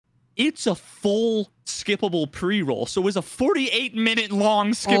it's a full skippable pre-roll. So it was a 48-minute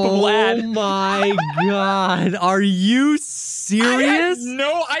long skippable ad. Oh my God. Are you serious?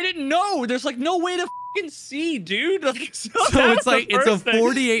 I didn't know. There's like no way to fucking see, dude. Like, so it's like, it's a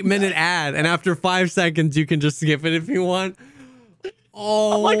 48-minute ad, and after 5 seconds, you can just skip it if you want.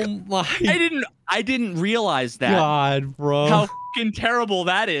 Oh my I didn't realize that. God, bro. How fucking terrible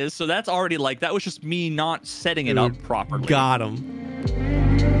that is. So that's already like, that was just me not setting it up properly. Got him.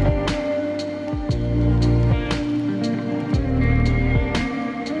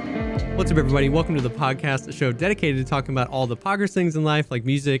 What's up, everybody? Welcome to the podcast, a show dedicated to talking about all the poggers things in life, like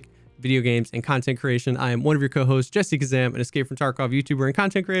music, video games, and content creation. I am one of your co-hosts, Jesse Kazam, an Escape from Tarkov YouTuber and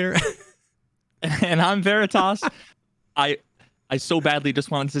content creator. And I'm Veritas. I so badly just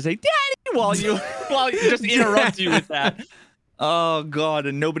wanted to say, Daddy, while you just interrupt you with that. Oh, God.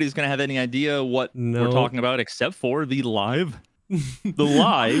 And nobody's going to have any idea what we're talking about except for the live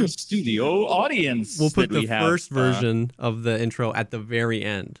studio audience. We'll put the first version of the intro at the very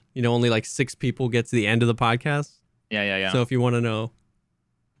end. You know, only like 6 people get to the end of the podcast. Yeah. So if you want to know.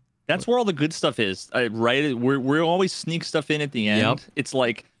 That's where all the good stuff is, right? We're always sneak stuff in at the end. Yep. It's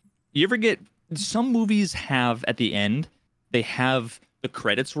like, you ever get, some movies have at the end, they have the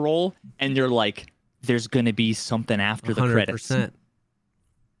credits roll, and they're like, there's going to be something after 100%. The credits.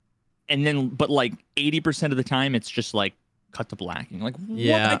 And then, but like 80% of the time, it's just like, cut to black. And you're like, what?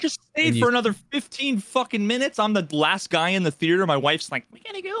 Yeah. I just stayed for another 15 fucking minutes. I'm the last guy in the theater. My wife's like, we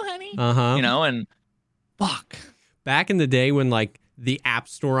gotta go, honey. You know, and fuck. Back in the day when like the app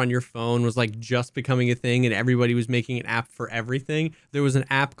store on your phone was like just becoming a thing and everybody was making an app for everything, there was an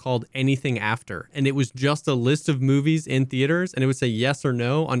app called Anything After, and it was just a list of movies in theaters, and it would say yes or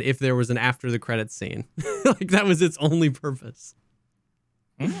no on if there was an after the credits scene. Like that was its only purpose.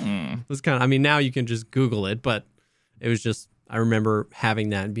 It was kind of, I mean, now you can just Google it, but it was just, I remember having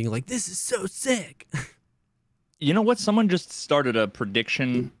that and being like, this is so sick. You know what? Someone just started a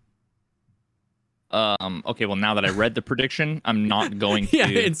prediction. Okay, well, now that I read the prediction, I'm not going to. Yeah,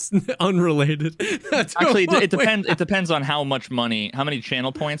 it's unrelated. Actually, it depends. It depends on how much money, how many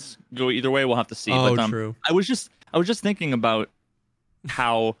channel points go either way. We'll have to see. Oh, but, true. I was just thinking about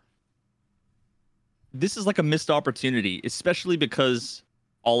how this is like a missed opportunity, especially because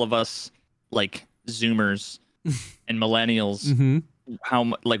all of us, like Zoomers and millennials,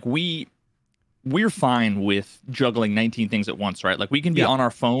 how like we're fine with juggling 19 things at once, right? Like we can be on our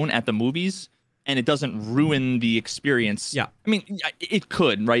phone at the movies and it doesn't ruin the experience. Yeah. I mean, it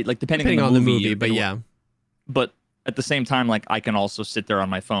could, right? Like depending on the movie, but yeah. But at the same time, like I can also sit there on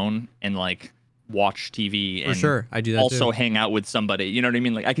my phone and like watch TV and for sure. I do that also too. Hang out with somebody. You know what I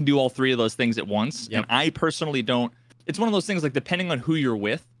mean? Like I can do all 3 of those things at once. And I personally don't. It's one of those things like depending on who you're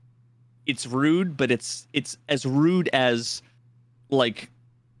with, it's rude, but it's as rude as like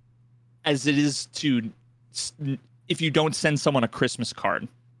as it is to if you don't send someone a Christmas card.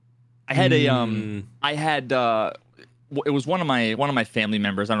 I had it was one of my family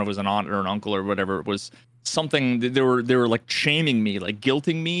members. I don't know if it was an aunt or an uncle or whatever. It was something that they were like shaming me, like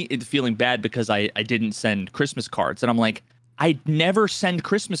guilting me into feeling bad because I didn't send Christmas cards. And I'm like, I never send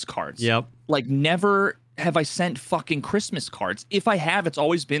Christmas cards. Yep. Like never have I sent fucking Christmas cards. If I have, it's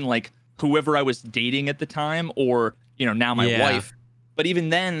always been like whoever I was dating at the time, or you know, now my wife. But even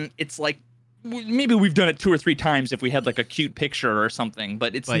then, it's like maybe we've done it 2 or 3 times if we had like a cute picture or something.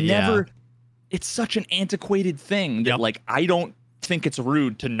 But it's never. It's such an antiquated thing that like I don't think it's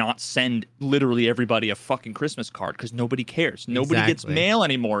rude to not send literally everybody a fucking Christmas card because nobody cares. Nobody gets mail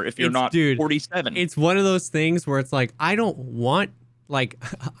anymore if you're not 47. It's one of those things where it's like I don't want. Like,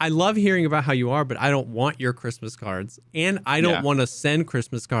 I love hearing about how you are, but I don't want your Christmas cards. And I don't want to send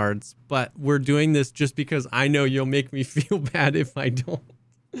Christmas cards, but we're doing this just because I know you'll make me feel bad if I don't.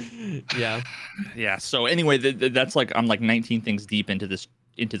 Yeah. So anyway, that's like, I'm like 19 things deep into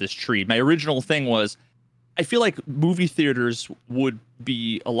this tree. My original thing was, I feel like movie theaters would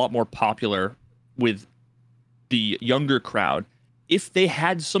be a lot more popular with the younger crowd if they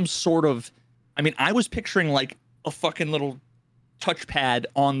had some sort of, I mean, I was picturing like a fucking little touchpad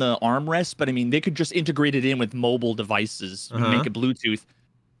on the armrest, but I mean they could just integrate it in with mobile devices, make it Bluetooth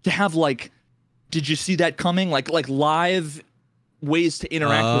to have like, did you see that coming? Like live ways to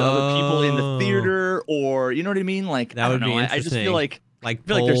interact with other people in the theater, or you know what I mean? Like that would be interesting. I just feel like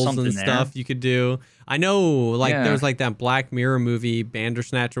polls there's something and stuff you could do. I know like there's like that Black Mirror movie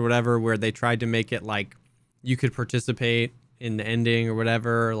Bandersnatch or whatever where they tried to make it like you could participate in the ending or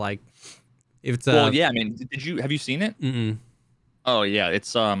whatever. Like if it's I mean, have you seen it? Oh yeah,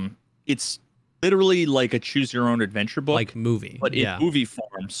 it's literally like a choose your own adventure book, like movie, but in movie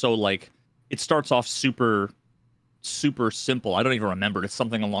form. So like it starts off super super simple. I don't even remember. It's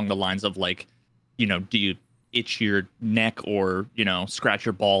something along the lines of like, do you itch your neck or, scratch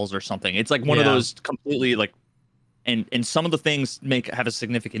your balls or something? It's like one of those completely like, and some of the things have a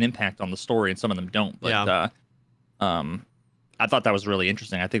significant impact on the story and some of them don't. But I thought that was really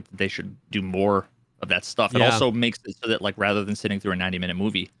interesting. I think that they should do more of that stuff. It also makes it so that like rather than sitting through a 90-minute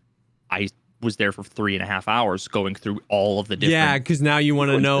movie, I was there for 3.5 hours going through all of the different. Yeah, because now you want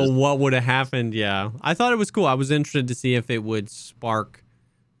to know what would have happened. Yeah, I thought it was cool. I was interested to see if it would spark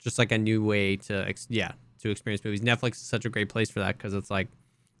just like a new way to experience movies. Netflix is such a great place for that because it's like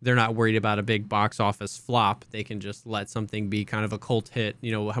they're not worried about a big box office flop. They can just let something be kind of a cult hit,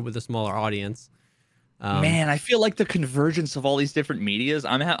 with a smaller audience. Man, I feel like the convergence of all these different medias.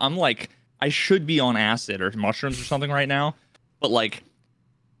 I'm like, I should be on acid or mushrooms or something right now, but like,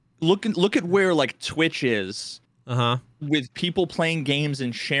 look at where like Twitch is, with people playing games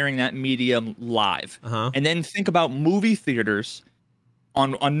and sharing that medium live, and then think about movie theaters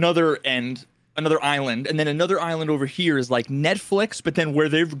on another end, another island, and then another island over here is like Netflix, but then where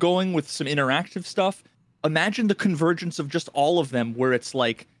they're going with some interactive stuff. Imagine the convergence of just all of them, where it's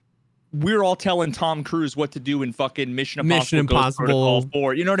like, we're all telling Tom Cruise what to do in fucking Mission Impossible Ghost Protocol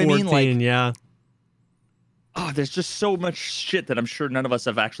 4. You know what 14, I mean? Like, yeah. Oh, there's just so much shit that I'm sure none of us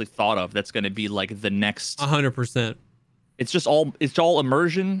have actually thought of that's going to be like the next. 100%. It's all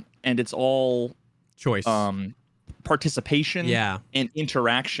immersion and it's all choice, participation, and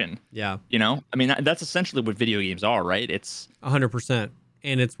interaction. Yeah. I mean, that's essentially what video games are, right? It's 100%.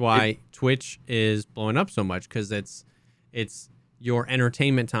 And it's why Twitch is blowing up so much, because it's your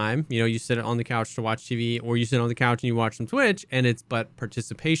entertainment time. You sit on the couch to watch TV, or you sit on the couch and you watch some Twitch, and it's but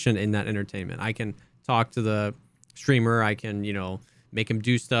participation in that entertainment. I can talk to the streamer. I can, make them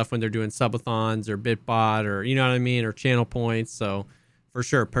do stuff when they're doing subathons or Bitbot or, you know what I mean, or channel points. So for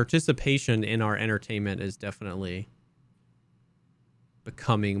sure, participation in our entertainment is definitely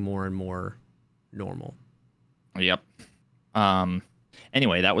becoming more and more normal. Yep.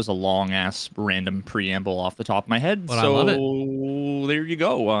 Anyway, that was a long ass random preamble off the top of my head. But so I love it. There you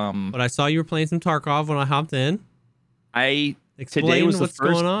go. But I saw you were playing some Tarkov when I hopped in. Explain today was what's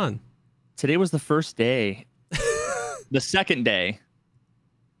going on. Today was the first day. The second day.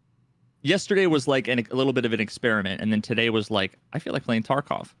 Yesterday was like a little bit of an experiment, and then today was like, I feel like playing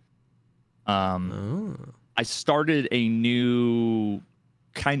Tarkov. I started a new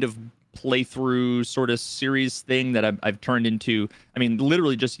kind of playthrough sort of series thing that I've turned into. I mean,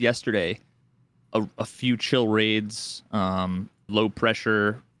 literally just yesterday, a few chill raids, low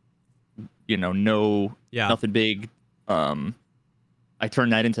pressure, nothing big. I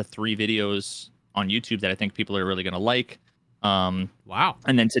turned that into 3 videos on YouTube that I think people are really going to like. Wow.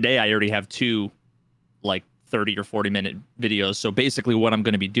 And then today I already have 2 like 30 or 40 minute videos. So basically what I'm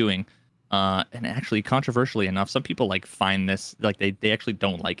going to be doing, and actually controversially enough, some people like find this, like they actually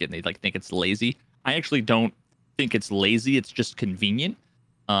don't like it. And they like think it's lazy. I actually don't think it's lazy. It's just convenient.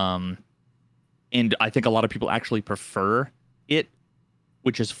 And I think a lot of people actually prefer it,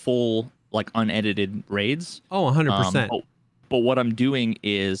 which is full, like unedited raids. Oh, 100%. But what I'm doing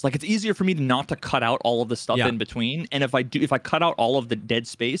is like, it's easier for me not to cut out all of the stuff in between. And if I cut out all of the dead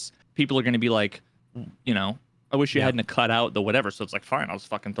space, people are going to be like, I wish you hadn't cut out the whatever. So it's like, fine, I'll just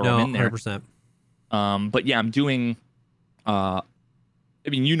fucking throw them in there. 100%. But yeah, I'm doing, I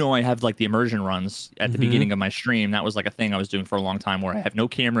mean, I have like the immersion runs at the beginning of my stream. That was like a thing I was doing for a long time, where I have no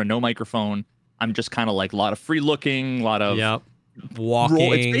camera, no microphone. I'm just kind of like a lot of free looking, a lot of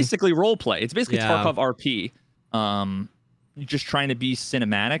walking. It's basically role play. It's basically Tarkov RP. Just trying to be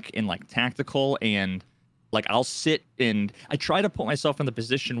cinematic and like tactical, and like I'll sit and I try to put myself in the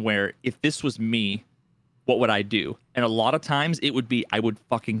position where if this was me, what would I do? And a lot of times it would be, I would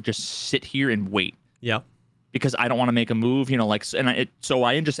fucking just sit here and wait. Yep. Because I don't want to make a move, so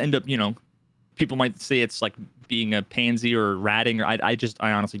I just end up, people might say it's like being a pansy or ratting, or I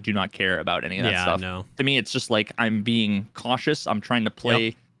honestly do not care about any of that stuff. No. To me, it's just like I'm being cautious. I'm trying to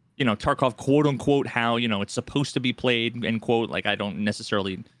play, Tarkov, quote unquote, how, it's supposed to be played, end quote. Like, I don't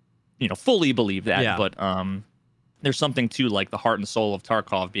necessarily, fully believe that, but there's something to like the heart and soul of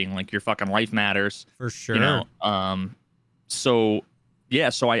Tarkov being like your fucking life matters. For sure. So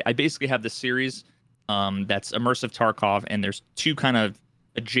I basically have this series that's immersive Tarkov, and there's 2 kind of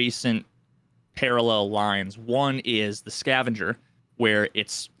adjacent parallel lines. One is the Scavenger, where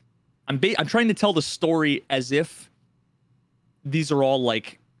I'm trying to tell the story as if these are all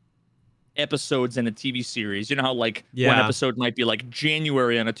like episodes in a TV series. You know how like one episode might be like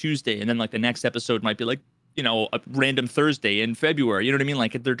January on a Tuesday, and then like the next episode might be like, a random Thursday in February. You know what I mean?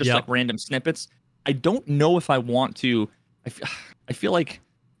 Like they're just like random snippets. I don't know if I want to. I feel like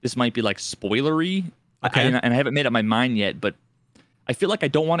this might be like spoilery Okay. And I haven't made up my mind yet, but I feel like I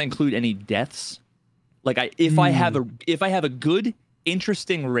don't want to include any deaths. Like if I have a good,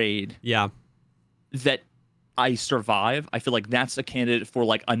 interesting raid, yeah, that I survive, I feel like that's a candidate for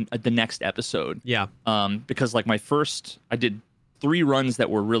like the next episode. Yeah. Because like I did 3 runs that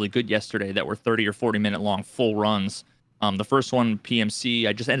were really good yesterday that were 30 or 40 minute long full runs. The first one, PMC,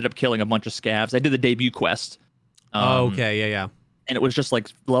 I just ended up killing a bunch of scavs. I did the debut quest. Okay. Yeah. And it was just like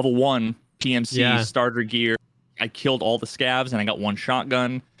level 1 PMC starter gear. I killed all the scavs and I got 1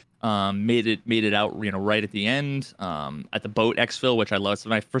 shotgun. Made it out, right at the end. At the boat exfil, which I love.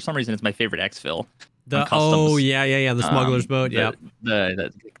 So for some reason, it's my favorite exfil. The smuggler's boat. Yeah.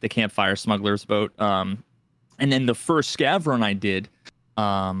 The campfire smuggler's boat. And then the first scav run I did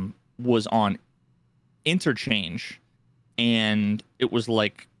was on interchange, and it was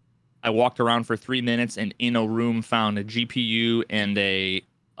like I walked around for 3 minutes and in a room found a GPU and a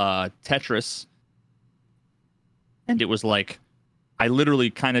Tetris, and it was like I literally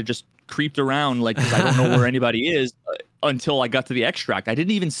kind of just creeped around like 'cause I don't know where anybody is until I got to the extract. I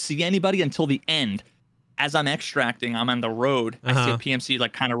didn't even see anybody until the end. As I'm extracting, I'm on the road. I see a PMC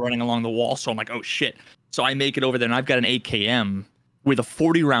like kind of running along the wall, so I'm like, oh shit. So I make it over there, and I've got an AKM with a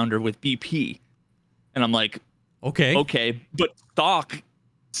 40 rounder with BP, and I'm like, okay, but stock.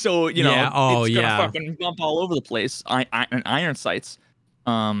 So it's gonna fucking bump all over the place. And iron sights,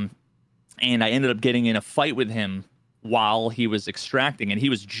 and I ended up getting in a fight with him while he was extracting, and he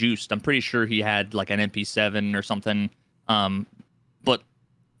was juiced. I'm pretty sure he had like an MP7 or something, but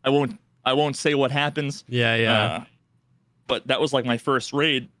I won't say what happens. But that was like my first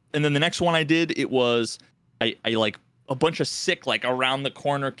raid. And then the next one I did, it was I like a bunch of sick like around the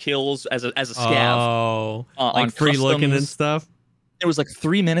corner kills as a scav. Oh, like on free customs. looking and stuff. It was like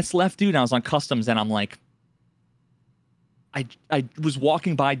 3 minutes left, dude. And I was on customs, and I'm like, I was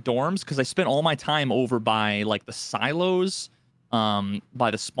walking by dorms because I spent all my time over by like the silos,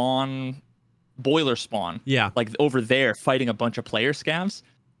 by the spawn, boiler spawn. Yeah, like over there fighting a bunch of player scavs.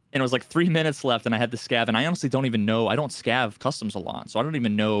 And it was like 3 minutes left, and I had the scav, and I honestly don't even know. I don't scav customs a lot, so I don't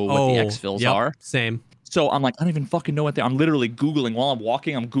even know what the exfils are. Same. So I'm like, I don't even fucking know what I'm literally Googling while I'm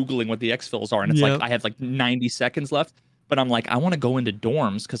walking. I'm Googling what the exfils are, and it's like I have like 90 seconds left. But I'm like, I want to go into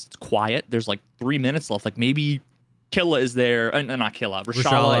dorms because it's quiet. There's like 3 minutes left. Like maybe Killa is there, and not Killa,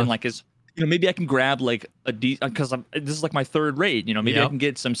 Rashala, and like maybe I can grab like because this is like my 3rd raid. Maybe I can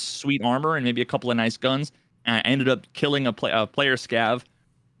get some sweet armor and maybe a couple of nice guns. And I ended up killing a player scav.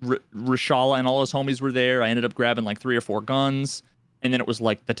 Rashala and all his homies were there. I ended up grabbing like 3 or 4 guns, and then it was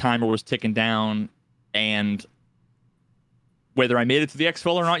like the timer was ticking down, and whether I made it to the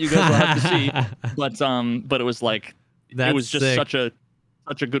exfil or not, you guys will have to see. But it was like it was just such a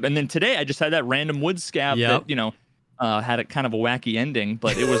good. And then today I just had that random wood scav that had a kind of a wacky ending,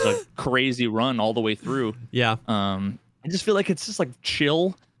 but it was a crazy run all the way through. I just feel like it's just like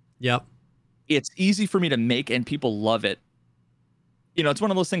chill. It's easy for me to make, and people love it. It's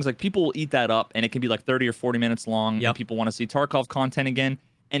one of those things like people will eat that up, and it can be like 30 or 40 minutes long. And people want to see Tarkov content again.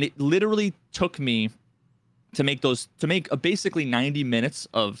 And it literally took me to make basically 90 minutes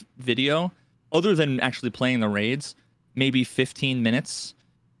of video, other than actually playing the raids, maybe 15 minutes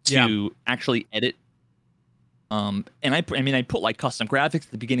to actually edit. And I put like custom graphics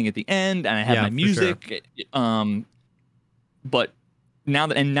at the beginning, at the end, and I had my music. Sure. But now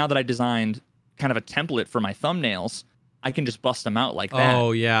that I designed kind of a template for my thumbnails, I can just bust them out like that.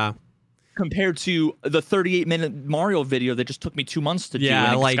 Oh, yeah. Compared to the 38-minute Mario video that just took me 2 months to do,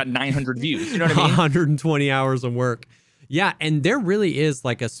 and it's got 900 views. You know what I mean? 120 hours of work. Yeah, and there really is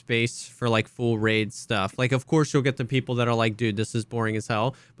like a space for like full raid stuff. Like, of course, you'll get the people that are like, dude, this is boring as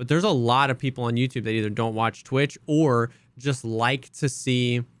hell. But there's a lot of people on YouTube that either don't watch Twitch or just like to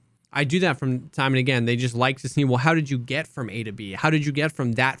see... I do that from time and again. They just like to see, well, how did you get from A to B? How did you get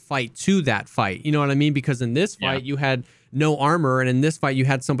from that fight to that fight? You know what I mean? Because in this fight, you had no armor, and in this fight, you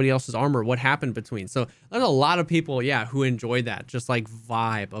had somebody else's armor. What happened between? So there's a lot of people, who enjoy that, just like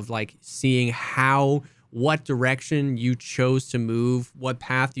vibe of like seeing what direction you chose to move, what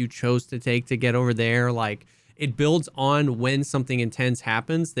path you chose to take to get over there. Like, it builds on when something intense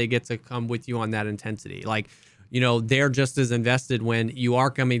happens. They get to come with you on that intensity. Like, they're just as invested when you are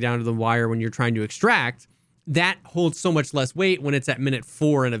coming down to the wire when you're trying to extract. That holds so much less weight when it's at minute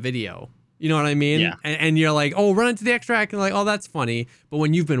 4 in a video. You know what I mean? Yeah. And you're like, oh, run into the extract, and like, oh, that's funny. But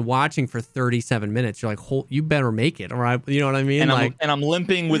when you've been watching for 37 minutes, you're like, you better make it, all right? You know what I mean? And I'm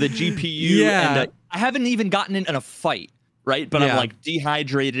limping with a GPU. And I haven't even gotten in a fight, right? But I'm like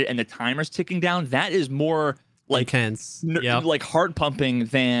dehydrated, and the timer's ticking down. That is more like intense, like heart pumping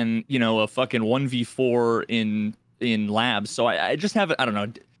than a fucking 1v4 in labs. So I just have, I don't know.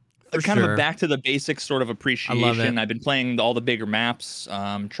 For kind of sure. a back to the basics sort of I appreciation. love it. I've been playing all the bigger maps,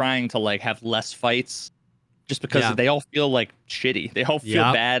 trying to like have less fights, just because Yeah. they all feel like shitty. They all feel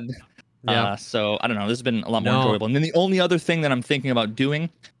Yep. bad. Yep. So I don't know. This has been a lot more No. enjoyable. And then the only other thing that I'm thinking about doing,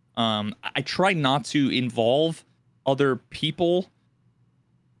 I try not to involve other people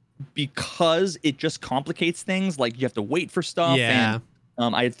because it just complicates things. Like you have to wait for stuff, Yeah.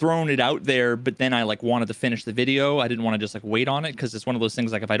 and I had thrown it out there, but then I like wanted to finish the video. I didn't want to just like wait on it because it's one of those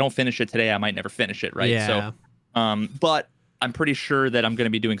things like if I don't finish it today, I might never finish it, right? Yeah. So, but I'm pretty sure that I'm going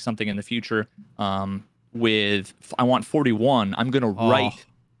to be doing something in the future. With I want 41. I'm gonna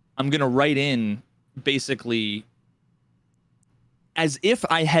write in basically as if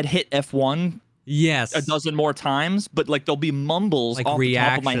I had hit F1 Yes. a dozen more times, but like there'll be mumbles Like off the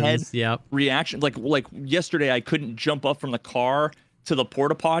top of my head. Yep. Reaction like yesterday I couldn't jump up from the car to the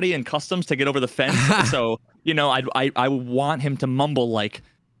porta potty in customs to get over the fence. So, you know, I want him to mumble like,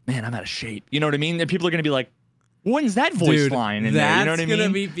 man, I'm out of shape. You know what I mean? And people are gonna be like, when's that voice line in there? You know what I mean? That's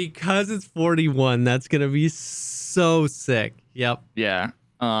gonna be because it's 41. That's gonna be so sick. Yep. Yeah.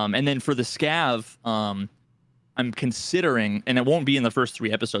 And then for the scav, I'm considering, and it won't be in the first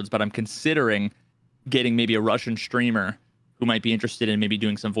 3 episodes, but I'm considering getting maybe a Russian streamer who might be interested in maybe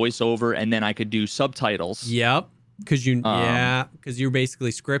doing some voiceover, and then I could do subtitles. Yep. Because you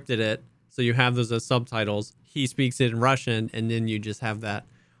basically scripted it, so you have those as subtitles. He speaks it in Russian, and then you just have that.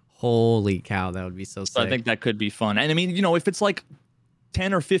 Holy cow, that would be so sick. So I think that could be fun. And I mean, you know, if it's like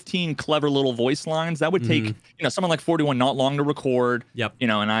 10 or 15 clever little voice lines, that would take, you know, someone like 41 not long to record. Yep. You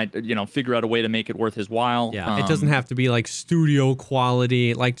know, and I, you know, figure out a way to make it worth his while. Yeah. It doesn't have to be like studio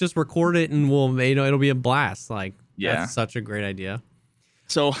quality. Like just record it and it'll be a blast. Like, yeah, that's such a great idea.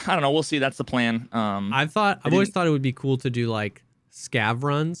 So I don't know. We'll see. That's the plan. I've always thought it would be cool to do like scav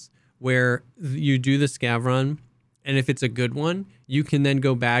runs where you do the scav run, and if it's a good one, you can then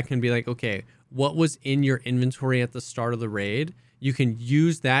go back and be like, okay, what was in your inventory at the start of the raid? You can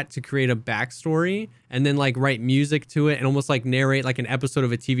use that to create a backstory and then like write music to it and almost like narrate like an episode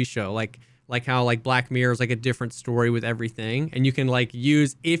of a TV show, like how like Black Mirror is like a different story with everything. And you can like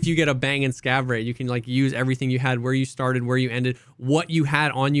use, if you get a banging scav raid, you can like use everything you had, where you started, where you ended, what you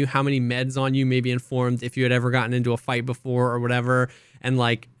had on you, how many meds on you, maybe informed if you had ever gotten into a fight before or whatever. And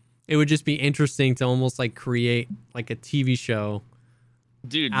like, it would just be interesting to almost like create like a TV show,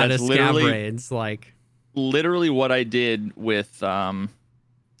 dude. Out That's of literally scav raids, like literally what I did with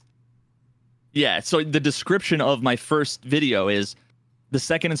yeah. So the description of my first video is the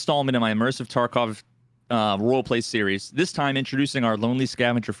second installment in my immersive Tarkov roleplay series. This time introducing our lonely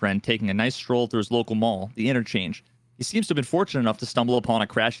scavenger friend taking a nice stroll through his local mall, the Interchange. He seems to have been fortunate enough to stumble upon a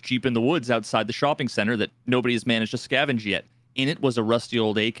crashed Jeep in the woods outside the shopping center that nobody has managed to scavenge yet. In it was a rusty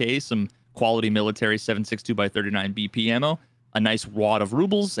old AK, some quality military 7.62x39 BP ammo, a nice wad of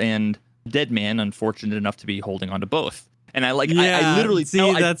rubles, and a dead man unfortunate enough to be holding onto both. And I I literally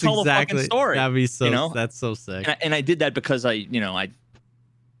tell a fucking story. That'd be so, you know? That's so sick. And I did that because it's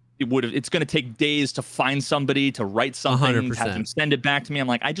going to take days to find somebody to write something, 100%. have them send it back to me. I'm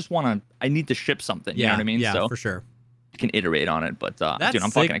like, I need to ship something. You know what I mean? Yeah, so for sure. you can iterate on it, but That's dude,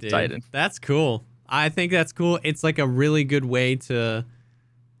 I'm sick, fucking excited. That's cool. I think that's cool. It's like a really good way to,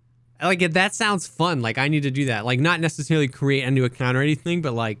 like, that sounds fun. Like, I need to do that. Like, not necessarily create a new account or anything,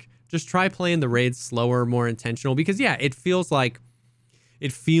 but like just try playing the raids slower, more intentional. Because yeah, it feels like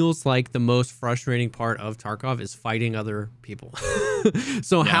the most frustrating part of Tarkov is fighting other people.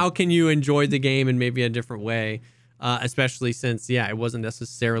 So how can you enjoy the game in maybe a different way? Especially since, yeah, it wasn't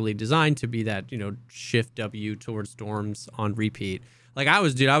necessarily designed to be that, you know, shift W towards storms on repeat. Like I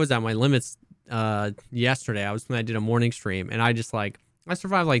was at my limits yesterday. When I did a morning stream, and I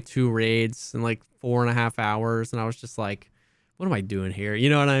survived like 2 raids in like 4.5 hours, and I was just like, what am I doing here? You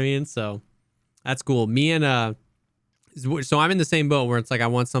know what I mean? So that's cool. So I'm in the same boat where it's like I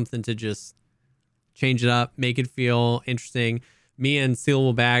want something to just change it up, make it feel interesting. Me and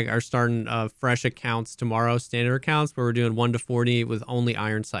Sealable Bag are starting fresh accounts tomorrow, standard accounts, where we're doing 1 to 40 with only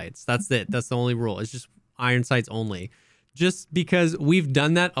iron sights. That's it. That's the only rule. It's just iron sights only. Just because we've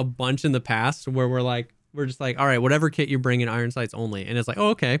done that a bunch in the past where we're just like, all right, whatever kit you bring in, iron sights only. And it's like, oh,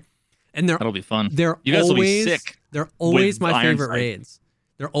 okay. And that'll be fun. You guys will be sick. They're always with my iron favorite sight. raids.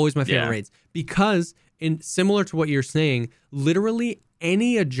 They're always my favorite raids because, similar to what you're saying, literally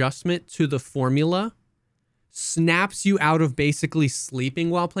any adjustment to the formula snaps you out of basically sleeping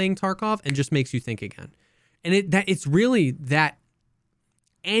while playing Tarkov and just makes you think again. And it's really that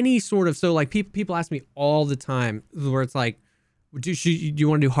any sort of, so like people ask me all the time where it's like, do you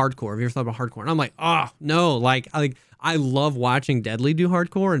want to do hardcore? Have you ever thought about hardcore? And I'm like, oh no, like I love watching Deadly do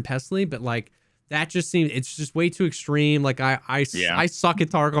hardcore and Pestly, but like that just seems, it's just way too extreme. Like I Yeah. suck at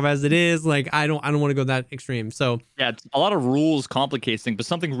Tarkov as it is. Like I don't want to go that extreme. So Yeah, it's, a lot of rules complicates things, but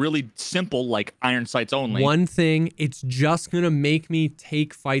something really simple like iron sights only. one thing, it's just gonna make me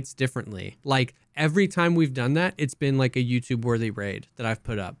take fights differently. Like every time we've done that, it's been like a YouTube worthy raid that I've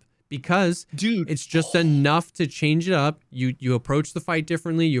put up. Because Dude, it's just enough to change it up. You approach the fight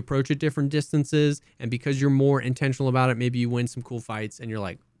differently, you approach it different distances, and because you're more intentional about it, maybe you win some cool fights and you're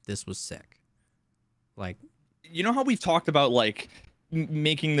like, this was sick. Like, you know how we've talked about like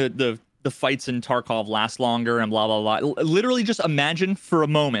making the fights in Tarkov last longer and blah blah blah. Literally just imagine for a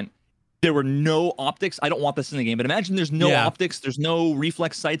moment there were no optics. I don't want this in the game, but imagine there's no optics, there's no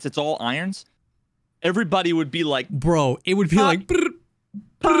reflex sights, it's all irons. Everybody would be like, bro, it would be like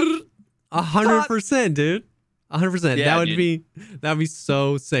 100%, dude. 100%. Yeah, that would be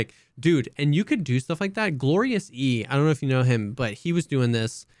so sick, dude. And you could do stuff like that. Glorious E, I don't know if you know him, but he was doing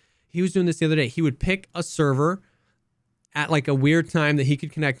this the other day. He would pick a server at like a weird time that he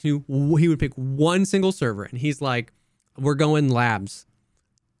could connect to. He would pick one single server and he's like, we're going labs,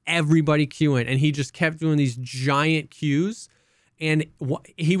 everybody queuing. And he just kept doing these giant queues. And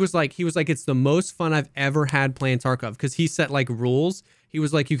he was like, it's the most fun I've ever had playing Tarkov, because he set like rules. He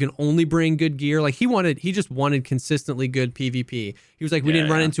was like, you can only bring good gear. Like he just wanted consistently good PvP. He was like, we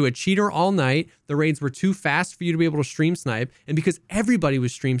didn't run into a cheater all night. The raids were too fast for you to be able to stream snipe. And because everybody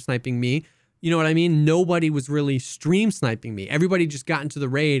was stream sniping me, you know what I mean? Nobody was really stream sniping me. Everybody just got into the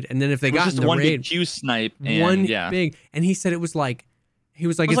raid. And then if they got into the one raid, big Q snipe, and big. And he said it was like,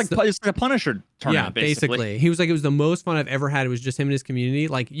 it's like a Punisher tournament, basically. He was like, it was the most fun I've ever had. It was just him and his community.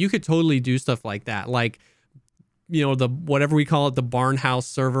 Like, you could totally do stuff like that. Like, you know, the whatever we call it, the barn house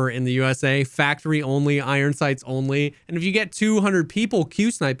server in the USA, factory only, iron sights only. And if you get 200 people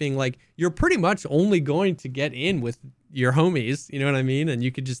Q sniping, like, you're pretty much only going to get in with your homies. You know what I mean? And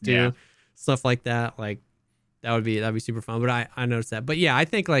you could just do stuff like that. Like, that'd be super fun. But I noticed that. But yeah, I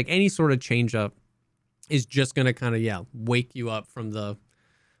think like any sort of change up is just going to kind of, wake you up from the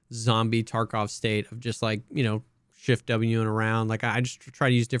zombie Tarkov state of just like, you know, shift W and around. Like I just try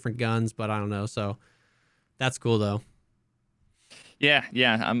to use different guns, but I don't know. So that's cool though. Yeah.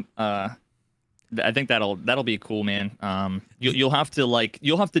 I think that'll be cool, man. You'll have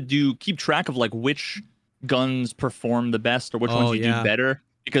to keep track of like which guns perform the best or which ones you do better,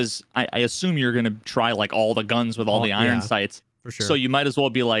 because I assume you're gonna try like all the guns with all the iron sights for sure. So you might as well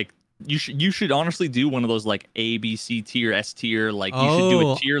be like, you should honestly do one of those like A, B, C tier, S tier. Like you should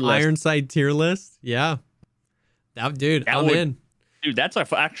do a tier list. Iron sight tier list. Yeah. I'm in. Dude,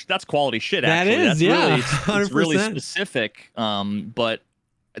 that's quality shit. That actually, is, it's really specific. But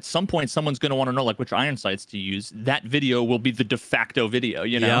at some point, someone's gonna want to know like which iron sights to use. That video will be the de facto video.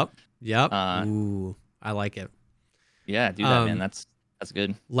 You know. Yep. Ooh, I like it. Yeah, do that, man. That's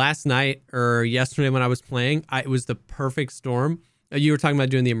good. Last night or yesterday when I was playing, it was the perfect storm. You were talking about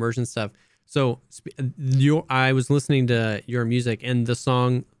doing the immersion stuff. So I was listening to your music, and the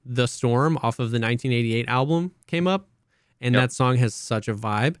song "The Storm" off of the 1988 album came up, and that song has such a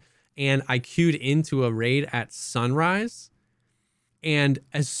vibe. And I queued into a raid at sunrise, and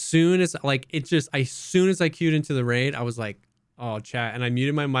as soon as I queued into the raid, I was like, "Oh, chat!" And I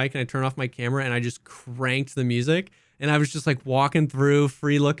muted my mic and I turned off my camera and I just cranked the music. And I was just like walking through,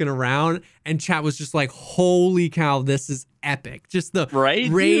 free looking around, and chat was just like, holy cow, this is epic. Just the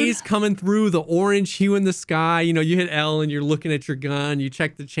rays coming through, the orange hue in the sky. You know, you hit L and you're looking at your gun, you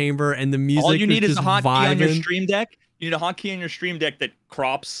check the chamber, and the music. All you need is a hotkey on your stream deck. You need a hotkey on your stream deck that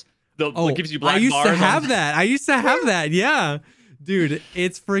crops that gives you black bars. I used to have that. Yeah. Dude,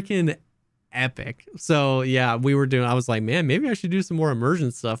 it's freaking epic. So yeah, I was like, man, maybe I should do some more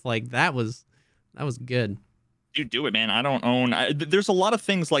immersion stuff. Like that was good. You do it, man. I don't own. There's a lot of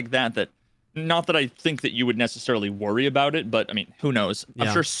things like that. Not that I think that you would necessarily worry about it, but I mean, who knows? Yeah.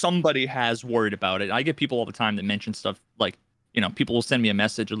 I'm sure somebody has worried about it. I get people all the time that mention stuff like, you know, people will send me a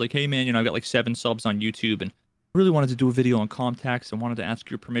message like, hey man, you know, I got like 7 subs on YouTube and I really wanted to do a video on contacts and wanted to ask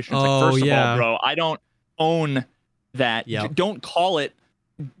your permission. It's like, first of all, bro, I don't own that. Yep. Don't call it,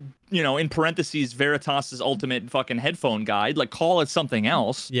 you know, in parentheses, Veritas's ultimate fucking headphone guide. Like, call it something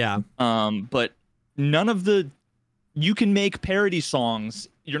else. Yeah. But none of you can make parody songs.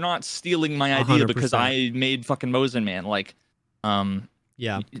 You're not stealing my idea 100%. Because I made fucking Mosin Man. Like,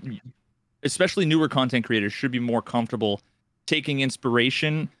 yeah. Especially newer content creators should be more comfortable taking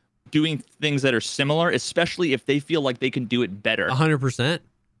inspiration, doing things that are similar, especially if they feel like they can do it better. 100%.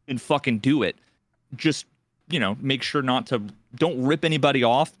 And fucking do it. Just, you know, make sure don't rip anybody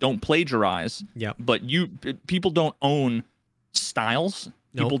off. Don't plagiarize. Yeah. But people don't own styles.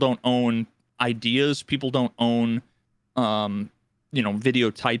 Nope. People don't own ideas. People don't own, you know,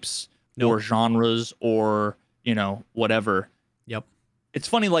 video types or genres or, you know, whatever. Yep. It's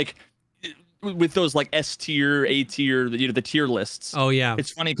funny, like with those like S tier, A tier, you know, the tier lists. Oh yeah. It's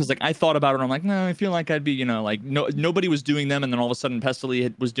funny because like I thought about it and I'm like, no, I feel like I'd be, you know, like nobody was doing them, and then all of a sudden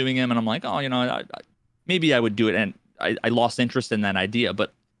Pestily was doing them, and I'm like, oh, you know, maybe I would do it, and I lost interest in that idea,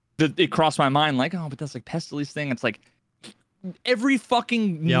 but it crossed my mind like, oh, but that's like Pestily's thing. It's like every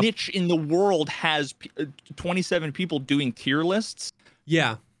fucking niche in the world has 27 people doing tier lists.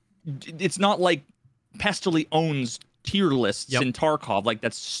 Yeah. It's not like Pestily owns tier lists in Tarkov. Like,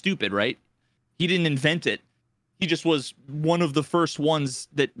 that's stupid, right? He didn't invent it. He just was one of the first ones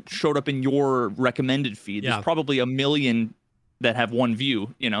that showed up in your recommended feed. There's probably a million that have one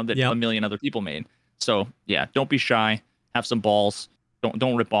view, you know, that a million other people made. So yeah, don't be shy. Have some balls.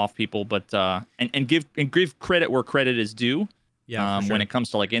 Don't rip off people, but and give credit where credit is due. Yeah, for sure. When it comes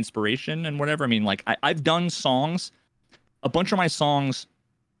to like inspiration and whatever. I mean, like I've done songs. A bunch of my songs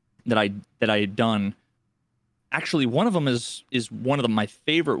that I done. Actually, one of them is one of my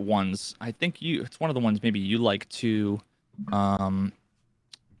favorite ones. I think it's one of the ones maybe you like to. I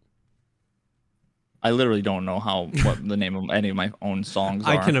literally don't know what the name of any of my own songs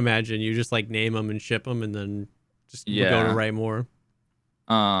are. I can imagine you just like name them and ship them, and then just go to write more.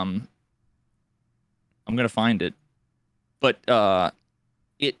 I'm gonna find it, but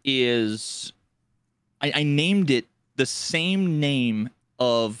it is. I named it the same name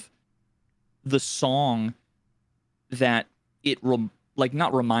of the song that it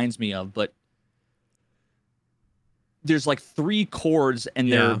not reminds me of, but there's like 3 chords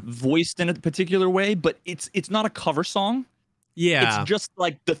and they're voiced in a particular way, but it's not a cover song. Yeah. It's just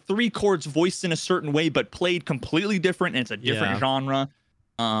like the 3 chords voiced in a certain way, but played completely different, and it's a different genre.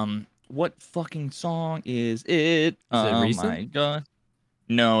 What fucking song is it? Oh my god.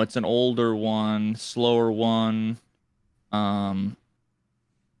 No, it's an older one, slower one. I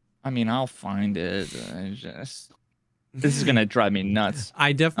mean, I'll find it. This is gonna drive me nuts.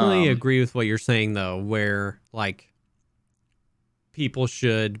 I definitely agree with what you're saying, though, where like people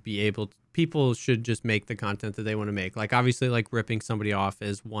should just make the content that they want to make. Like, obviously, like ripping somebody off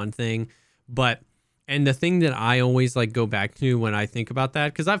is one thing, and the thing that I always like go back to when I think about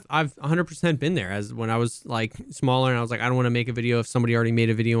that, because I've 100% been there, as when I was like smaller and I was like, I don't want to make a video if somebody already made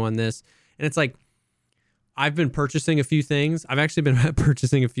a video on this, and it's like I've been purchasing a few things. I've actually been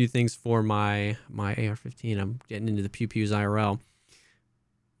purchasing a few things for my AR-15. I'm getting into the pew pews IRL.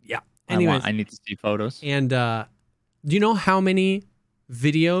 Yeah. Anyways, I need to see photos. And do you know how many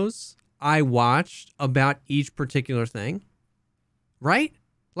videos I watched about each particular thing? Right?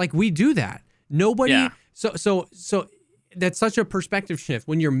 Like, we do that. Nobody. Yeah. So that's such a perspective shift.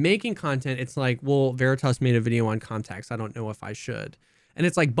 When you're making content, it's like, well, Veritas made a video on contacts. I don't know if I should. And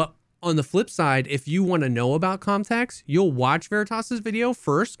it's like, but on the flip side, if you want to know about contacts, you'll watch Veritas's video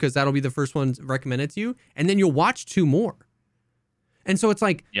first, because that'll be the first one recommended to you, and then you'll watch 2 more. And so it's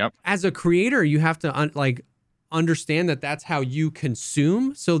like, as a creator, you have to understand that that's how you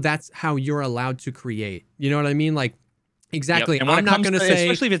consume, so that's how you're allowed to create. You know what I mean? Like, exactly. And I'm not going to say,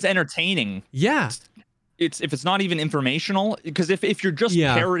 especially if it's entertaining. Yeah. If it's not even informational, because if you're just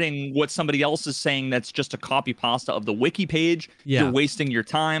parroting what somebody else is saying, that's just a copy pasta of the wiki page. You're wasting your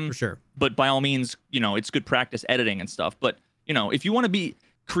time. For sure. But by all means, you know, it's good practice editing and stuff. But, you know, if you want to be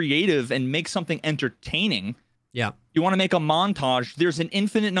creative and make something entertaining, you want to make a montage, there's an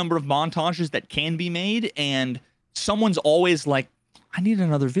infinite number of montages that can be made, and someone's always like, I need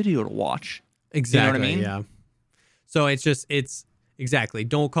another video to watch. Exactly. You know what I mean? Yeah. So it's exactly,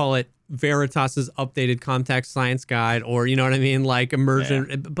 don't call it Veritas's updated contact science guide, or you know what I mean, like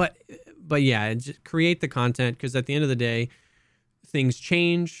immersion. But yeah, just create the content, because at the end of the day, things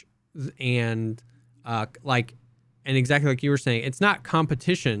change, and exactly like you were saying, it's not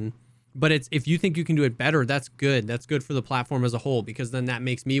competition, but it's, if you think you can do it better, that's good. That's good for the platform as a whole, because then that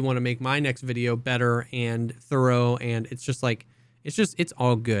makes me want to make my next video better and thorough, and it's just like it's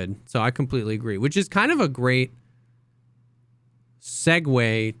all good. So I completely agree, which is kind of a great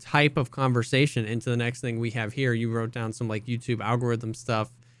segue type of conversation into the next thing we have here. You wrote down some like YouTube algorithm stuff,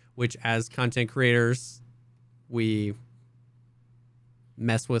 which as content creators we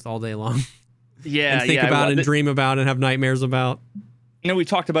mess with all day long. And think about and dream about and have nightmares about. You know, we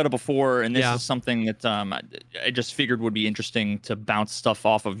talked about it before, and this is something that I just figured would be interesting to bounce stuff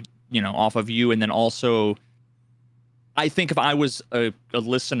off of you, and then also, I think if I was a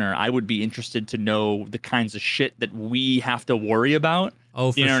listener, I would be interested to know the kinds of shit that we have to worry about.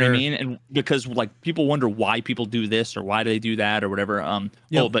 Oh, for you know sure. what I mean? And because like people wonder why people do this or why do they do that or whatever.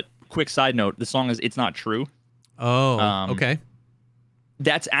 Oh, but quick side note: the song is "It's Not True." Oh, okay.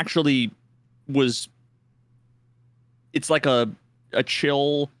 That's actually it's like a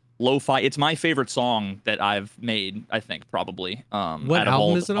chill, lo-fi. It's my favorite song that I've made, I think, probably. What out of album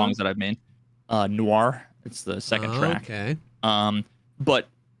all is the it on? songs that I've made. Noir. It's the second track. Okay. But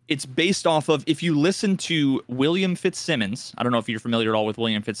it's based off of, if you listen to William Fitzsimmons, I don't know if you're familiar at all with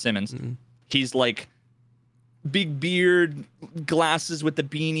William Fitzsimmons. Mm. He's like big beard, glasses with the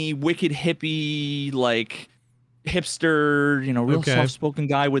beanie, wicked hippie, like hipster, real soft-spoken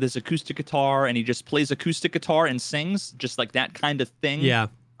guy with his acoustic guitar, and he just plays acoustic guitar and sings, just like that kind of thing. Yeah.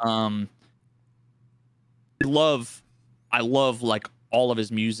 I love like all of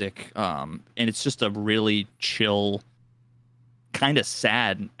his music, and it's just a really chill, kind of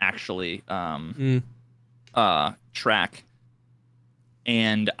sad actually track.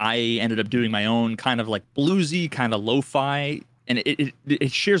 And I ended up doing my own kind of like bluesy, kind of lo-fi, and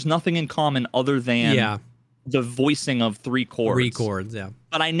it shares nothing in common other than the voicing of three chords. Three chords, yeah.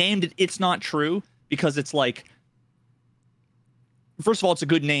 But I named it It's Not True because it's like, first of all, it's a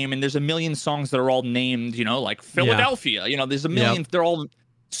good name, and there's a million songs that are all named, like Philadelphia. There's a million. They're all.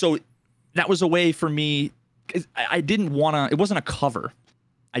 So that was a way for me. I didn't want to. It wasn't a cover.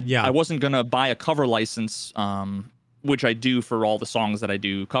 I wasn't gonna buy a cover license, which I do for all the songs that I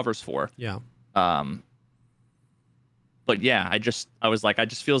do covers for. Yeah. But yeah, I was like, I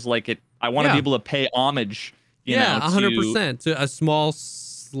just feels like it. I want to be able to pay homage. You know, 100% to a small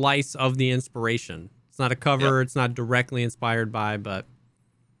slice of the inspiration. It's not a cover. It's not directly inspired by, but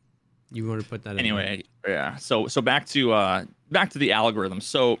you want to put that in anyway. Yeah. So back to the algorithm.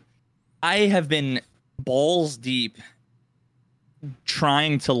 So I have been balls deep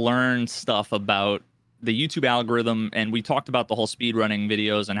trying to learn stuff about the YouTube algorithm, and we talked about the whole speedrunning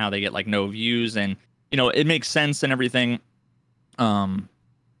videos and how they get like no views, and it makes sense and everything.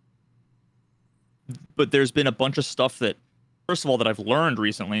 But there's been a bunch of stuff that, first of all, that I've learned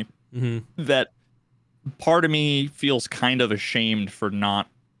recently that part of me feels kind of ashamed for not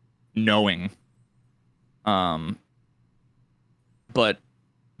knowing. But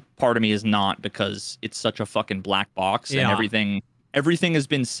part of me is not, because it's such a fucking black box, and everything has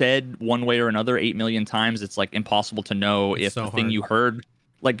been said one way or another 8 million times. It's like impossible to know if the thing you heard,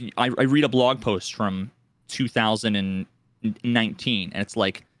 like I read a blog post from 2019, and it's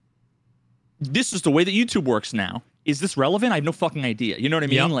like, this is the way that YouTube works now. Is this relevant? I have no fucking idea. You know what I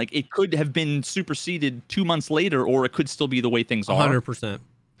mean? Yep. Like, it could have been superseded 2 months later, or it could still be the way things are. 100%.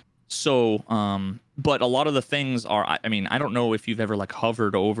 So, but a lot of the things are, I mean, I don't know if you've ever like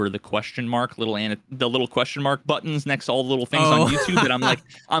hovered over the question mark, the little question mark buttons next to all the little things on YouTube, that I'm like,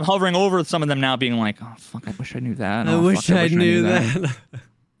 I'm hovering over some of them now, being like, oh fuck, I wish I knew that. I wish I knew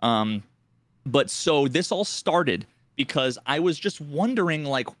that. But so this all started because I was just wondering,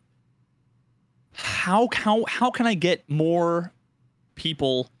 like, how can I get more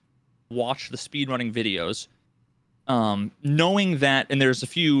people watch the speedrunning videos, knowing that, and there's a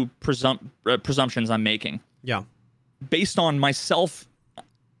few presumptions I'm making. Yeah. Based on myself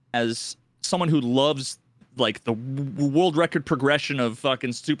as someone who loves like the world record progression of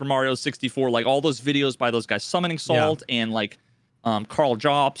fucking Super Mario 64, like all those videos by those guys, Summoning Salt and like Carl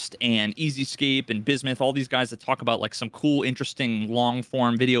Jobst and Easyscape and Bismuth, all these guys that talk about like some cool, interesting long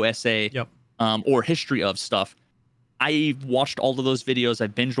form video essay. Or history of stuff. I watched all of those videos. I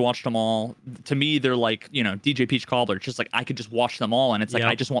binge watched them all. To me, they're like, DJ Peach Cobbler. It's just like, I could just watch them all, and it's like,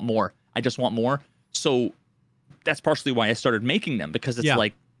 I just want more. I just want more. So that's partially why I started making them, because it's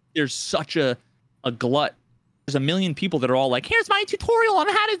like, there's such a glut. There's a million people that are all like, here's my tutorial on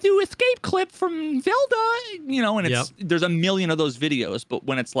how to do escape clip from Zelda, and there's a million of those videos. But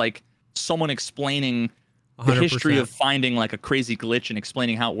when it's like someone explaining the 100%. history of finding like a crazy glitch and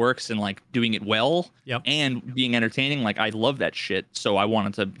explaining how it works and like doing it well and being entertaining, like I love that shit. So I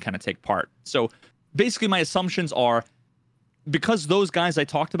wanted to kind of take part. So basically my assumptions are, because those guys I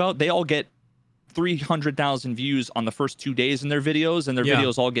talked about, they all get 300,000 views on the first 2 days in their videos, and their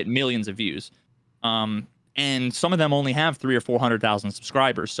videos all get millions of views. And some of them only have 300,000 or 400,000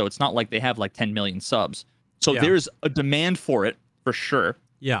 subscribers. So it's not like they have like 10 million subs. So there's a demand for it for sure.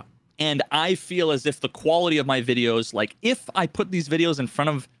 Yeah. And I feel as if the quality of my videos, like if I put these videos in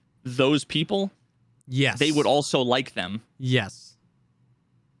front of those people, they would also like them. Yes.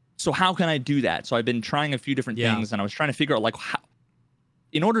 So how can I do that? So I've been trying a few different things, and I was trying to figure out like how,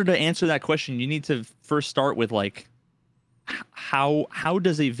 in order to answer that question, you need to first start with like, how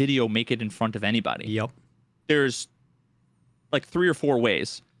does a video make it in front of anybody? Yep. There's like 3 or 4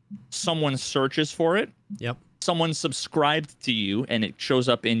 ways. Someone searches for it. Yep. Someone subscribed to you and it shows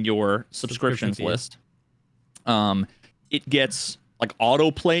up in your subscriptions list. It gets like auto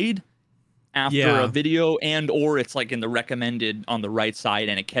played after a video, and or it's like in the recommended on the right side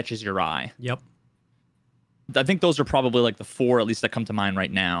and it catches your eye. Yep. I think those are probably like the 4 at least that come to mind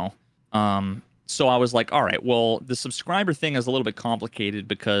right now. So I was like, all right, well, the subscriber thing is a little bit complicated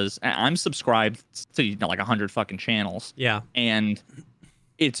because I'm subscribed to, you know, like 100 fucking channels. Yeah. And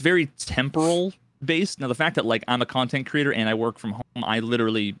it's very temporal based. Now, the fact that like I'm a content creator and I work from home, I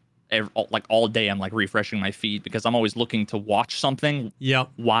literally like all day I'm like refreshing my feed because I'm always looking to watch something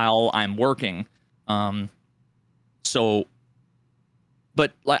while I'm working. So,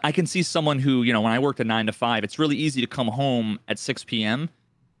 but like I can see someone who, you know, when I worked a 9 to 5, it's really easy to come home at 6 p.m.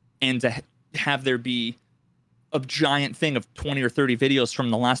 and to have there be a giant thing of 20 or 30 videos from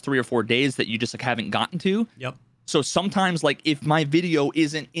the last 3 or 4 days that you just like haven't gotten to. Yep. So sometimes like if my video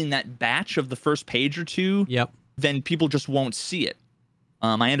isn't in that batch of the first page or two, then people just won't see it.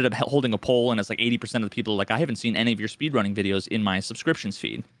 I ended up holding a poll, and it's like 80% of the people like, I haven't seen any of your speedrunning videos in my subscriptions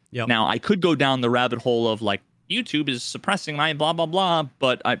feed. Now, I could go down the rabbit hole of like, YouTube is suppressing my blah, blah, blah,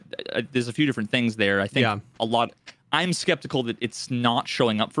 but there's a few different things there. I think I'm skeptical that it's not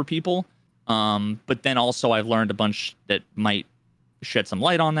showing up for people. But then also I've learned a bunch that might shed some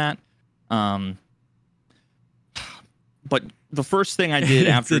light on that. But the first thing I did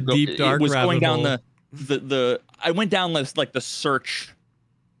after was going down I went down like the search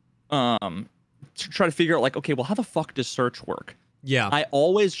to try to figure out like, okay, well, how the fuck does search work? I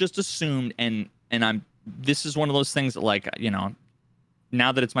always just assumed, and this is one of those things that, like, you know,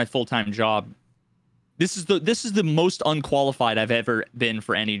 now that it's my full-time job, this is the most unqualified I've ever been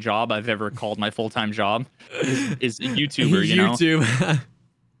for any job I've ever called my full-time job is a YouTuber, you know?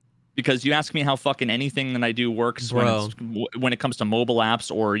 Because you ask me how fucking anything that I do works when it comes to mobile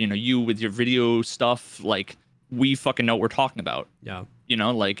apps, or, you know, you with your video stuff, like, we fucking know what we're talking about. You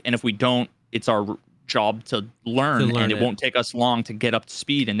know, like, and if we don't, it's our job to learn and it won't take us long to get up to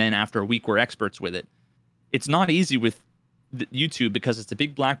speed. And then after a week, we're experts with it. It's not easy with YouTube because it's a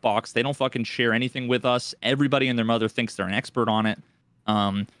big black box. They don't fucking share anything with us. Everybody and their mother thinks they're an expert on it.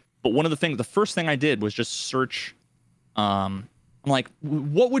 But one of the first thing I did was just search. I'm like,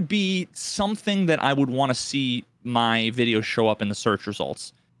 what would be something that I would want to see my video show up in the search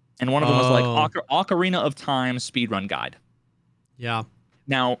results? And one of them was like Ocarina of Time speedrun guide.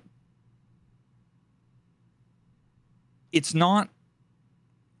 Now, it's not.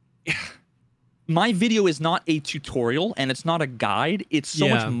 My video is not a tutorial and it's not a guide. It's so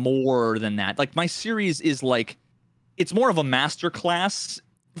much more than that. Like, my series is like, it's more of a masterclass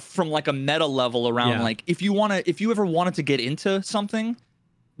from like a meta level around like, if you ever wanted to get into something,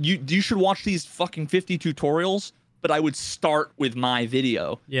 you should watch these fucking 50 tutorials, but I would start with my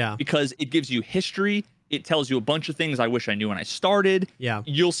video. Because it gives you history. It tells you a bunch of things I wish I knew when I started.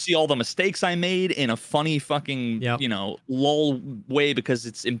 You'll see all the mistakes I made in a funny fucking, you know, lull way because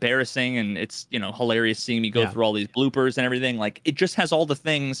it's embarrassing and it's, you know, hilarious seeing me go through all these bloopers and everything. Like, it just has all the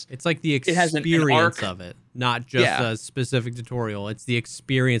things. It's like the experience of it, not just a specific tutorial. It's the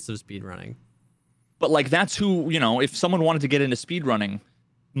experience of speedrunning. But like, that's who, you know, if someone wanted to get into speedrunning,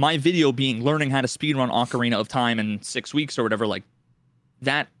 my video being learning how to speedrun Ocarina of Time in 6 weeks or whatever, like,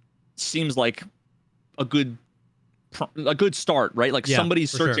 that seems like a good start, right? Like, somebody's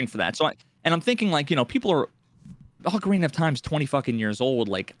searching for that. So I'm thinking, like, you know, Ocarina of Time's 20 fucking years old.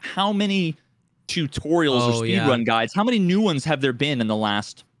 Like, how many tutorials or speedrun guides, how many new ones have there been in the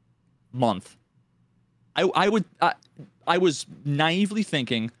last month? I was naively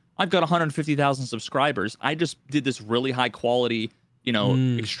thinking, I've got 150,000 subscribers. I just did this really high quality, you know,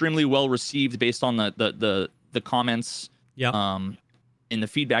 extremely well received based on the comments, in the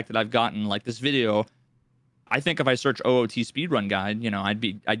feedback that I've gotten. Like, this video, I think if I search OOT speedrun guide, you know,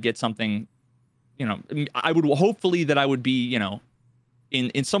 I'd get something, you know, I would be, you know,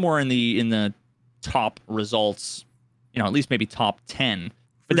 in somewhere in the top results, you know, at least maybe top 10.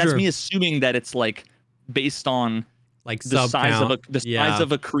 But that's me assuming that it's like based on like the size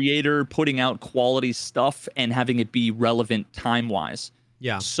of a creator putting out quality stuff and having it be relevant time wise.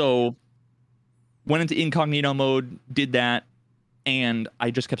 So went into incognito mode, did that. And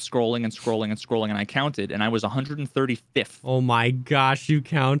I just kept scrolling and scrolling and scrolling, and I counted, and I was 135th. Oh my gosh, you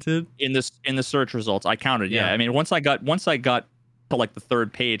counted? In the search results, I counted. I mean, once I got to like the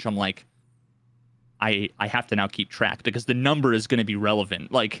third page, I'm like, I have to now keep track because the number is going to be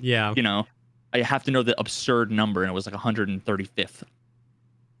relevant. Like, you know, I have to know the absurd number, and it was like 135th.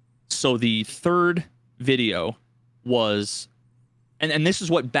 So the third video was. And this is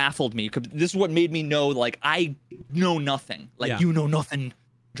what baffled me, because this is what made me know, like, I know nothing. Like, you know nothing,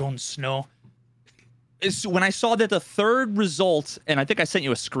 Jon Snow. It's when I saw that the third result, and I think I sent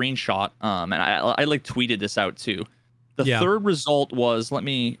you a screenshot, and I like tweeted this out too. The third result was, let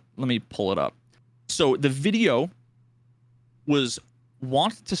me pull it up. So the video was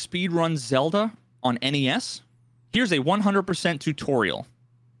want to speedrun Zelda on NES? Here's a 100% tutorial.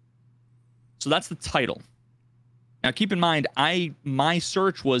 So that's the title. Now keep in mind, my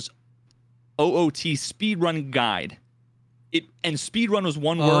search was OOT speedrun guide. And speedrun was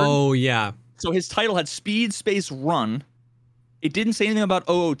one word. Oh yeah. So his title had speed space run. It didn't say anything about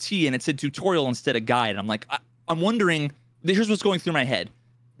OOT, and it said tutorial instead of guide. I'm like, I'm wondering. Here's what's going through my head: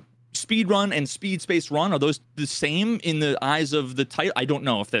 speed run and speed space run, are those the same in the eyes of the title? I don't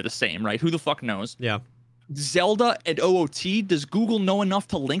know if they're the same, right? Who the fuck knows? Yeah. Zelda and OOT, does Google know enough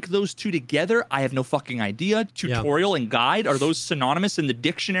to link those two together? I have no fucking idea. Tutorial and guide, are those synonymous in the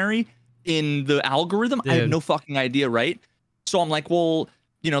dictionary, in the algorithm? Dude. I have no fucking idea, right? So I'm like, well,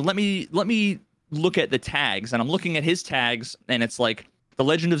 let me look at the tags, and I'm looking at his tags, and it's like The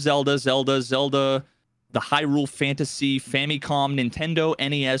Legend of Zelda, Zelda, the Hyrule Fantasy, Famicom, Nintendo,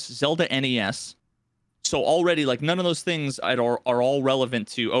 NES, Zelda NES. So already, like, none of those things are all relevant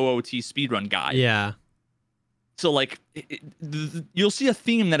to OOT speedrun guide. Yeah. So, like, you'll see a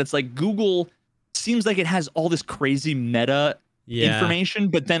theme that it's like Google seems like it has all this crazy meta information,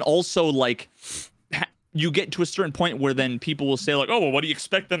 but then also, like, you get to a certain point where then people will say, like, oh, well, what do you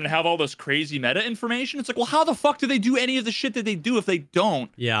expect them to have all this crazy meta information? It's like, well, how the fuck do they do any of the shit that they do if they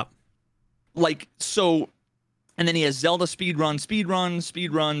don't? Yeah. Like, so, and then he has Zelda speedrun,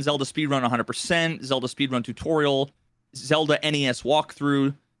 Zelda speedrun 100%, Zelda speedrun tutorial, Zelda NES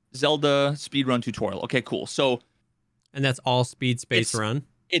walkthrough, Zelda speedrun tutorial. Okay, cool. So, and that's all speed space run.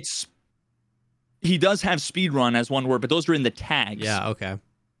 He does have speedrun as one word, but those are in the tags. Yeah. Okay.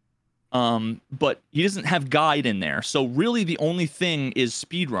 But he doesn't have guide in there. So really the only thing is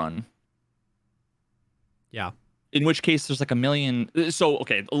speedrun. Yeah. In which case there's like a million. So,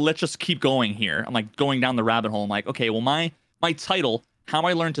 okay, let's just keep going here. I'm like going down the rabbit hole. I'm like, okay, well, my title, How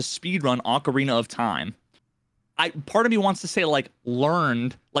I Learned to Speedrun Ocarina of Time. Part of me wants to say like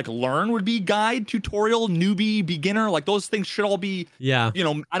learned, like learn would be guide, tutorial, newbie, beginner. Like those things should all be, I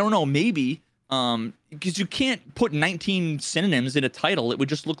don't know, maybe. Because you can't put 19 synonyms in a title. It would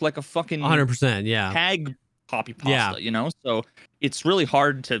just look like a fucking 100%, tag copy pasta, So it's really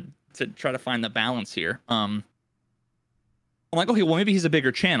hard to try to find the balance here. I'm like, okay, well, maybe he's a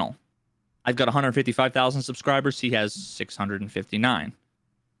bigger channel. I've got 155,000 subscribers. He has 659.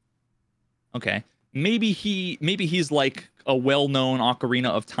 Okay, maybe he's like a well-known Ocarina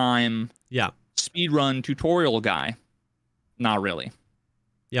of Time speedrun tutorial guy. Not really.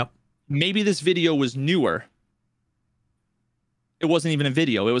 Yep. Maybe this video was newer. It wasn't even a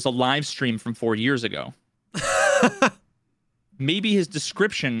video. It was a live stream from 4 years ago. Maybe his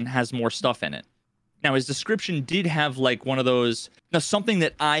description has more stuff in it. Now, his description did have like one of those, something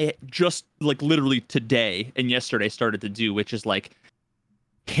that I just like literally today and yesterday started to do, which is like,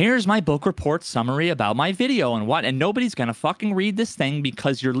 here's my book report summary about my video and nobody's going to fucking read this thing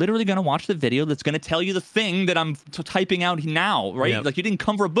because you're literally going to watch the video that's going to tell you the thing that I'm typing out now, right? Yep. Like you didn't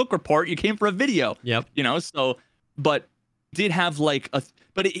come for a book report, you came for a video. Yep. So, but did have like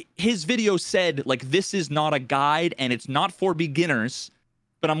his video said like, this is not a guide and it's not for beginners.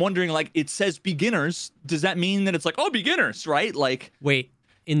 But I'm wondering, like, it says beginners. Does that mean that it's like, oh, beginners, right? Like, wait,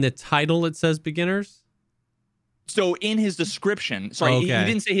 in the title it says beginners? So in his description, he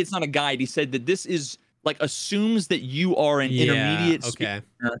didn't say it's not a guide. He said that this is like assumes that you are an intermediate speaker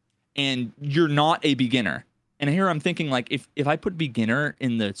and you're not a beginner. And here I'm thinking like if I put beginner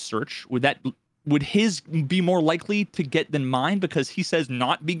in the search, would his be more likely to get than mine because he says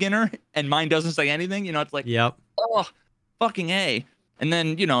not beginner and mine doesn't say anything? It's like, oh, fucking A. And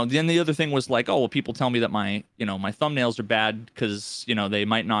then, then the other thing was like, oh, well, people tell me that my thumbnails are bad because, they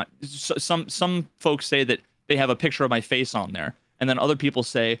might not. Some folks say that they have a picture of my face on there. And then other people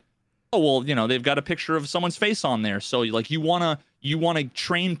say, oh, well, they've got a picture of someone's face on there. So like you want to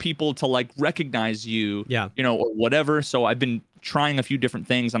train people to like recognize you, or whatever. So I've been trying a few different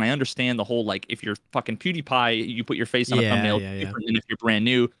things and I understand the whole, like if you're fucking PewDiePie, you put your face on a thumbnail different than if you're brand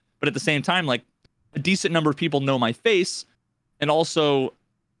new. But at the same time, like a decent number of people know my face. And also,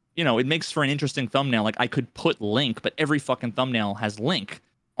 it makes for an interesting thumbnail. Like I could put link, but every fucking thumbnail has link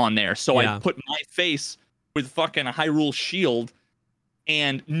on there. So I put my face with fucking a Hyrule shield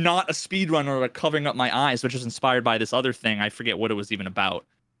and not a speedrunner like covering up my eyes, which was inspired by this other thing. I forget what it was even about.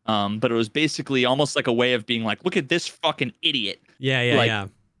 But it was basically almost like a way of being like, look at this fucking idiot. Yeah.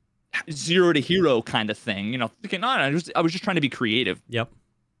 Zero to hero kind of thing. Thinking, I was just trying to be creative. Yep.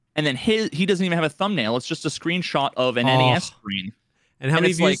 And then he doesn't even have a thumbnail. It's just a screenshot of an NES screen. And how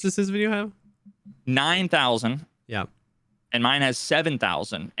many views does his video have? 9,000. Yeah. And mine has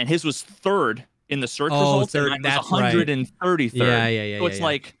 7,000. And his was third in the search results. Third, and mine was 133rd. Yeah. So it's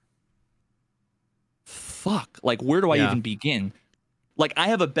like, fuck. Like, where do I even begin? Like, I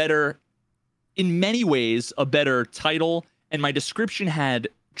have in many ways, a better title. And my description had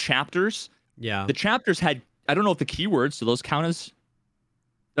chapters. Yeah. The chapters had, I don't know if the keywords, do those count as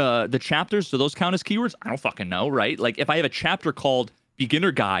the chapters, do those count as keywords? I don't fucking know, right? Like if I have a chapter called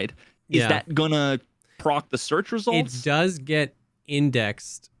beginner guide, is that gonna proc the search results? It does get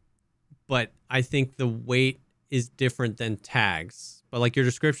indexed, but I think the weight is different than tags. But like your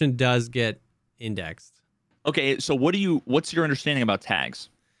description does get indexed. Okay, so what's your understanding about tags?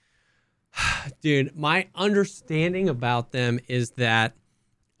 Dude, my understanding about them is that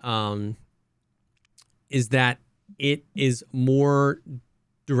it is more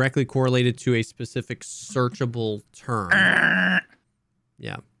directly correlated to a specific searchable term.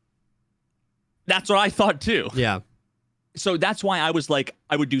 Yeah. That's what I thought too. Yeah. So that's why I was like,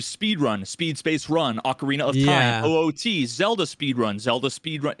 I would do speed run, speed space run, Ocarina of Time, OOT, Zelda speed run,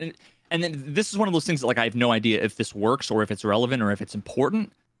 and then this is one of those things that like I have no idea if this works or if it's relevant or if it's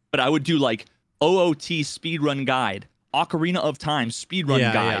important. But I would do like OOT speedrun guide, Ocarina of Time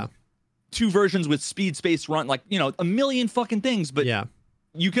speedrun guide, 2 versions with speed space run, like, you know, a million fucking things. But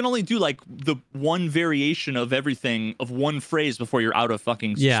you can only do like the one variation of everything of one phrase before you're out of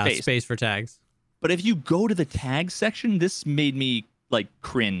fucking space for tags. But if you go to the tag section, this made me like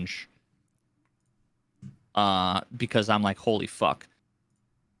cringe. Because I'm like, holy fuck.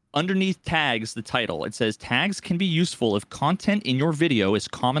 Underneath tags, the title, it says tags can be useful if content in your video is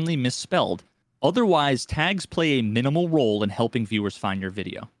commonly misspelled. Otherwise, tags play a minimal role in helping viewers find your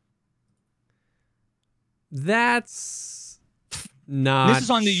video. That's not This is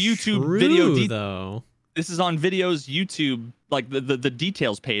on the YouTube true, video though. This is on videos YouTube, like the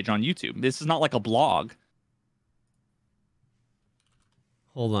details page on YouTube. This is not like a blog.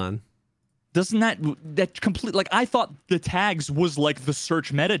 Hold on. Doesn't that complete, like I thought the tags was like the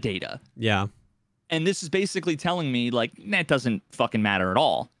search metadata. Yeah. And this is basically telling me like that doesn't fucking matter at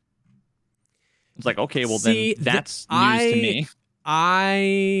all. It's like, okay, well then that's news to me.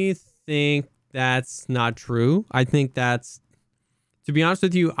 I think that's not true. I think that's, to be honest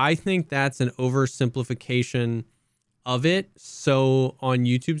with you, I think that's an oversimplification of it. So on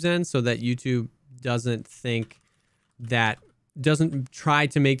YouTube's end, so that YouTube doesn't try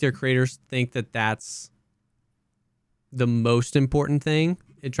to make their creators think that that's the most important thing.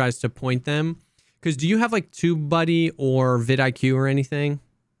 It tries to point them. Because do you have like TubeBuddy or vidIQ or anything?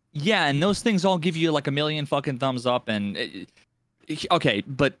 Yeah, and those things all give you like a million fucking thumbs up and okay,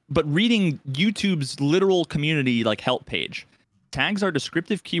 but reading YouTube's literal community like help page. Tags are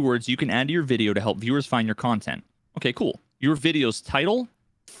descriptive keywords you can add to your video to help viewers find your content. Okay, cool. Your video's title,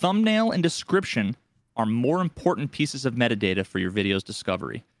 thumbnail, and description are more important pieces of metadata for your video's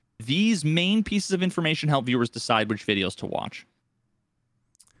discovery. These main pieces of information help viewers decide which videos to watch.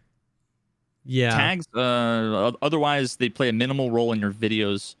 Yeah. Tags, otherwise, they play a minimal role in your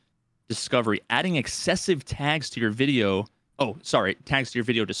video's discovery. Adding excessive tags to your video... tags to your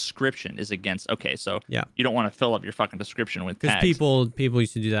video description is against... Okay, so you don't want to fill up your fucking description with tags. Because people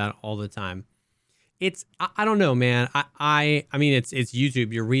used to do that all the time. It's... I don't know, man. I mean, it's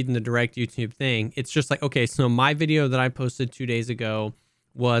YouTube. You're reading the direct YouTube thing. It's just like, okay, so my video that I posted 2 days ago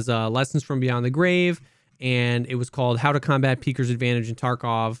was Lessons from Beyond the Grave, and it was called How to Combat Peeker's Advantage in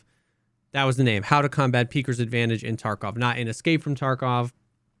Tarkov. That was the name. How to Combat Peeker's Advantage in Tarkov, not in Escape from Tarkov.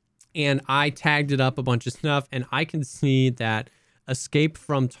 And I tagged it up a bunch of stuff, and I can see that Escape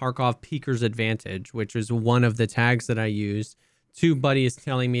from Tarkov Peeker's Advantage, which is one of the tags that I used, TubeBuddy is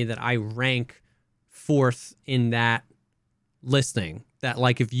telling me that I rank 4th in that listing. That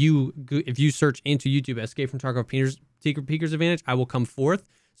like if you search into YouTube Escape from Tarkov Peeker's Advantage, I will come 4th.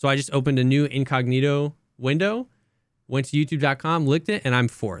 So I just opened a new incognito window, went to youtube.com, licked it, and I'm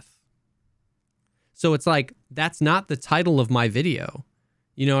 4th. So it's like, that's not the title of my video.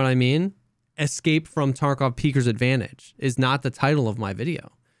 You know what I mean? Escape from Tarkov Peeker's Advantage is not the title of my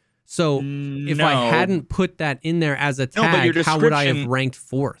video. So if I hadn't put that in there as a tag, how would I have ranked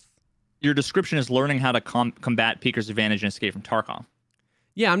 4th? Your description is learning how to combat Peeker's Advantage and Escape from Tarkov.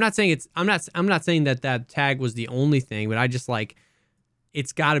 Yeah, I'm not saying that tag was the only thing, but I just like,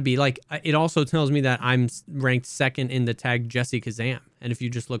 it's got to be like, it also tells me that I'm ranked 2nd in the tag Jesse Kazam. And if you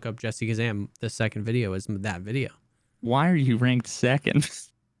just look up Jesse Kazam, the second video is that video. Why are you ranked 2nd?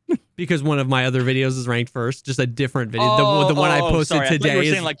 Because one of my other videos is ranked 1st, just a different video. The one I posted today. I thought you were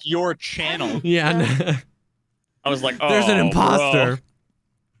saying like your channel. Yeah. I was like, there's an imposter. Bro.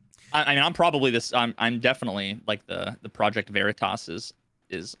 I mean, I'm probably this. I'm definitely like the Project Veritas is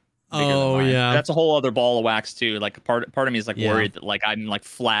bigger than mine. Yeah, that's a whole other ball of wax too. Like part of me is like worried that like I'm like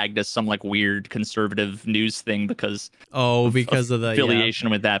flagged as some like weird conservative news thing because of the affiliation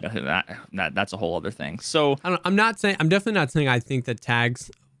with that. That's a whole other thing. So I'm definitely not saying I think that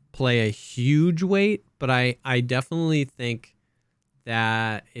tags play a huge weight, but I definitely think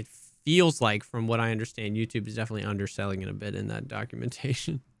that feels like, from what I understand, YouTube is definitely underselling it a bit in that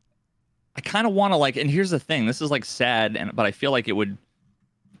documentation. I kind of want to like, and here's the thing, this is like sad, but I feel like it would,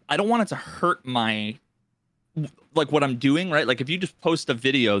 I don't want it to hurt my, like what I'm doing, right? Like if you just post a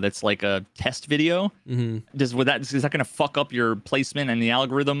video that's like a test video, is that going to fuck up your placement and the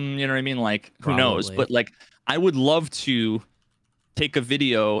algorithm? You know what I mean? Like who knows? But like I would love to take a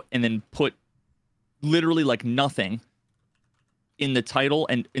video and then put literally like nothing in the title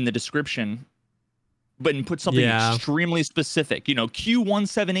and in the description, but and put something extremely specific, you know,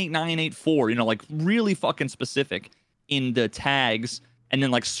 Q1789884, you know, like really fucking specific in the tags, and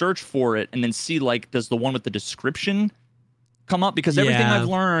then like search for it and then see like, does the one with the description come up? Because everything I've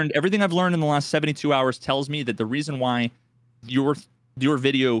learned in the last 72 hours tells me that the reason why your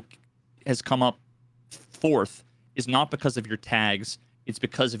video has come up fourth is not because of your tags, it's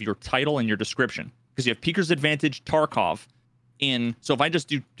because of your title and your description. Because you have Peeker's Advantage, Tarkov in, so if I just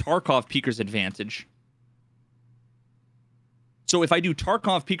do Tarkov Peeker's Advantage, so if I do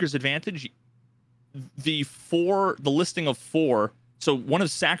Tarkov Peeker's Advantage, the listing of 4, so one of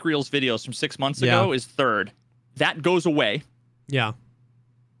Sacriel's videos from 6 months ago is third. That goes away. Yeah.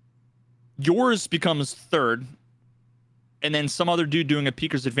 Yours becomes third, and then some other dude doing a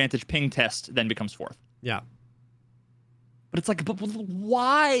Peeker's Advantage ping test then becomes fourth. Yeah. But it's like, but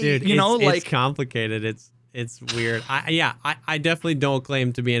why? Dude, you know, it's complicated. It's weird. I definitely don't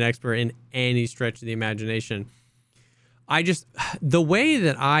claim to be an expert in any stretch of the imagination. I just, the way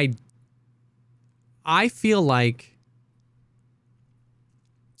that I feel like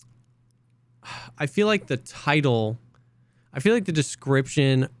the title, I feel like the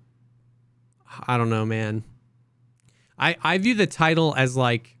description, I don't know, man. I view the title as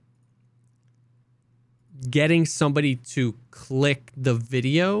like getting somebody to click the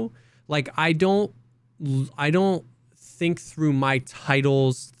video. Like I don't think through my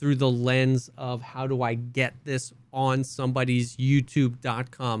titles through the lens of how do I get this on somebody's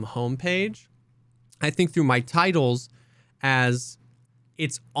youtube.com homepage. I think through my titles as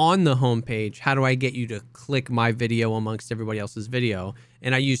it's on the homepage. How do I get you to click my video amongst everybody else's video?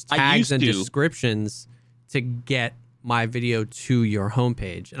 And I use tags and descriptions to get my video to your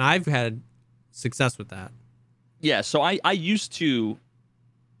homepage. And I've had success with that. Yeah, so I used to,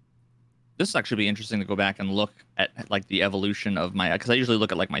 this is actually be interesting to go back and look at like the evolution of my, because I usually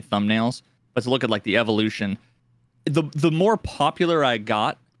look at like my thumbnails, but to look at like the evolution, the more popular I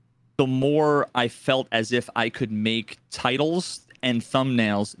got, the more I felt as if I could make titles and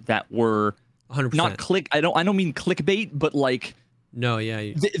thumbnails that were 100%. Not click. I don't mean clickbait, but like no,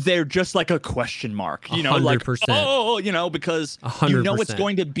 yeah, they're just like a question mark. You know, 100%. like oh, you know, because 100%. you know it's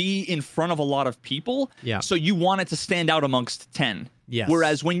going to be in front of a lot of people. Yeah. So you want it to stand out amongst 10. Yes.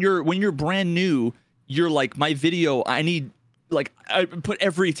 Whereas when you're brand new, you're like, my video, I need, like, I put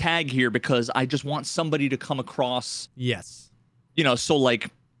every tag here because I just want somebody to come across. Yes. You know, so like,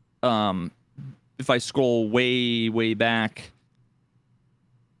 if I scroll way back,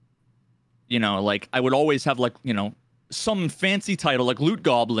 you know, like I would always have like, you know, some fancy title like Loot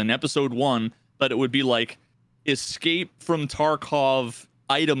Goblin episode 1, but it would be like Escape from Tarkov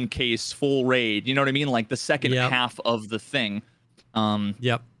item case full raid. You know what I mean? Like the second half of the thing.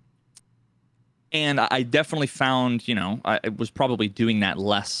 Yep. And I definitely found, you know, I was probably doing that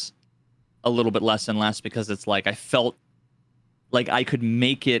a little bit less and less because it's like I felt like I could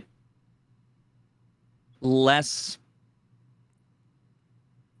make it less.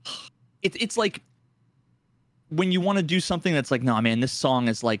 It's like when you want to do something that's like, no, man, this song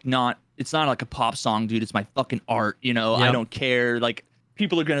is like it's not like a pop song, dude. It's my fucking art, you know. Yep. I don't care. Like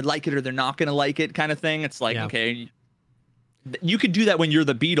people are gonna like it or they're not gonna like it, kind of thing. It's like, okay, you could do that when you're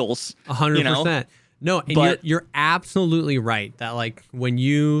the Beatles. 100%. You know? No, and you're absolutely right that like when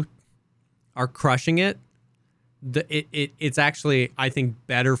you are crushing it, it's actually, I think,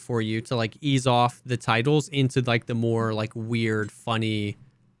 better for you to like ease off the titles into like the more like weird, funny,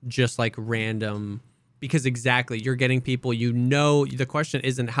 just like random, because exactly you're getting people, you know, the question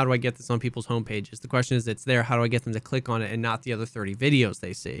isn't how do I get this on people's homepages? The question is it's there, how do I get them to click on it and not the other 30 videos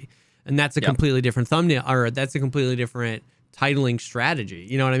they see? And that's a completely different thumbnail, or that's a completely different titling strategy.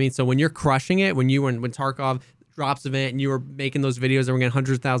 You know what I mean? So when you're crushing it, when Tarkov drops event and you were making those videos that were getting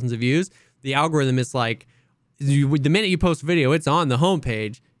hundreds of thousands of views, the algorithm is like, the minute you post a video, it's on the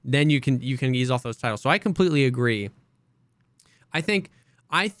homepage, then you can ease off those titles. So I completely agree. I think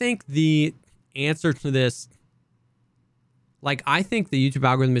the answer to this, like, I think the YouTube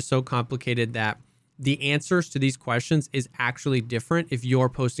algorithm is so complicated that the answers to these questions is actually different if you're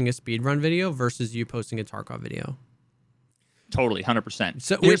posting a speedrun video versus you posting a Tarkov video. Totally, 100%.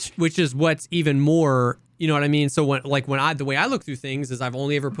 So, which is what's even more You know what I mean? So the way I look through things is I've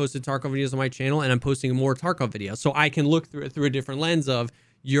only ever posted Tarkov videos on my channel, and I'm posting more Tarkov videos. So I can look through it through a different lens of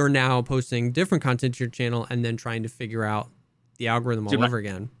you're now posting different content to your channel and then trying to figure out the algorithm all over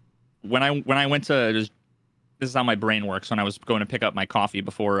again. When I went to, this is how my brain works. When I was going to pick up my coffee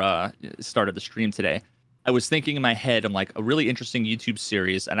before started the stream today, I was thinking in my head, I'm like, a really interesting YouTube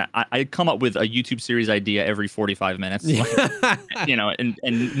series, and I come up with a YouTube series idea every 45 minutes, like, you know,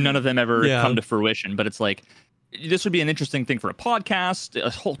 and none of them ever come to fruition. But it's like, this would be an interesting thing for a podcast,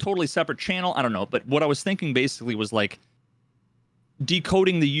 a whole totally separate channel. I don't know. But what I was thinking basically was like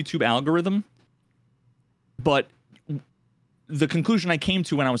decoding the YouTube algorithm. But the conclusion I came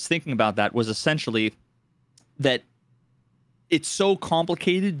to when I was thinking about that was essentially that it's so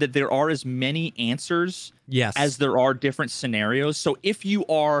complicated that there are as many answers as there are different scenarios. So if you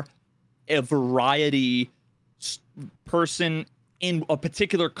are a variety person in a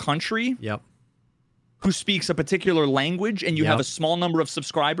particular country who speaks a particular language and you have a small number of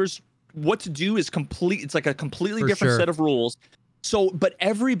subscribers, what to do is it's like a completely different set of rules. So, but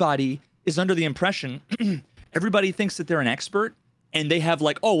everybody is under the impression, everybody thinks that they're an expert. And they have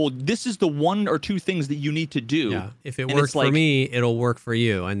like, oh, well, this is the 1 or 2 things that you need to do. Yeah. If it works for me, it'll work for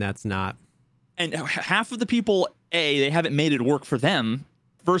you. And that's not. And half of the people, they haven't made it work for them,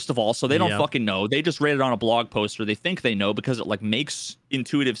 first of all. So they don't fucking know. They just read it on a blog post, or they think they know because it like makes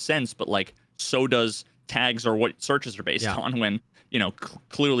intuitive sense. But like, so does tags or what searches are based on, when, you know,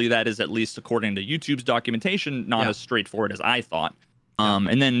 clearly that is, at least according to YouTube's documentation, not as straightforward as I thought.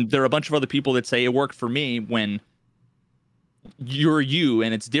 And then there are a bunch of other people that say it worked for me, when you're you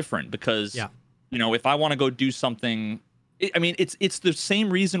and it's different, because you know, if I want to go do something, I mean, it's the same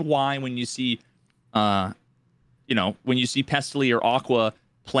reason why when you see you know, when you see Pestily or Aqua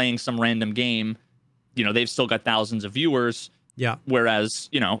playing some random game, you know, they've still got thousands of viewers, whereas,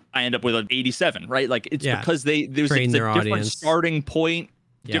 you know, I end up with an 87, right? Like, it's because there's a different audience. Starting point,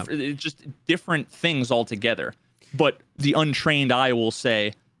 it's just different things altogether. But the untrained eye will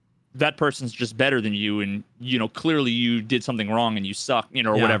say that person's just better than you, and, you know, clearly you did something wrong and you suck, you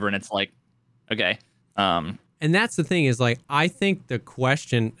know, or whatever. And it's like, okay. And that's the thing, is like, I think the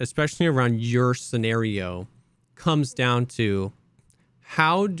question, especially around your scenario, comes down to,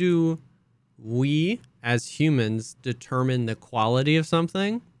 how do we as humans determine the quality of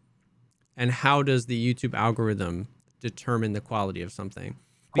something, and how does the YouTube algorithm determine the quality of something?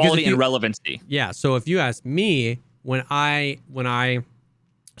 Quality and relevancy. Yeah. So if you ask me, when I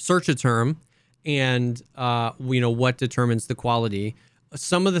search a term, and you know, what determines the quality,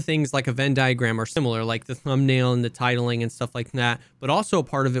 some of the things like a Venn diagram are similar, like the thumbnail and the titling and stuff like that. But also a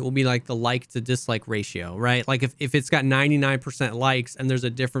part of it will be like the like to dislike ratio, right? Like if it's got 99% likes and there's a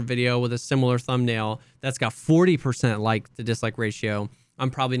different video with a similar thumbnail that's got 40% like to dislike ratio,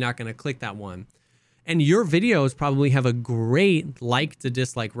 I'm probably not going to click that one. And your videos probably have a great like to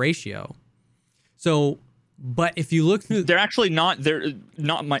dislike ratio. So, but if you look through, they're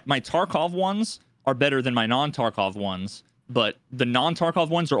not my Tarkov ones are better than my non-Tarkov ones, but the non-Tarkov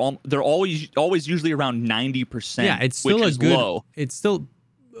ones they're always usually around 90%. Yeah, it's still which is low. It's still,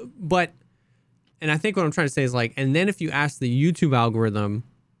 but, and I think what I'm trying to say is like, and then if you ask the YouTube algorithm,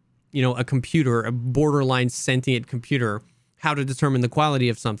 you know, a borderline sentient computer, how to determine the quality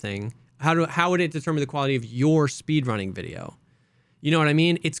of something, how would it determine the quality of your speedrunning video? You know what I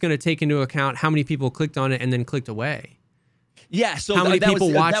mean? It's going to take into account how many people clicked on it and then clicked away. Yeah. So how many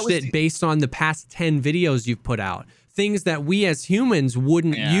people watched it based on the past 10 videos you've put out? Things that we as humans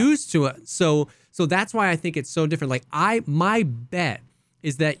wouldn't use to it. So that's why I think it's so different. Like my bet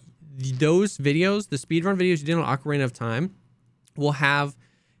is that those videos, the speedrun videos you did on Ocarina of Time, will have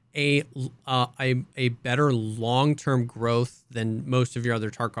a better long-term growth than most of your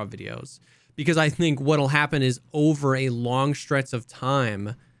other Tarkov videos. Because I think what'll happen is, over a long stretch of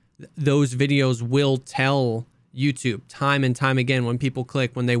time, those videos will tell YouTube time and time again, when people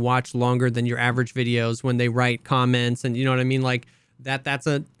click, when they watch longer than your average videos, when they write comments, and you know what I mean? Like that's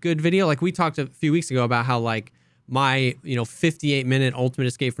a good video. Like we talked a few weeks ago about how like my, you know, 58-minute Ultimate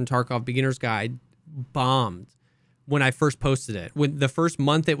Escape from Tarkov Beginner's Guide bombed when I first posted it. When the first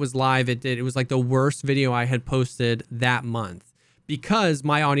month it was live, it was like the worst video I had posted that month, because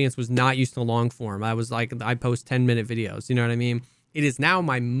my audience was not used to long form. I was like, I post 10-minute videos. You know what I mean? It is now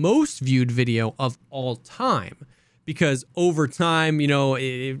my most viewed video of all time, because over time, you know,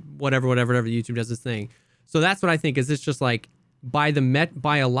 whatever YouTube does this thing. So that's what I think is, it's just like, by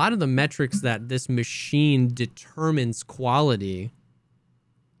a lot of the metrics that this machine determines quality,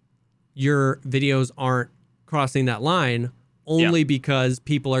 your videos aren't crossing that line, only because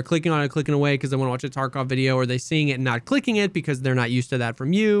people are clicking on it, clicking away because they want to watch a Tarkov video, or they seeing it and not clicking it because they're not used to that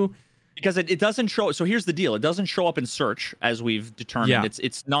from you. because it doesn't show. So here's the deal: it doesn't show up in search, as we've determined. Yeah.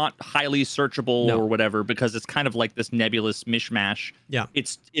 It's not highly searchable or whatever, because it's kind of like this nebulous mishmash. Yeah,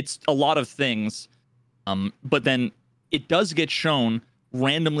 it's a lot of things, but then it does get shown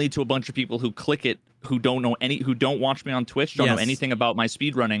randomly to a bunch of people who click it, who don't watch me on Twitch, don't know anything about my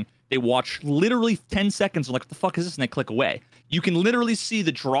speedrunning. They watch literally 10 seconds, and like, what the fuck is this? And they click away. You can literally see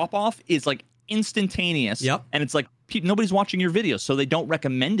the drop off is like instantaneous. Yep. And it's like nobody's watching your videos, so they don't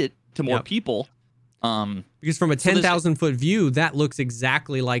recommend it to more people. Because from a 10,000 foot view, that looks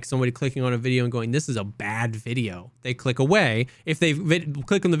exactly like somebody clicking on a video and going, this is a bad video. They click away. If they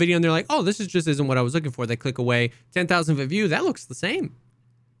click on the video and they're like, oh, this just isn't what I was looking for, they click away. 10,000 foot view, that looks the same.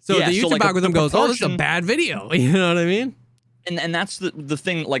 So the YouTube algorithm goes, oh, this is a bad video. You know what I mean? And that's the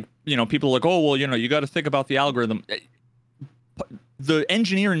thing, like, people are like, oh, well, you got to think about the algorithm. The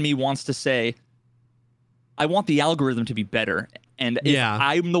engineer in me wants to say, I want the algorithm to be better. And if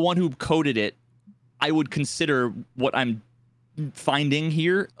I'm the one who coded it, I would consider what I'm finding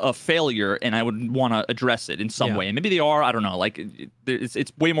here a failure, and I would want to address it in some way. And maybe they are, I don't know. Like,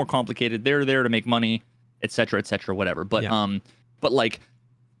 it's way more complicated. They're there to make money, et cetera, whatever. But like,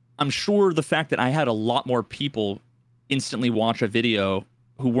 I'm sure the fact that I had a lot more people instantly watch a video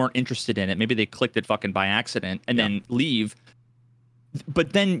who weren't interested in it, maybe they clicked it fucking by accident and then leave.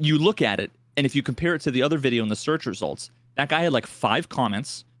 But then you look at it, and if you compare it to the other video in the search results, that guy had like 5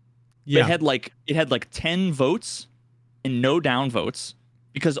 comments. Yeah. It had like 10 votes and no downvotes,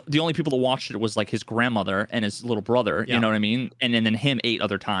 because the only people that watched it was like his grandmother and his little brother. You know what I mean? And then him 8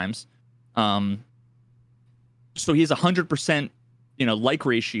 other times. So he has 100%, like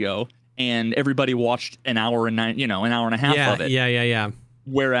ratio, and everybody watched an hour and an hour and a half of it. Yeah.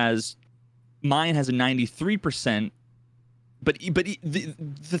 Whereas mine has a 93%. But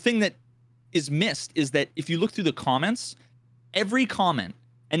the thing that is missed is that if you look through the comments, every comment,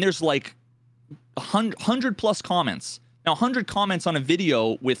 and there's like 100 plus comments. Now, 100 comments on a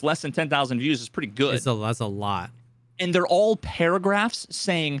video with less than 10,000 views is pretty good. That's a lot. And they're all paragraphs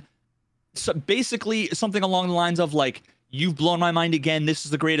saying, so basically something along the lines of like, you've blown my mind again. This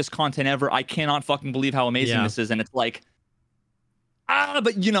is the greatest content ever. I cannot fucking believe how amazing this is. And it's like,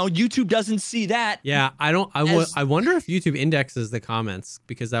 but YouTube doesn't see that. Yeah, I wonder if YouTube indexes the comments,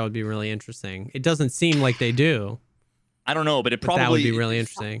 because that would be really interesting. It doesn't seem like they do. I don't know, but that would be really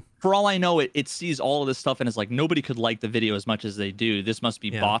interesting. For all I know, it sees all of this stuff and is like, nobody could like the video as much as they do. This must be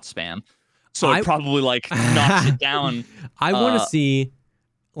bot spam. So it probably like knocks it down. I want to see,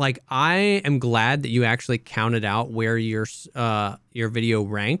 like, I am glad that you actually counted out where your video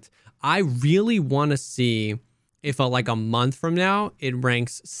ranked. I really want to see if a month from now it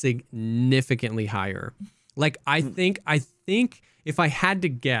ranks significantly higher. Like, I think if I had to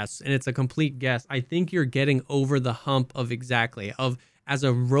guess, and it's a complete guess, I think you're getting over the hump of as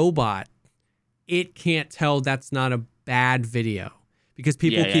a robot, it can't tell that's not a bad video, because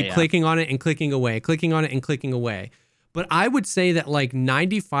people keep clicking on it and clicking away, clicking on it and clicking away. But I would say that like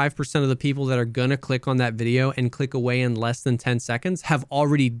 95% of the people that are gonna click on that video and click away in less than 10 seconds have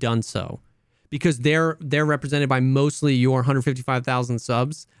already done so, because they're represented by mostly your 155,000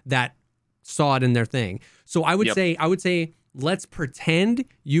 subs that saw it in their thing. So I would say let's pretend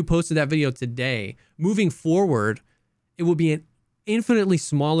you posted that video today. Moving forward, it will be an infinitely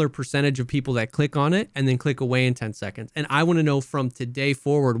smaller percentage of people that click on it and then click away in 10 seconds. And I want to know from today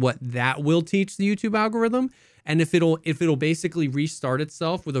forward what that will teach the YouTube algorithm, and if it'll basically restart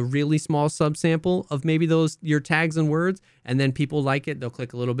itself with a really small subsample of maybe your tags and words, and then people like it, they'll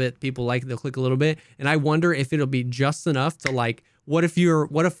click a little bit. People like it, they'll click a little bit. And I wonder if it'll be just enough to like, what if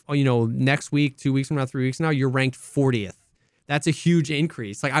next week, 2 weeks from now, 3 weeks from now, you're ranked 40th. That's a huge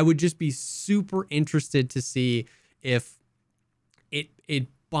increase. Like, I would just be super interested to see if it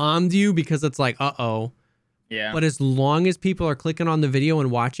bombed you, because it's like, uh-oh. Yeah. But as long as people are clicking on the video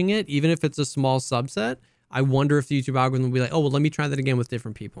and watching it, even if it's a small subset, I wonder if the YouTube algorithm will be like, oh, well, let me try that again with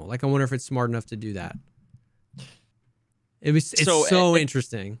different people. Like, I wonder if it's smart enough to do that. It's so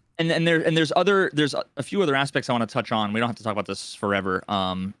interesting. And there's a few other aspects I want to touch on. We don't have to talk about this forever.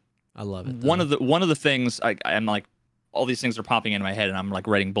 I love it. One of the things I'm like, all these things are popping into my head, and I'm like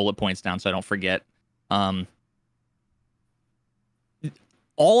writing bullet points down so I don't forget.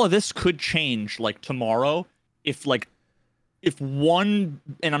 All of this could change like tomorrow if one,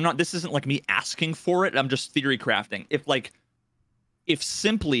 and this isn't like me asking for it, I'm just theory crafting. If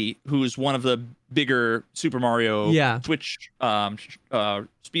Simply, who's one of the bigger Super Mario Twitch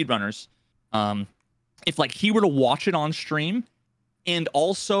speedrunners, if like he were to watch it on stream, and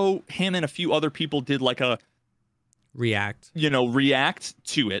also him and a few other people did like a react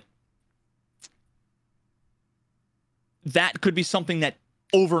to it, that could be something that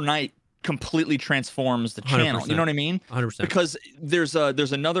overnight completely transforms the channel. 100%. You know what I mean? 100%. Because there's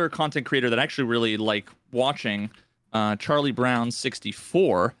another content creator that I actually really like watching, Charlie Brown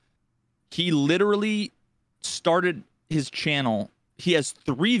 64. He literally started his channel. He has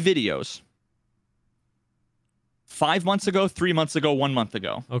 3 videos. 5 months ago, 3 months ago, 1 month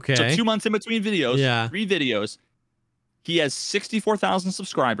ago. Okay. So 2 months in between videos. Yeah. 3 videos. He has 64,000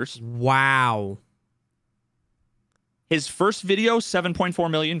 subscribers. Wow. His first video, 7.4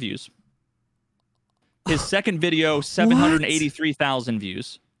 million views. His second video, 783,000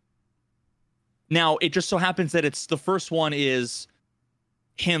 views. Now, it just so happens that the first one is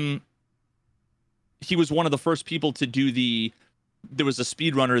him. He was one of the first people to do there was a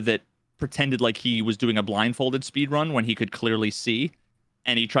speedrunner that pretended like he was doing a blindfolded speedrun when he could clearly see.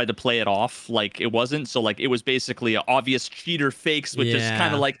 And he tried to play it off like it wasn't. So like it was basically an obvious cheater fakes with just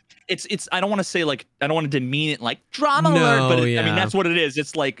kind of like it's I don't want to say like I don't want to demean it like drama alert, but I mean that's what it is.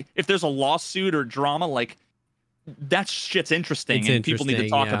 It's like if there's a lawsuit or drama, like that shit's interesting and people need to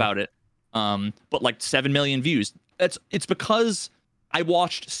talk about it. But like 7 million views. It's because I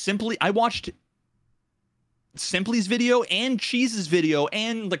watched Simply's video and Cheese's video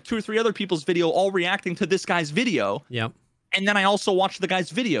and like 2 or 3 other people's video all reacting to this guy's video. Yep. And then I also watched the guy's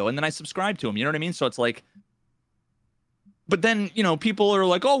video and then I subscribed to him. You know what I mean? So it's like, but then, you know, people are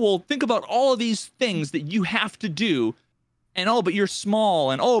like, oh, well, think about all of these things that you have to do. And, oh, but you're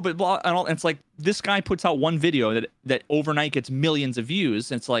small. And, oh, but blah. And it's like, this guy puts out one video that overnight gets millions of views.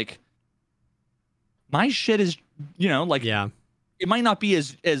 And it's like, my shit is, you know, like, it might not be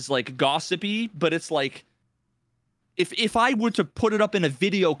as like gossipy, but it's like, if I were to put it up in a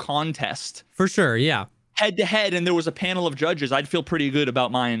video contest. For sure. Yeah. Head to head, and there was a panel of judges, I'd feel pretty good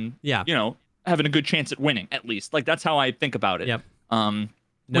about mine. Yeah, you know, having a good chance at winning at least. Like that's how I think about it. Yep.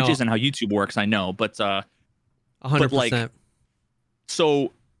 Which isn't how YouTube works, I know, but 100%. Like,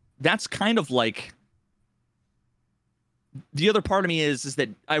 so that's kind of like the other part of me is that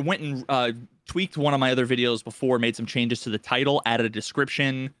I went and tweaked one of my other videos before, made some changes to the title, added a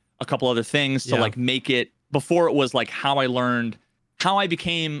description, a couple other things to like make it. Before it was like how I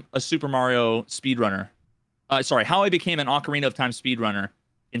became a Super Mario speedrunner. How I became an Ocarina of Time speedrunner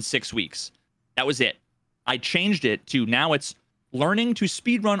in 6 weeks. That was it. I changed it to now it's learning to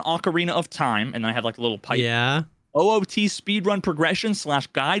speedrun Ocarina of Time, and then I have like a little pipe. Yeah. OOT speedrun progression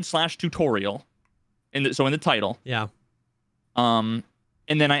 /guide/tutorial. In the title. Yeah. And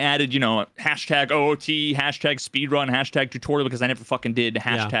then I added, you know, hashtag OOT, hashtag speedrun, hashtag tutorial because I never fucking did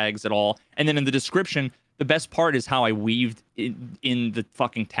hashtags at all. And then in the description, the best part is how I weaved in the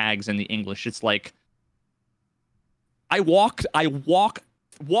fucking tags in the English. It's like I walk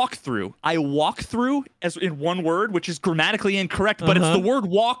through as in one word, which is grammatically incorrect, but it's the word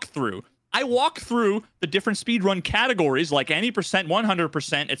walk through. I walk through the different speedrun categories like any percent,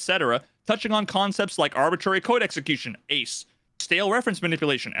 100%, etc., touching on concepts like arbitrary code execution, ACE, stale reference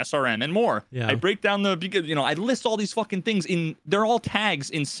manipulation, SRM, and more. Yeah. I break down I list all these fucking things they're all tags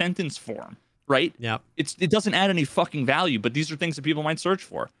in sentence form. Right? Yeah. It doesn't add any fucking value, but these are things that people might search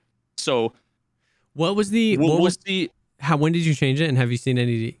for. So when did you change it, and have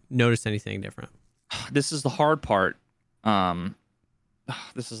you noticed anything different? This is the hard part.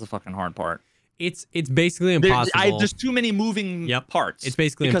 This is the fucking hard part. It's basically impossible. There's too many moving parts. It's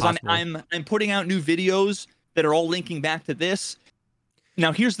basically because impossible. I'm putting out new videos that are all linking back to this.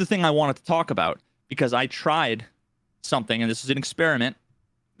 Now here's the thing I wanted to talk about, because I tried something, and this is an experiment.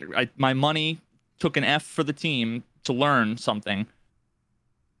 My money took an F for the team to learn something.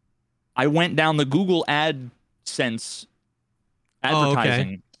 I went down the Google AdSense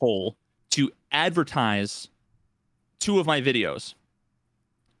advertising hole to advertise 2 of my videos.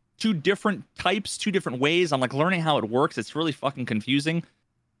 2 different types, 2 different ways. I'm like learning how it works. It's really fucking confusing.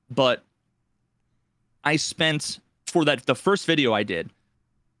 But I spent, for the first video I did,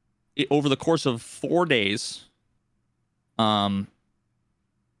 over the course of 4 days,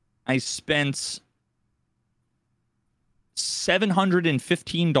 I spent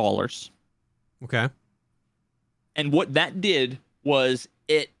 $715. Okay. And what that did was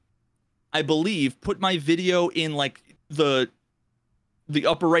I believe, put my video in like the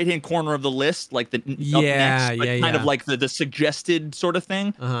upper right hand corner of the list, like the up next, but kind of like the suggested sort of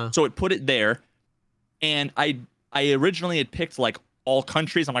thing. So it put it there. And I originally had picked like all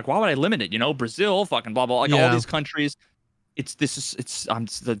countries. I'm like, why would I limit it? You know, Brazil, fucking blah blah, like all these countries. There's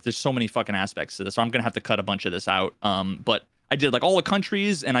so many fucking aspects to this, so I'm gonna have to cut a bunch of this out. But I did like all the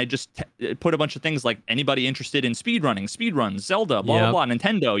countries, and I just put a bunch of things like anybody interested in speedruns, Zelda, blah blah blah,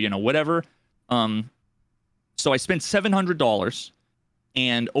 Nintendo, you know, whatever. So I spent $700,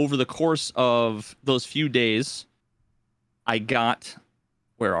 and over the course of those few days, I got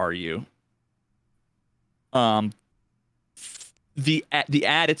where are you? The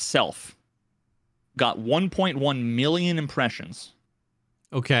ad itself got 1.1 million impressions.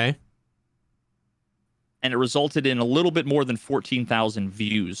 Okay. And it resulted in a little bit more than 14,000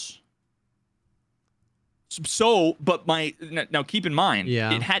 views. So, but now keep in mind,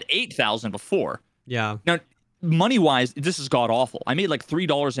 it had 8,000 before. Yeah. Now, money-wise, this is god-awful. I made like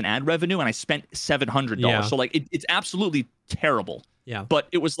 $3 in ad revenue, and I spent $700. Yeah. So, like, it's absolutely terrible. Yeah. But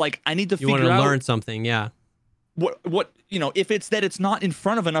it was like, I need to figure out... You want to learn something, yeah. What if it's that it's not in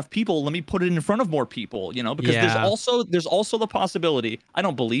front of enough people, let me put it in front of more people, because there's also the possibility, I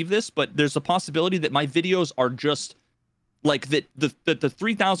don't believe this, but there's a possibility that my videos are just like that the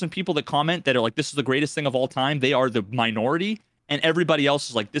 3,000 people that comment that are like, this is the greatest thing of all time, they are the minority, and everybody else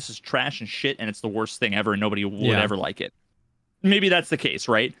is like, this is trash and shit, and it's the worst thing ever, and nobody would ever like it. Maybe that's the case,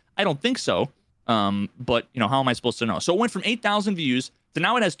 right? I don't think so. But how am I supposed to know? So it went from 8,000 views to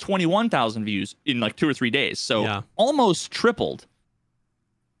now it has 21,000 views in like 2 or 3 days. So almost tripled.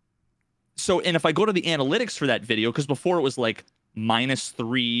 So, and if I go to the analytics for that video, because before it was like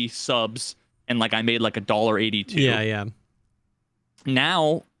 -3 subs and like I made like $1.82. Yeah.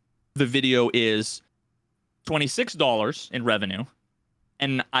 Now the video is $26 in revenue,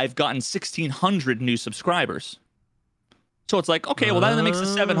 and I've gotten 1,600 new subscribers. So it's like, okay, well, that makes the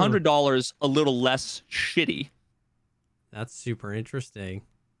 $700 a little less shitty. That's super interesting.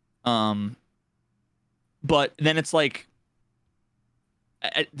 But then it's like,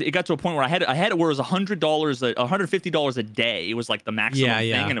 it got to a point where I had it where it was $150 a day. It was like the maximum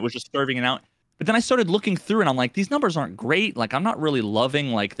thing, and it was just serving it out. But then I started looking through, and I'm like, these numbers aren't great. Like, I'm not really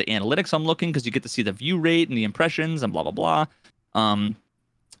loving like the analytics I'm looking, because you get to see the view rate and the impressions and blah blah blah.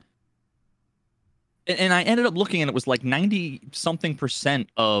 And I ended up looking, and it was like 90-something%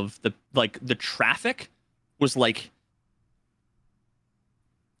 of the traffic was like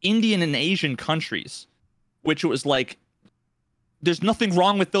Indian and Asian countries, which it was like, there's nothing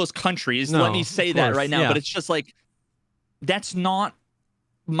wrong with those countries. Let me say that right now. But it's just like, that's not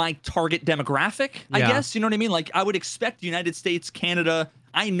my target demographic, I guess. You know what I mean? Like, I would expect United States, Canada.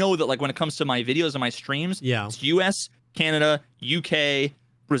 I know that like when it comes to my videos and my streams, it's US, Canada, UK,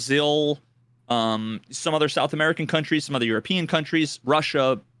 Brazil, some other South American countries, some other European countries,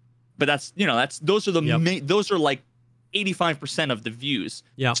 Russia. But those are those are like 85% of the views.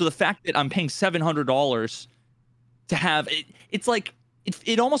 Yeah. So the fact that I'm paying $700 to have it, it's like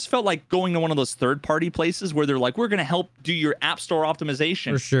it almost felt like going to one of those third-party places where they're like, we're going to help do your app store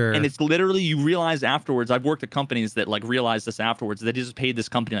optimization. For sure. And it's literally, you realize afterwards, I've worked at companies that like realized this afterwards, that they just paid this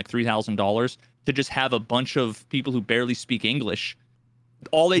company like $3,000 to just have a bunch of people who barely speak English.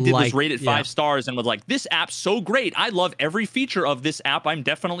 All they did was rate it 5 stars and was like, this app's so great. I love every feature of this app. I'm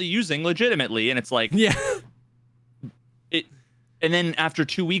definitely using legitimately. And it's like, and then after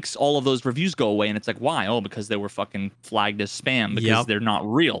 2 weeks, all of those reviews go away, and it's like, why? Oh, because they were fucking flagged as spam because they're not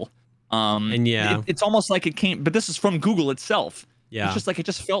real. And it's almost like it came, but this is from Google itself. Yeah, it's just like, it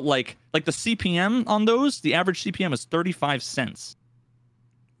just felt like the CPM on those, the average CPM is 35 cents.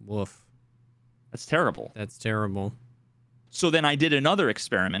 Woof. That's terrible. That's terrible. So then I did another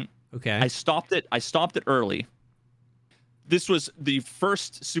experiment. Okay. I stopped it early. This was the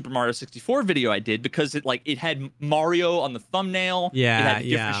first Super Mario 64 video I did because it had Mario on the thumbnail. Yeah, it had a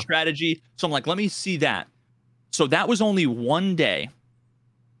different strategy. So I'm like, let me see that. So that was only 1 day.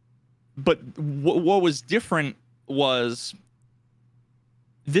 But what was different was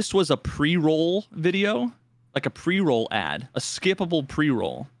this was a pre-roll video, like a pre-roll ad, a skippable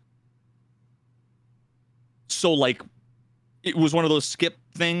pre-roll. So like, it was one of those skip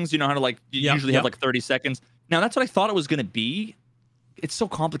things, you know how to like, you usually have like 30 seconds. Now, that's what I thought it was going to be. It's so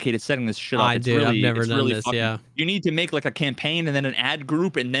complicated setting this shit up. I've never done this, You need to make like a campaign and then an ad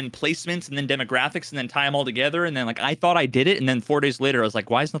group and then placements and then demographics and then tie them all together. And then like, I thought I did it. And then 4 days later, I was like,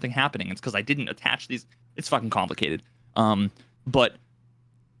 why is nothing happening? It's because I didn't attach these. It's fucking complicated. But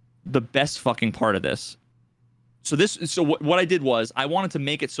the best fucking part of this. So what I did was I wanted to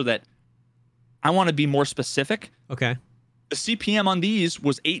make it so that I want to be more specific. Okay. The CPM on these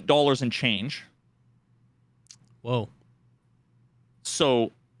was $8 and change. Whoa.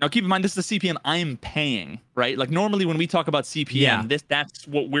 So now keep in mind, this is the CPM I'm paying, right? Like normally when we talk about CPM, that's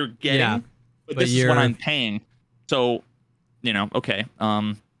what we're getting, but this is what I'm paying. So, okay.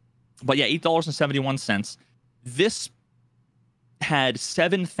 But yeah, $8.71. This had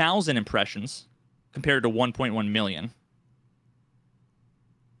 7,000 impressions compared to 1.1 million.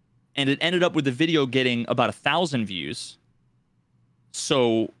 And it ended up with the video getting about 1,000 views.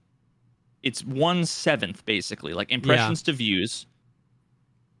 So it's 1/7 basically, like impressions to views.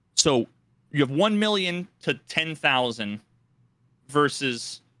 So you have 1 million to 10,000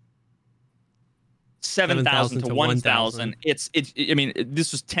 versus 7,000 to 1,000. It's I mean,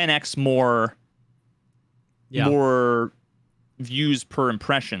 this was 10x more more views per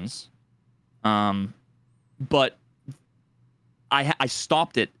impressions. But I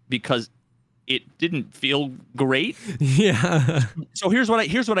stopped it because it didn't feel great. Yeah. So here's what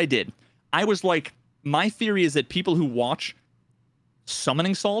I did. I was like, my theory is that people who watch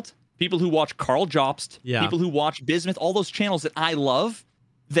Summoning Salt, people who watch Carl Jobst, people who watch Bismuth, all those channels that I love,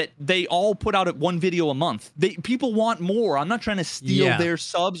 that they all put out one video a month. People want more. I'm not trying to steal their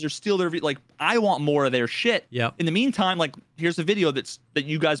subs or steal their like. I want more of their shit. Yep. In the meantime, like, here's a video that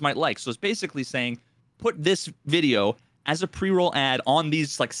you guys might like. So it's basically saying, put this video as a pre-roll ad on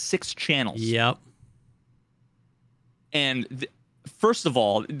these like 6 channels. Yep. And first of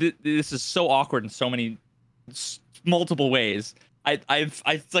all, this is so awkward in so many multiple ways.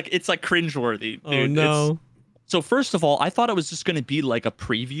 It's like cringeworthy. Dude. Oh no. So first of all, I thought it was just going to be like a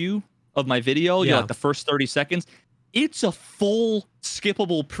preview of my video, like the first 30 seconds. It's a full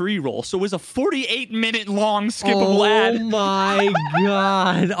skippable pre-roll. So it was a 48-minute long skippable ad. Oh my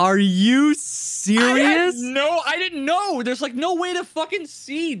God. Are you serious? I didn't know. There's like no way to fucking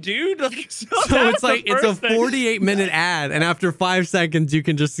see, dude. Like, so it's like it's a 48-minute ad, and after 5 seconds you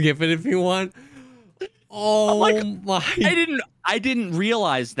can just skip it if you want. Oh my! I didn't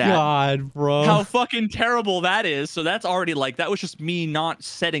realize that. God, bro. How fucking terrible that is. So that's already like, that was just me not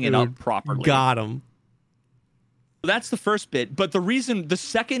setting it up properly. Got him. That's the first bit. But the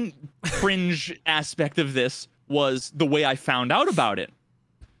second cringe aspect of this was the way I found out about it.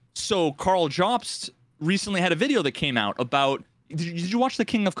 So Carl Jobst recently had a video that came out about, did you watch The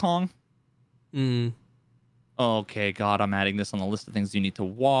King of Kong? Okay, God, I'm adding this on the list of things you need to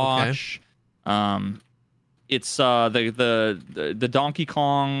watch. Okay. It's the Donkey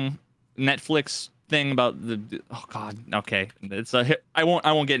Kong Netflix thing about the oh God, okay. It's I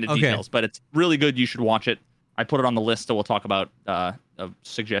won't get into details, but it's really good. You should watch it. I put it on the list, so we'll talk about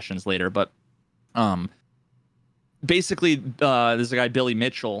suggestions later. But basically, there's a guy, Billy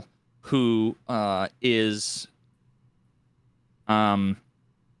Mitchell, who is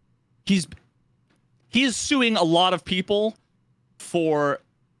he is suing a lot of people for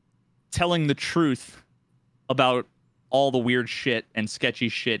telling the truth about all the weird shit and sketchy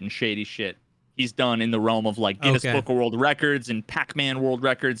shit and shady shit he's done in the realm of like Guinness Book of World Records and Pac-Man World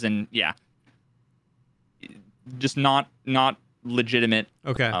Records, and just not legitimate.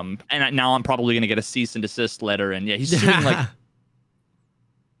 Okay. And now I'm probably gonna get a cease and desist letter, and he's suing like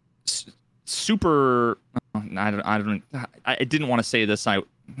super. I didn't want to say this. I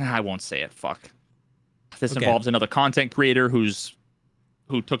won't say it. Fuck. This involves another content creator who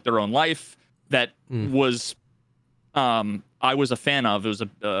took their own life. That was I was a fan of. It was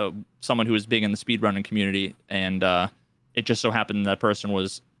someone who was big in the speedrunning community, and it just so happened that person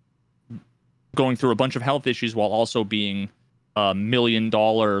was going through a bunch of health issues while also being $1 million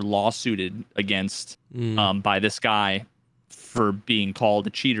lawsuited against by this guy for being called a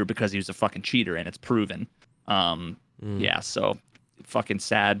cheater because he was a fucking cheater, and it's proven. Yeah, so fucking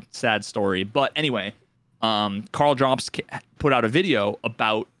sad story. But anyway, Carl Jobst put out a video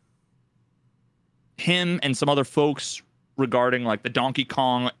about him and some other folks regarding like the Donkey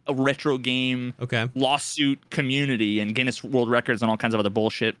Kong retro game lawsuit community and Guinness World Records and all kinds of other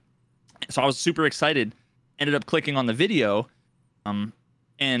bullshit. So I was super excited, ended up clicking on the video.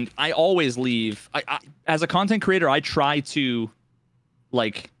 And I always leave, I as a content creator, I try to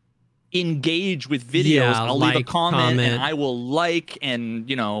like engage with videos. I'll leave a comment and I will like,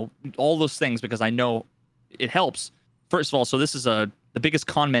 and all those things because I know it helps. First of all, so this is the biggest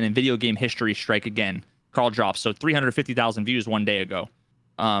con men in video game history strike again. Carl Jobst. So 350,000 views one day ago.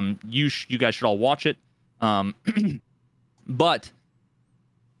 You guys should all watch it. But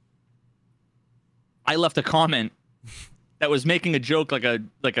I left a comment that was making a joke, like a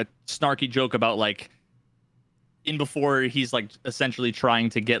snarky joke about like in before he's like essentially trying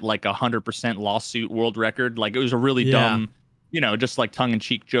to get like 100% lawsuit world record. Like it was a really dumb, just like tongue in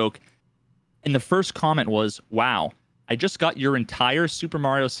cheek joke. And the first comment was, "Wow, I just got your entire Super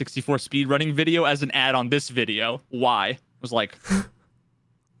Mario 64 speedrunning video as an ad on this video. Why?" I was like,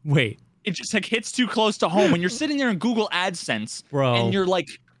 wait. It just like hits too close to home when you're sitting there in Google AdSense, bro, and you're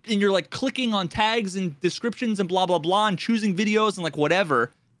like clicking on tags and descriptions and blah blah blah and choosing videos and like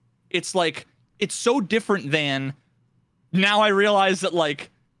whatever. It's like it's so different than now. I realize that like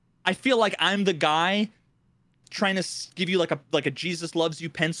I feel like I'm the guy trying to give you like a Jesus loves you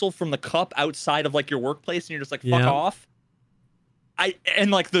pencil from the cup outside of like your workplace, and you're just like fuck off.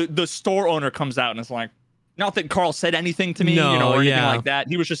 And like the store owner comes out and is like, not that Carl said anything to me, or anything like that.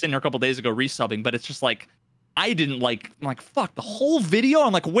 He was just in there a couple days ago resubbing, but it's just like I didn't like. I'm like, fuck the whole video.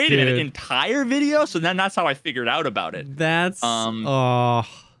 I'm like, wait a minute, entire video. So then that's how I figured out about it. That's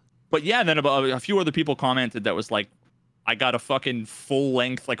But yeah, then about a few other people commented that was like, I got a fucking full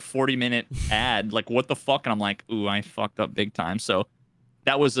length, like 40-minute ad. Like, what the fuck? And I'm like, ooh, I fucked up big time. So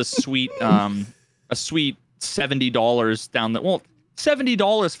that was a sweet $70 down the, well,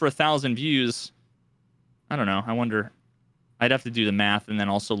 $70 for 1,000 views. I don't know. I wonder, I'd have to do the math and then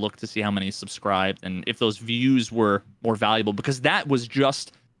also look to see how many subscribed and if those views were more valuable, because that was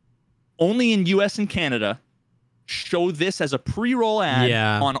just only in US and Canada. Show this as a pre-roll ad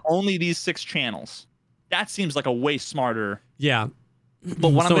on only these 6 channels. That seems like a way smarter. Yeah. But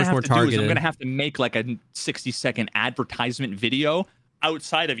what I'm going to have to do is I'm going to have to make like a 60-second advertisement video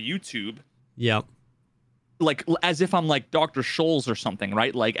outside of YouTube. Yep. Like as if I'm like Dr. Scholl's or something,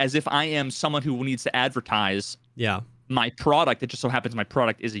 right? Like as if I am someone who needs to advertise my product. It just so happens my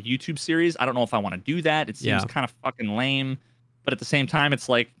product is a YouTube series. I don't know if I want to do that. It seems kind of fucking lame. But at the same time, it's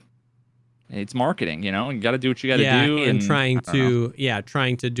like, it's marketing, you know? You got to do what you got to do. And trying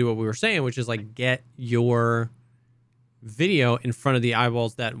to do what we were saying, which is like get your video in front of the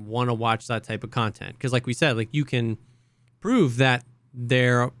eyeballs that want to watch that type of content. Because like we said, like you can prove that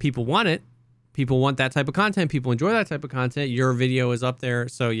people want it. People want that type of content. People enjoy that type of content. Your video is up there.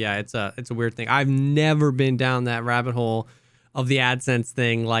 So yeah, it's a weird thing. I've never been down that rabbit hole of the AdSense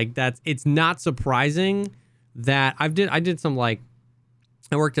thing. Like it's not surprising that I did some like,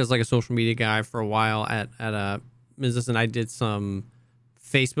 I worked as like a social media guy for a while at a business, and I did some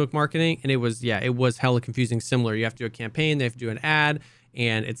Facebook marketing, and it was hella confusing. Similar, you have to do a campaign, they have to do an ad,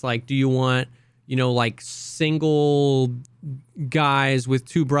 and it's like, do you want, like single guys with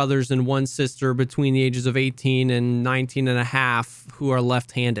 2 brothers and 1 sister between the ages of 18 and 19 and a half who are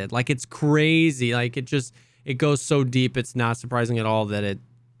left-handed? Like, it's crazy. Like, it goes so deep. It's not surprising at all that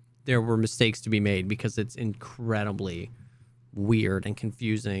there were mistakes to be made, because it's incredibly weird and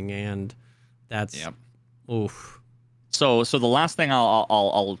confusing, and that's oof. So the last thing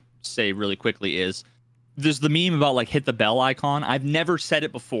I'll say really quickly is there's the meme about like hit the bell icon. I've never said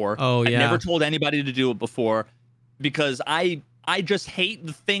it before. I've never told anybody to do it before, because I just hate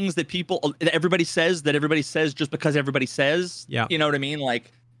the things that everybody says just because everybody says. You know what I mean? Like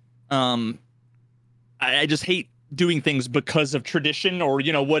I just hate doing things because of tradition or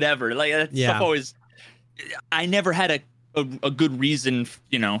whatever. Like that stuff always. I never had a good reason,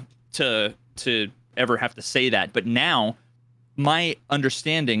 to ever have to say that. But now my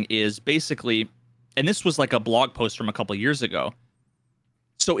understanding is basically, and this was like a blog post from a couple of years ago.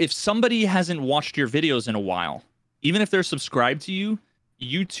 So if somebody hasn't watched your videos in a while, even if they're subscribed to you,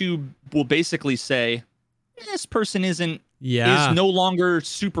 YouTube will basically say, this person is no longer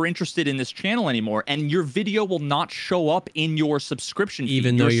super interested in this channel anymore. And your video will not show up in your subscription feed.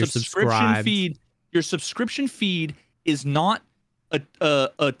 Even though you're subscribed. Your subscription feed is not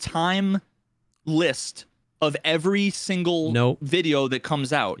a time list of every single video that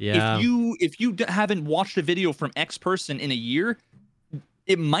comes out. If you haven't watched a video from X person in a year,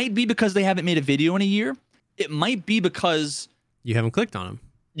 it might be because they haven't made a video in a year. It might be because you haven't clicked on them.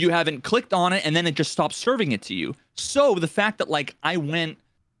 You haven't clicked on it, and then it just stops serving it to you. So the fact that like I went,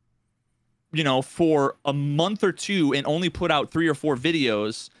 for a month or 2 and only put out 3 or 4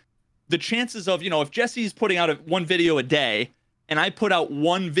 videos, the chances of, if Jesse's putting out 1 video a day and I put out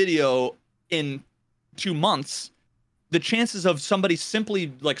 1 video in 2 months, the chances of somebody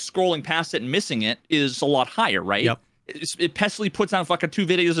simply like scrolling past it and missing it is a lot higher, right? Yep. Pestily puts out fucking 2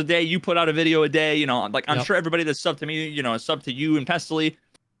 videos a day. You put out a video a day, like I'm sure everybody that's subbed to me, is subbed to you and Pestily.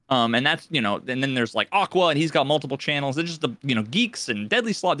 And that's, and then there's like Aqua, and he's got multiple channels. There's just the, Geeks and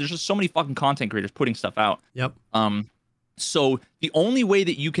Deadly Slot. There's just so many fucking content creators putting stuff out. Yep. So the only way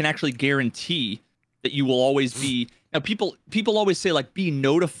that you can actually guarantee that you will always be, now people always say like be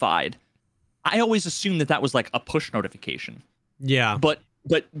notified. I always assume that was like a push notification. Yeah. But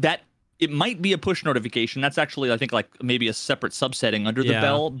that it might be a push notification. That's actually, I think, like maybe a separate subsetting under the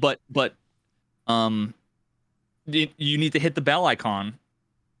bell. But you need to hit the bell icon,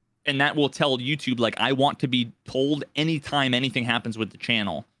 and that will tell YouTube like I want to be told anytime anything happens with the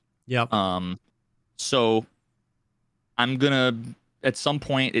channel. Yep. So I'm gonna at some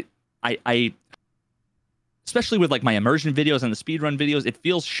point I especially with like my immersion videos and the speedrun videos, it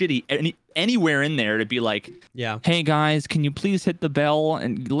feels shitty anywhere in there to be like, hey guys, can you please hit the bell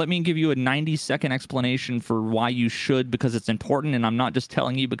and let me give you a 90-second explanation for why you should, because it's important, and I'm not just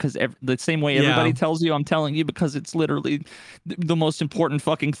telling you because the same way everybody tells you, I'm telling you because it's literally the most important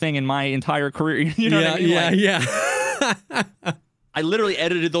fucking thing in my entire career. You know what I mean? Yeah. I literally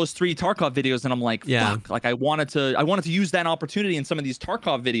edited those 3 Tarkov videos, and I'm like, Yeah. fuck. Like I wanted to use that opportunity in some of these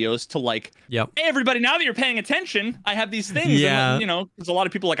Tarkov videos to like, Yep. hey everybody, now that you're paying attention, I have these things. Yeah. And, you know, because a lot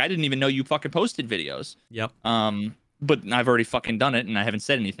of people like, I didn't even know you fucking posted videos. Yep. But I've already fucking done it, and I haven't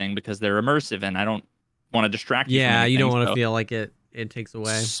said anything because they're immersive, and I don't want to distract you. Yeah, from anything, you don't want to so. feel like it takes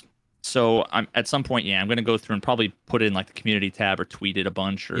away. So I'm at some point, I'm gonna go through and probably put it in like the community tab or tweet it a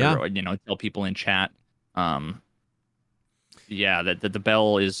bunch, or you know, tell people in chat. That the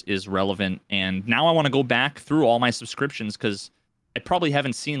bell is relevant, and now I want to go back through all my subscriptions because I probably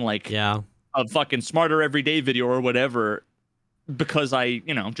haven't seen like a fucking Smarter Everyday video or whatever because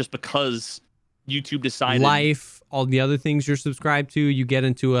just because YouTube decided life, all the other things you're subscribed to, you get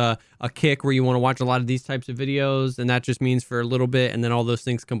into a kick where you want to watch a lot of these types of videos, and that just means for a little bit, and then all those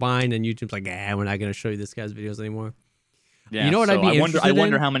things combined, and YouTube's like, we're not going to show you this guy's videos anymore. Yeah, you know what so I'd be interested I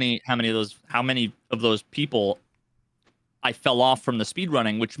wonder in? how many of those people I fell off from the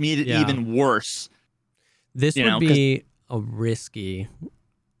speedrunning, which made it even worse. This would be a risky,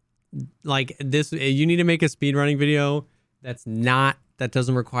 like this. You need to make a speedrunning video that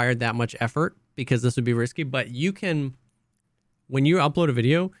doesn't require that much effort, because this would be risky. But you can, when you upload a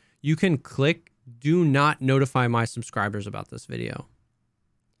video, you can click "Do not notify my subscribers about this video,"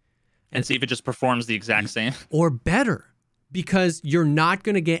 and see if it just performs the exact same or better, because you're not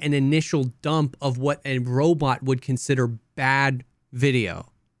going to get an initial dump of what a robot would consider bad video.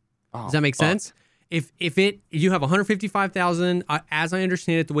 Does that make sense? If you have 155,000, as I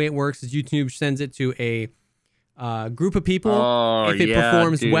understand it, the way it works is YouTube sends it to a group of people. If it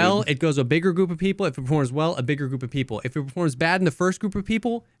performs well, it goes to a bigger group of people. If it performs well, a bigger group of people. If it performs bad in the first group of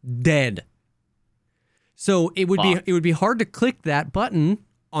people, dead. So it would be hard to click that button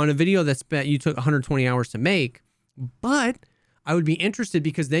on a video you took 120 hours to make. But I would be interested,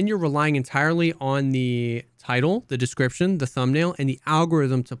 because then you're relying entirely on the title, the description, the thumbnail, and the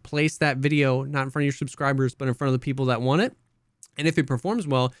algorithm to place that video not in front of your subscribers, but in front of the people that want it. And if it performs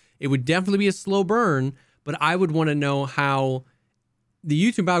well, it would definitely be a slow burn, but I would want to know how the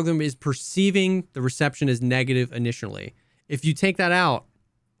YouTube algorithm is perceiving the reception as negative initially. If you take that out,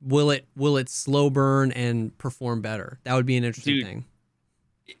 will it slow burn and perform better? That would be an interesting thing.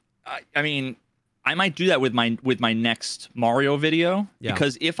 I mean, I might do that with my next Mario video,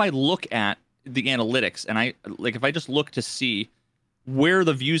 because if I look at the analytics and if I just look to see where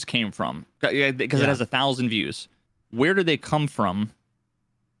the views came from, because it has 1,000 views, where do they come from?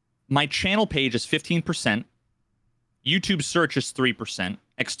 My channel page is 15%, YouTube search is 3%,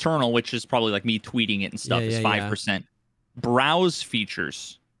 external, which is probably like me tweeting it and stuff, is 5%. Browse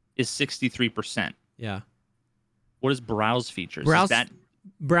features is 63%. Yeah. What is browse features?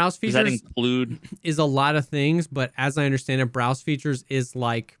 Browse features does that include is a lot of things, but as I understand it, browse features is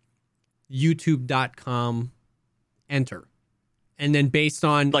like youtube.com enter. And then based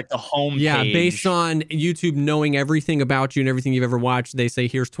on like the home page. Yeah, based on YouTube knowing everything about you and everything you've ever watched, they say,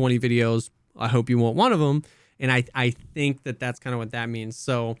 here's 20 videos. I hope you want one of them. And I think that's kind of what that means.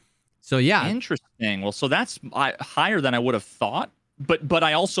 So yeah. Interesting. Well, so that's higher than I would have thought. But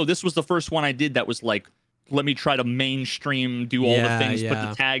I also, this was the first one I did that was like, let me try to mainstream, do all the things, put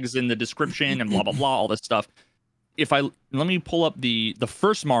the tags in the description and blah, blah, blah, all this stuff. Let me pull up the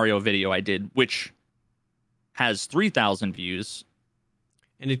first Mario video I did, which has 3,000 views.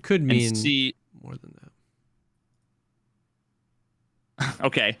 And it could mean more than that.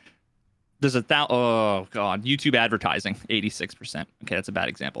 Okay. There's oh God, YouTube advertising, 86%. Okay, that's a bad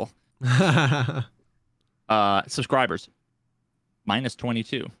example. Subscribers, minus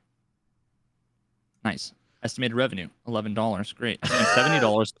 22. Nice. Estimated revenue, $11. Great.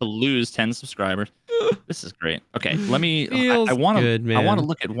 $70 to lose 10 subscribers. This is great. Okay, let me. I want to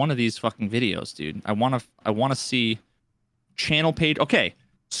look at one of these fucking videos, dude. I want to see channel page. Okay,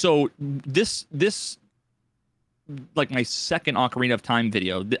 so this like my second Ocarina of Time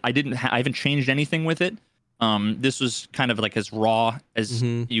video. I haven't changed anything with it. This was kind of like as raw as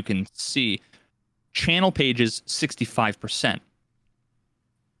you can see. Channel page is 65%.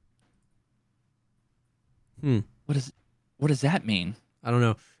 What does that mean? I don't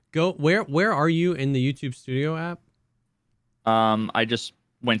know. Go where are you in the YouTube Studio app? I just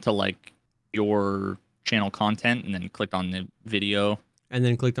went to like your channel content and then clicked on the video. And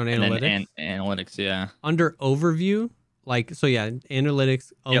then clicked on analytics. Analytics, yeah. Under overview,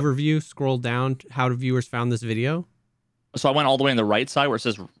 analytics overview, scroll down, how do viewers found this video? So I went all the way on the right side where it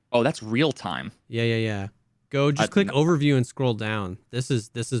says, oh, that's real time. Yeah. Go click overview and scroll down. This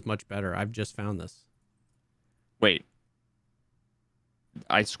is much better. I've just found this. Wait.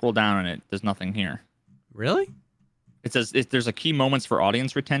 I scroll down and there's nothing here. Really? It says there's a key moments for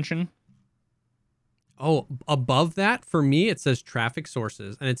audience retention. Oh, above that, for me, it says traffic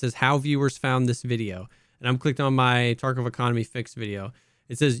sources, and it says how viewers found this video. And I'm clicked on my Tarkov Economy Fix video.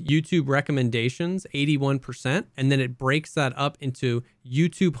 It says YouTube recommendations, 81%, and then it breaks that up into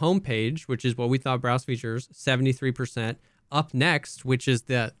YouTube homepage, which is what we thought browse features, 73%. Up next, which is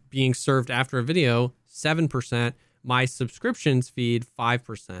the being served after a video, 7%. My subscriptions feed,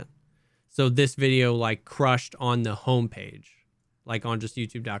 5%. So this video like crushed on the homepage, like on just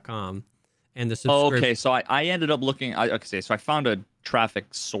youtube.com. And the subscription. Okay, so I ended up looking. Okay, so I found a traffic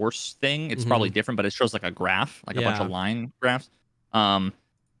source thing. It's probably different, but it shows like a graph, like a bunch of line graphs.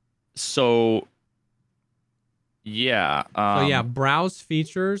 So yeah. So yeah, browse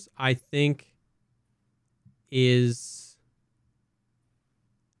features, I think is.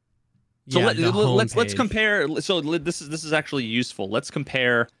 So yeah, let's compare. So this is actually useful. Let's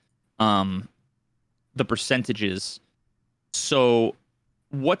compare the percentages. So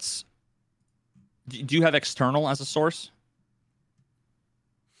do you have external as a source?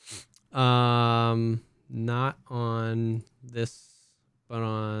 Not on this, but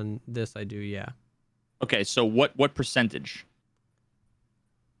on this I do, yeah. Okay, so what percentage?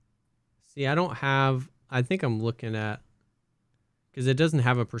 See, I think I'm looking at, because it doesn't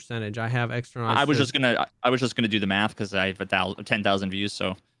have a percentage. I have external. I was just gonna do the math because I have 10,000 views.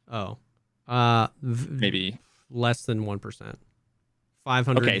 So maybe less than 1%.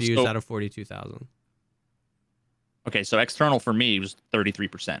 500 views out of 42,000. Okay, so external for me was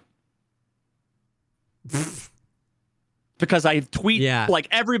 33%. Because I tweet like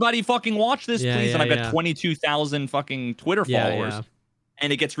everybody fucking watch this, please, and I've got 22,000 fucking Twitter followers,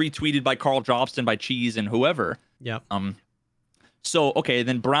 and it gets retweeted by Carl Jobston, by Cheese, and whoever. Yep. So okay,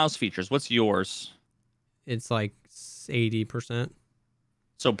 then browse features. What's yours? It's like 80%.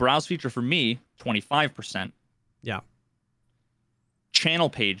 So browse feature for me, 25%. Yeah. Channel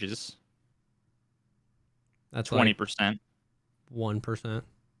pages. That's 20%. Like 1%.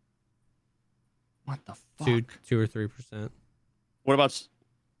 What the fuck? 2 or 3%. What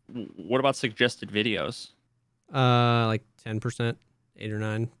about suggested videos? Like 10%, 8 or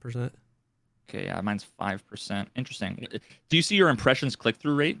 9%. Okay, yeah, mine's 5%. Interesting. Do you see your impressions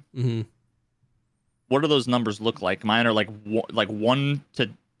click-through rate? Mm-hmm. What do those numbers look like? Mine are like 1 to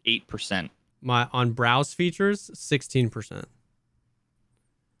 8%. On browse features, 16%.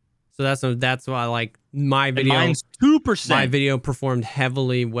 So that's why like my video. And mine's 2%. My video performed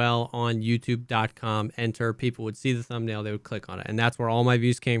heavily well on youtube.com. Enter, people would see the thumbnail, they would click on it, and that's where all my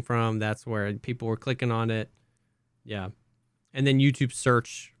views came from. That's where people were clicking on it. Yeah, and then YouTube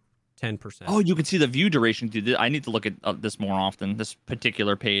search, 10%. Oh, you can see the view duration, dude. I need to look at this more often. This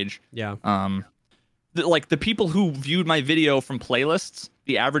particular page. Yeah. Like the people who viewed my video from playlists,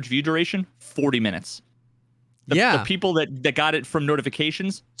 the average view duration 40 minutes. The people that got it from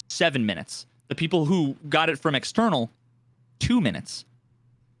notifications, 7 minutes. The people who got it from external, 2 minutes.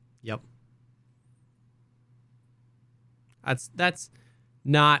 Yep. That's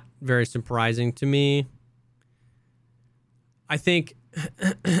not very surprising to me. I think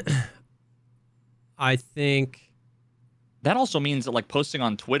that also means that like posting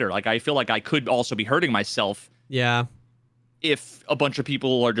on Twitter, like I feel like I could also be hurting myself. Yeah. If a bunch of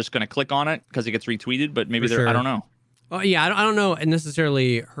people are just going to click on it because it gets retweeted, but maybe I don't know. Oh yeah, I don't know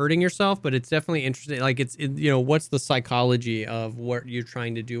necessarily hurting yourself, but it's definitely interesting. Like what's the psychology of what you're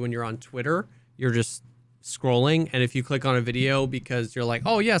trying to do when you're on Twitter? You're just scrolling, and if you click on a video because you're like,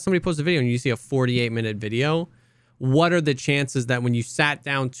 oh yeah, somebody posted a video, and you see a 48-minute video, what are the chances that when you sat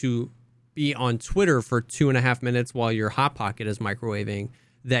down to be on Twitter for 2.5 minutes while your Hot Pocket is microwaving,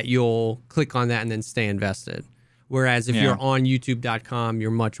 that you'll click on that and then stay invested? Whereas if you're on youtube.com,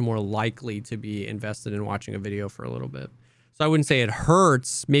 you're much more likely to be invested in watching a video for a little bit. So I wouldn't say it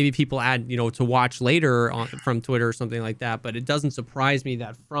hurts. Maybe people add, to watch later from Twitter or something like that. But it doesn't surprise me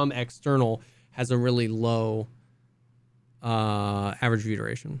that from external has a really low average view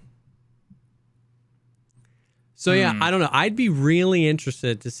duration. So yeah, I don't know. I'd be really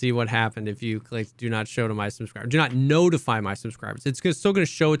interested to see what happened if you click do not show to my subscribers. Do not notify my subscribers. It's still going to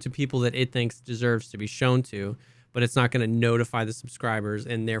show it to people that it thinks deserves to be shown to, but it's not going to notify the subscribers,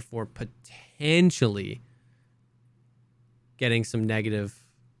 and therefore potentially getting some negative.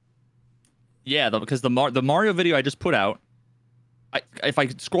 Yeah, because the Mario video I just put out, if I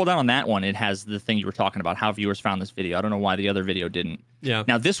scroll down on that one, it has the thing you were talking about, how viewers found this video. I don't know why the other video didn't. Yeah.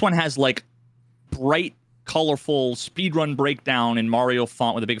 Now this one has like bright, colorful speedrun breakdown in Mario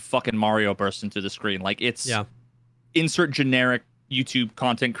font with a big fucking Mario burst into the screen. Like it's insert generic YouTube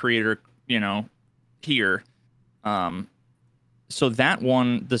content creator, here. So that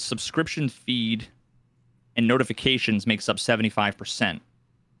one, the subscription feed and notifications makes up 75%.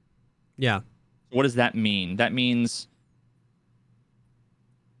 Yeah. What does that mean? That means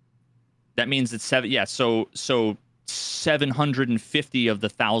it's seven. Yeah. So 750 of the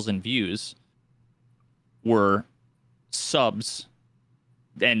 1,000 views were subs,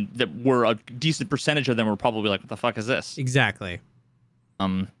 and that were a decent percentage of them were probably like, what the fuck is this? Exactly.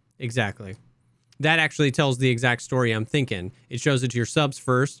 Exactly. That actually tells the exact story I'm thinking. It shows it to your subs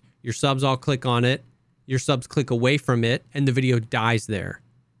first. Your subs all click on it. Your subs click away from it, and the video dies there.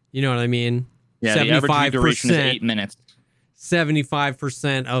 You know what I mean? Yeah, the average view duration is 8 minutes.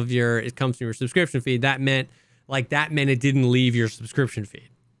 75% of it comes from your subscription feed. That meant it didn't leave your subscription feed.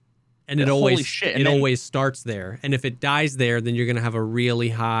 And it always starts there. And if it dies there, then you're going to have a really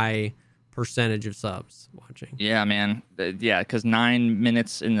high percentage of subs watching. Yeah, man. Yeah, because 9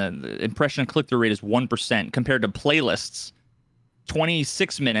 minutes in the impression click-through rate is 1% compared to playlists.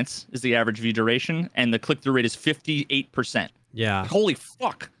 26 minutes is the average view duration, and the click-through rate is 58%. Yeah. Holy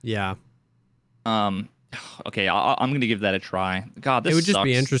fuck. Yeah. Okay, I'm going to give that a try. God, this It would just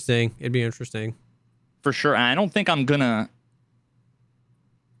be sucks. interesting. It'd be interesting. For sure. And I don't think I'm going to...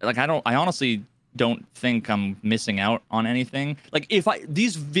 I honestly don't think I'm missing out on anything.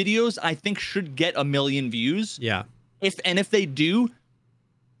 These videos, I think, should get 1 million views. Yeah. If they do,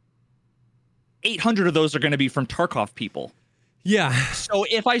 800 of those are going to be from Tarkov people. Yeah. So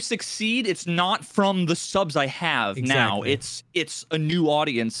if I succeed, it's not from the subs I have now. It's a new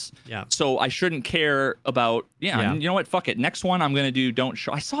audience. Yeah. So I shouldn't care about. Yeah. You know what? Fuck it. Next one, I'm gonna do. Don't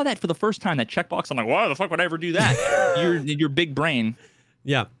show. I saw that for the first time. That checkbox. I'm like, why the fuck would I ever do that? your big brain.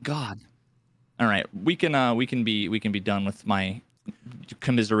 Yeah. God. All right. We can be done with my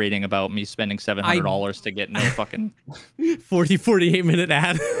commiserating about me spending $700 to get no fucking 48 minute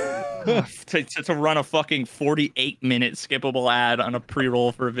ad. to run a fucking 48-minute skippable ad on a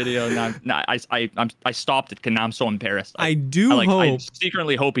pre-roll for a video. I stopped it because now I'm so embarrassed. I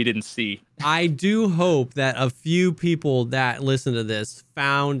secretly hope he didn't see. I do hope that a few people that listen to this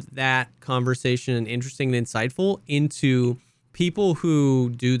found that conversation interesting and insightful into people who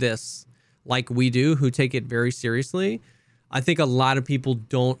do this like we do, who take it very seriously. I think a lot of people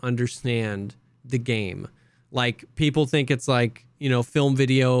don't understand the game. Like, people think it's like, film,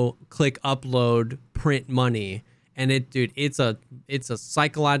 video, click, upload, print money. And it's a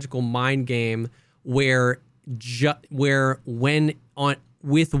psychological mind game where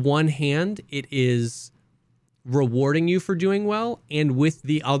with one hand, it is rewarding you for doing well, and with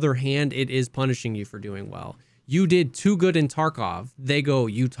the other hand, it is punishing you for doing well. You did too good in Tarkov. They go,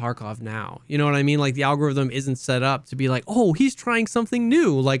 you Tarkov now. You know what I mean? Like, the algorithm isn't set up to be like, oh, he's trying something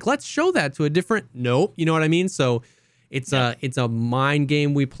new. Like, let's show that to a different. Nope. You know what I mean? So it's a mind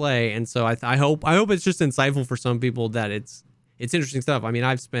game we play. And so I hope it's just insightful for some people that it's interesting stuff. I mean,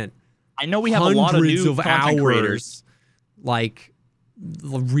 I've spent I know we have a lot of new content creators, like,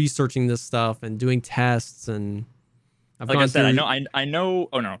 researching this stuff and doing tests. And I know.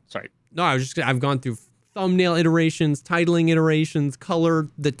 Oh no, sorry. No, I've gone through thumbnail iterations, titling iterations, color,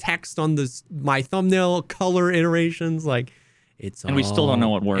 the text on my thumbnail, color iterations. Like, we still don't know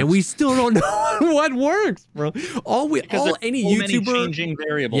what works. And we still don't know what works, bro. All any YouTuber, many changing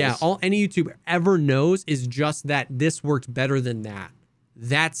variables. Yeah, all any YouTuber ever knows is just that this worked better than that.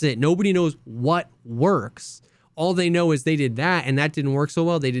 That's it. Nobody knows what works. All they know is they did that, and that didn't work so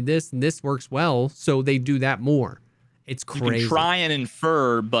well. They did this, and this works well, so they do that more. It's crazy. You can try and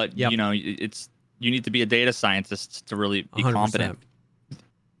infer, but you need to be a data scientist to really be 100%. Competent.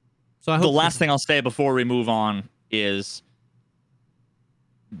 So I hope the last thing I'll say before we move on is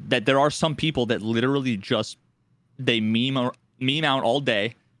that there are some people that literally just they meme out all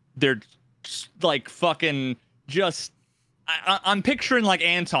day. They're just like fucking just. I'm picturing like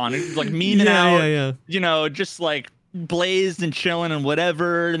Anton, like memeing out, just like blazed and chilling and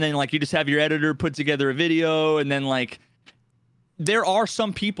whatever, and then like you just have your editor put together a video, and then like there are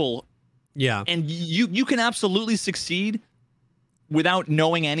some people. Yeah. And you can absolutely succeed without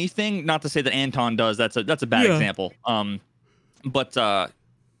knowing anything. Not to say that Anton does. That's a bad example. But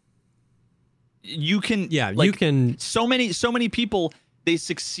you can you can so many people, they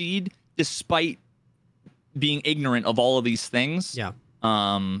succeed despite being ignorant of all of these things. Yeah.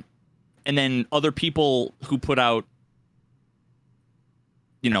 And then other people who put out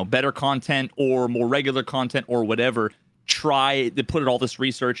better content or more regular content or whatever, try to put in all this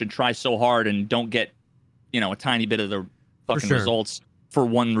research and try so hard and don't get a tiny bit of the fucking results for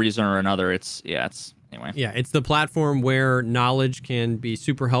one reason or another. Anyway. Yeah, it's the platform where knowledge can be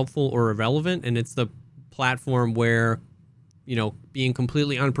super helpful or irrelevant, and it's the platform where being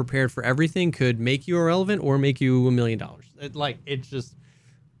completely unprepared for everything could make you irrelevant or make you $1 million.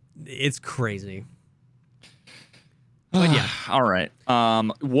 It's crazy. But yeah. All right.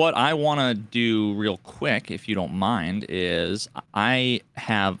 What I want to do real quick, if you don't mind, is I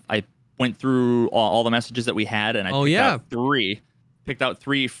went through all the messages that we had, and I Oh, picked yeah. out three. Picked out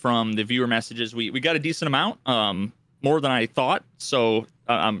three from the viewer messages. We got a decent amount, more than I thought. So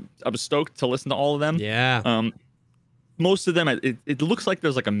I was stoked to listen to all of them. Yeah. Most of them, it looks like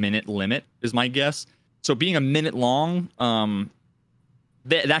there's like a minute limit, is my guess. So being a minute long,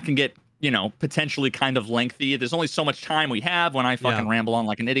 that can get, potentially kind of lengthy. There's only so much time we have when I fucking ramble on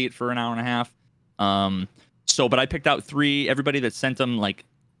like an idiot for an hour and a half. But I picked out three. Everybody that sent them, like,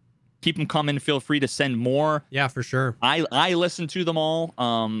 keep them coming. Feel free to send more. Yeah, for sure. I listened to them all.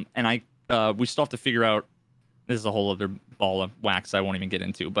 And we still have to figure out. This is a whole other ball of wax I won't even get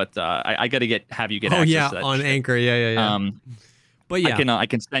into. But I got to have you get access to that on shit. Anchor. Yeah. But yeah, I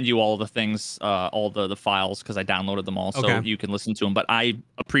can send you all the things, all the files, because I downloaded them all, so you can listen to them. But I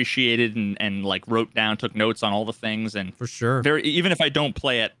appreciated and like took notes on all the things, and for sure, even if I don't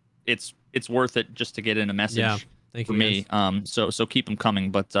play it, it's worth it just to get in a message for me. So keep them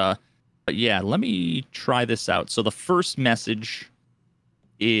coming. But yeah, let me try this out. So the first message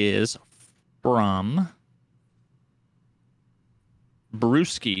is from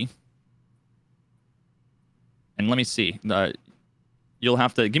Brewski, and let me see. You'll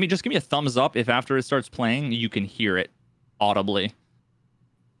have to give me a thumbs up if after it starts playing you can hear it audibly.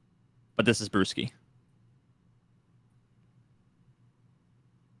 But this is Brewski.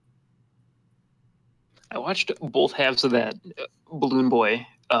 I watched both halves of that Balloon Boy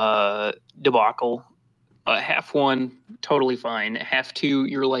debacle. Half one, totally fine. Half two,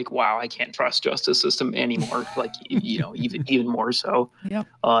 you're like, wow, I can't trust justice system anymore. Like, even more so. Yep.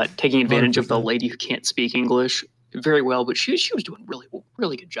 Taking advantage 100%. of the lady who can't speak English very well, but she was doing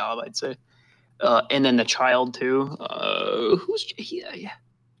really good job, I'd say. And then the child too.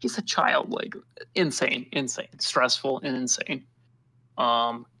 He's a child, like insane, stressful and insane.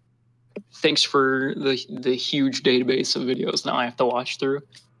 Thanks for the huge database of videos now I have to watch through.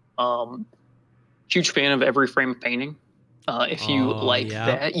 Huge fan of Every Frame of Painting. If you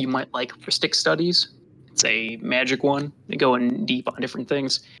that, you might like Heuristic Studies. It's a magic one. They go in deep on different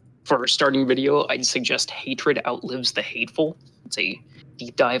things. For a starting video, I'd suggest Hatred Outlives the Hateful. It's a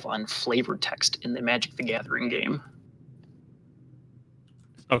deep dive on flavor text in the Magic the Gathering game.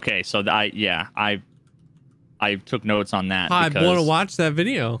 Okay, so I took notes on that. I want to watch that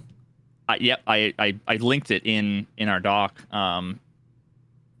video. I linked it in our doc.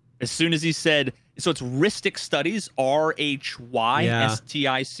 As soon as he said, so it's Heuristic Studies, RHYSTIC.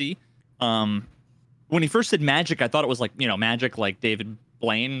 When he first said magic, I thought it was like, magic like David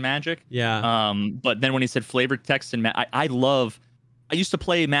Blaine magic. Yeah. But then when he said flavored text and I used to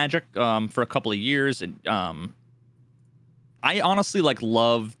play Magic for a couple of years, and I honestly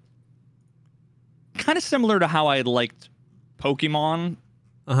love, kind of similar to how I liked Pokemon.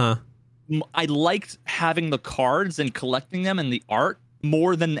 I liked having the cards and collecting them and the art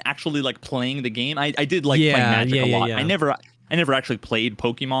more than actually playing the game. I did like playing Magic a lot. Yeah. I never actually played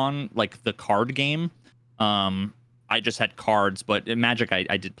Pokemon, like the card game. I just had cards, but in Magic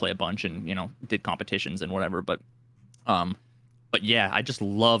I did play a bunch and did competitions and whatever. But yeah, I just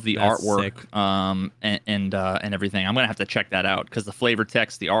love the artwork and everything. I'm gonna have to check that out because the flavor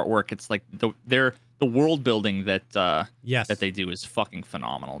text, the artwork, it's like the world building that that they do is fucking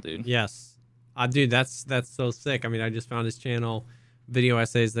phenomenal, dude. Yes, dude, that's so sick. I mean, I just found his channel, video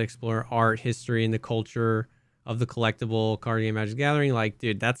essays that explore art, history, and the culture of the collectible card game Magic the Gathering. Like,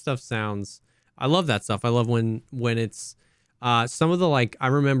 dude, that stuff sounds. I love that stuff. I love when it's some of the I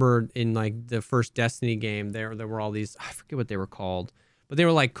remember in the first Destiny game there were all these, I forget what they were called, but they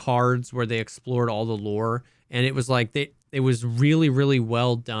were like cards where they explored all the lore, and it was it was really, really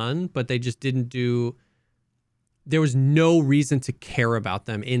well done, but they just didn't do. There was no reason to care about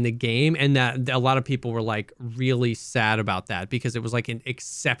them in the game, and that a lot of people were really sad about that because it was an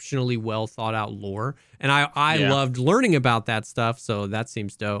exceptionally well thought out lore, and I loved learning about that stuff. So that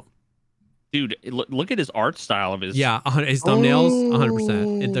seems dope. Dude, look at his art style of his... Yeah, his thumbnails,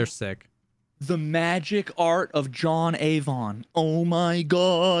 100%. They're sick. The magic art of John Avon. Oh my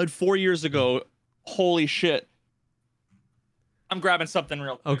god. 4 years ago. Holy shit. I'm grabbing something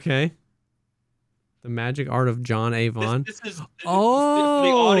real quick. Okay. The magic art of John Avon. This is the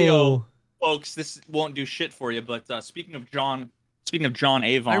audio, folks. This won't do shit for you, but speaking of John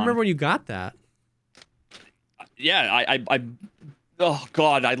Avon... I remember when you got that. Yeah, I oh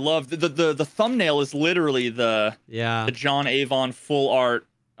god, I love the thumbnail is literally the John Avon full art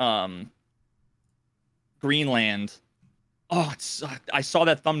Greenland. Oh, I saw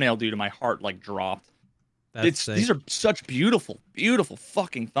that thumbnail, dude, and my heart dropped. These are such beautiful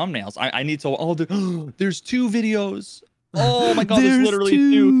fucking thumbnails. I need to. There's 2 videos. Oh my god, there's literally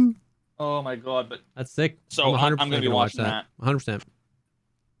 2. Oh my god, but that's sick. So I'm gonna be watching that. 100%.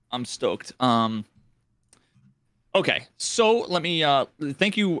 I'm stoked. Okay, so let me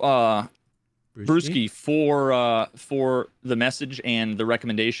thank you, Brewski, for the message and the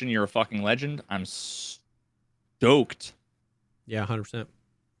recommendation. You're a fucking legend. I'm stoked. Yeah, 100%.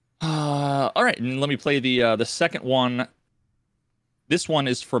 All right, and let me play the second one. This one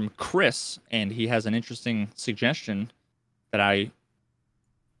is from Chris, and he has an interesting suggestion that I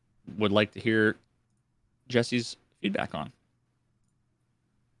would like to hear Jesse's feedback on.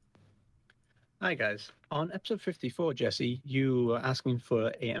 Hi guys. On episode 54, Jesse, you were asking for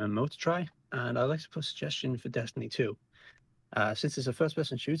a MMO to try, and I'd like to put a suggestion for Destiny 2. Since it's a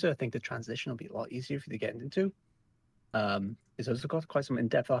first-person shooter, I think the transition will be a lot easier for you to get into. It's also got quite some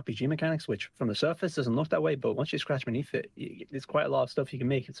in-depth RPG mechanics, which from the surface doesn't look that way, but once you scratch beneath it, there's quite a lot of stuff you can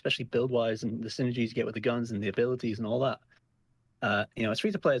make, especially build-wise, and the synergies you get with the guns and the abilities and all that. It's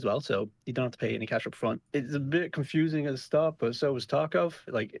free to play as well, so you don't have to pay any cash up front. It's a bit confusing at the start, but so was Tarkov,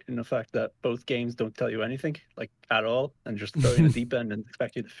 like in the fact that both games don't tell you anything, like at all, and just throw you in the deep end and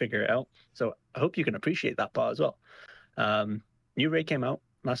expect you to figure it out. So I hope you can appreciate that part as well. New raid came out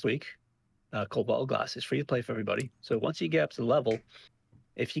last week, called Bottle Glass. It's free to play for everybody. So once you get up to the level,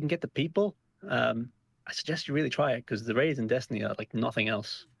 if you can get the people, I suggest you really try it, because the raids in Destiny are like nothing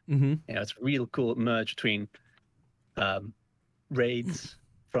else. Mm-hmm. It's a real cool merge between raids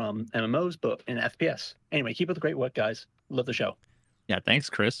from MMOs, but in FPS. Anyway, keep up the great work, guys. Love the show. Yeah, thanks,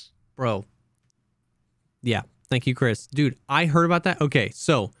 Chris. Bro. Yeah, thank you, Chris. Dude, I heard about that. Okay,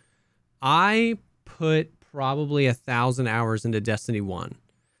 so I put probably 1,000 hours into Destiny 1.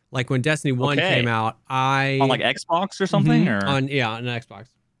 Like when Destiny 1 came out, on like Xbox or something? Or on Xbox.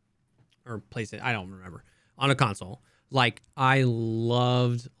 Or PlayStation, I don't remember. On a console. Like, I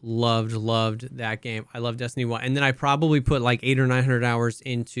loved that game. I love Destiny 1. And then I probably put like 800 or 900 hours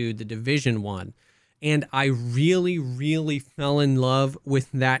into the Division 1. And I really, really fell in love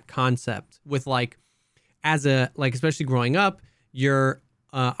with that concept. With especially growing up,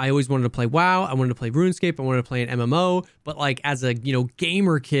 I always wanted to play WoW. I wanted to play RuneScape. I wanted to play an MMO. But like as a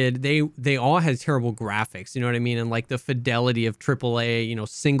gamer kid, they all had terrible graphics. You know what I mean? And like the fidelity of AAA,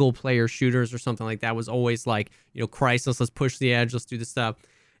 single player shooters or something like that was always like, Crisis. Let's push the edge. Let's do this stuff.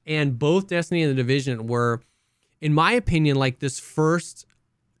 And both Destiny and the Division were, in my opinion, like this first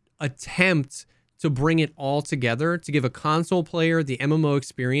attempt to bring it all together to give a console player the MMO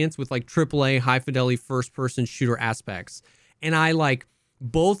experience with like AAA high fidelity first person shooter aspects. And I like.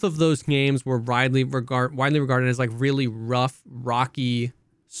 Both of those games were widely regarded as like really rough, rocky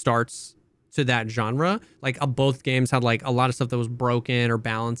starts to that genre. Like both games had like a lot of stuff that was broken or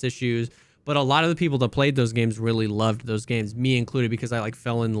balance issues. But a lot of the people that played those games really loved those games, me included, because I like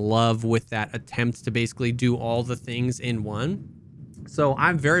fell in love with that attempt to basically do all the things in one. So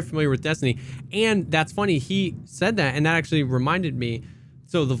I'm very familiar with Destiny. And that's funny, he said that, and that actually reminded me.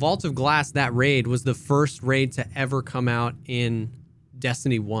 So the Vault of Glass, that raid was the first raid to ever come out in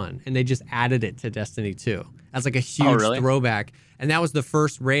Destiny 1, and they just added it to Destiny 2 as like a huge throwback. And that was the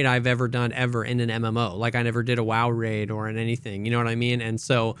first raid I've ever done ever in an MMO. Like I never did a WoW raid or in anything, you know what I mean? And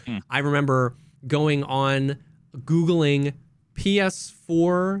so I remember going on Googling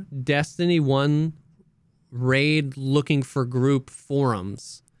PS4 Destiny 1 raid looking for group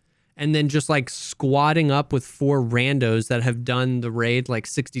forums, and then just like squatting up with 4 randos that have done the raid like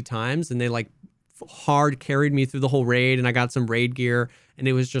 60 times, and they like hard carried me through the whole raid, and I got some raid gear, and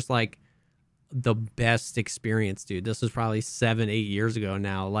it was just like the best experience, dude. This was probably 7-8 years ago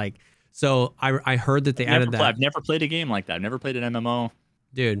now. Like, so I heard that they added that. I've never played a game like that. I've never played an MMO,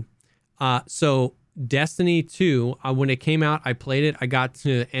 dude. So Destiny 2, when it came out, I played it. I got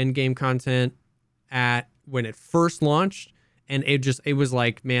to end game content when it first launched, and it was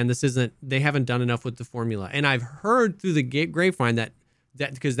like, man, they haven't done enough with the formula. And I've heard through the grapevine that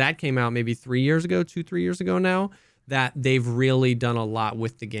because that came out maybe 3 years ago, 2-3 years ago now, that they've really done a lot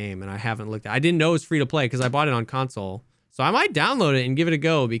with the game, and I haven't looked at it. I didn't know it was free to play because I bought it on console. So I might download it and give it a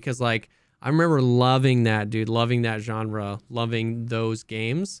go, because like I remember loving that, dude, loving that genre, loving those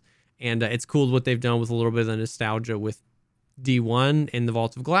games. And it's cool what they've done with a little bit of the nostalgia with D1 and the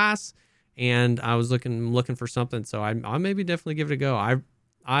Vault of Glass. And I was looking for something, so I maybe definitely give it a go.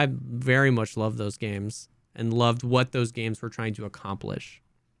 I very much love those games and loved what those games were trying to accomplish.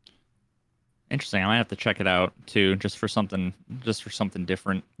 Interesting. I might have to check it out too, just for something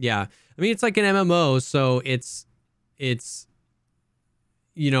different. Yeah, I mean it's like an MMO, so it's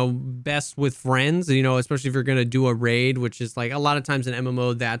best with friends, especially if you're going to do a raid, which is like a lot of times in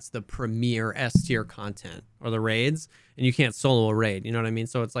MMO, that's the premier S tier content or the raids, and you can't solo a raid. You know what I mean?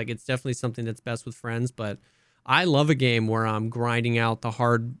 So it's like, it's definitely something that's best with friends, but I love a game where I'm grinding out the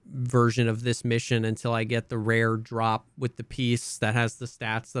hard version of this mission until I get the rare drop with the piece that has the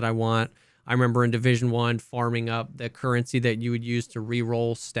stats that I want. I remember in Division 1 farming up the currency that you would use to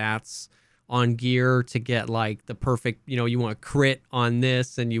reroll stats on gear to get like the perfect, you want crit on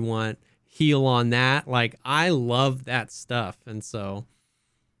this and you want heal on that. Like, I love that stuff. And so,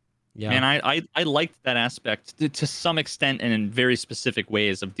 yeah. Man, I liked that aspect to some extent and in very specific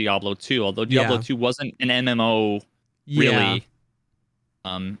ways of Diablo 2, although Diablo 2 wasn't an MMO really.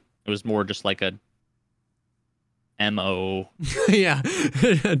 It was more just like a MO. Yeah.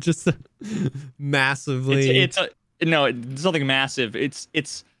 Just massively. It's nothing massive. It's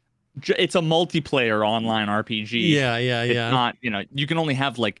a multiplayer online RPG. Yeah. It's not, you can only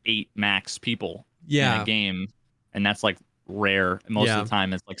have like 8 max people in a game, and that's like rare. Most of the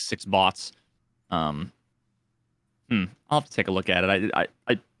time it's like 6 bots. I'll have to take a look at it.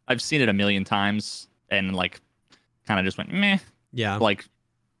 I've seen it a million times and like kind of just went meh. Yeah. Like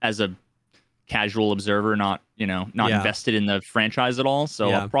as a casual observer, not invested in the franchise at all.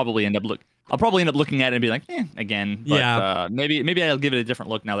 So I'll probably end up looking at it and be like, again. But maybe I'll give it a different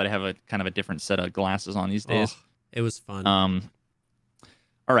look now that I have a kind of a different set of glasses on these days. Oh, it was fun.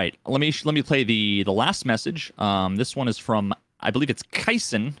 All right, let me play the last message. This one is from, I believe it's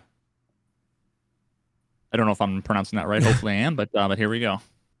Kaisen. I don't know if I'm pronouncing that right. Hopefully I am, but here we go.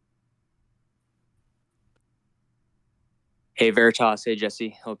 Hey Veritas, hey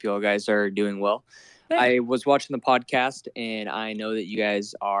Jesse. Hope you all guys are doing well. I was watching the podcast, and I know that you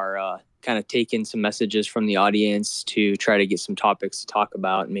guys are kind of taking some messages from the audience to try to get some topics to talk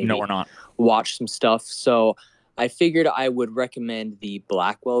about. And maybe no, we're not. Watch some stuff. So I figured I would recommend the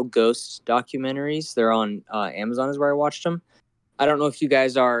Blackwell Ghosts documentaries. They're on Amazon is where I watched them. I don't know if you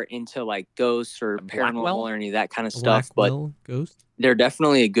guys are into like ghosts or paranormal or any of that kind of stuff, but Ghost? They're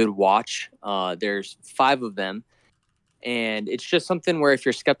definitely a good watch. There's 5 of them. And it's just something where if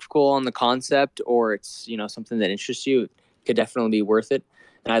you're skeptical on the concept or it's, something that interests you, it could definitely be worth it.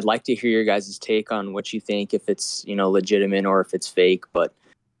 And I'd like to hear your guys' take on what you think, if it's, legitimate or if it's fake. But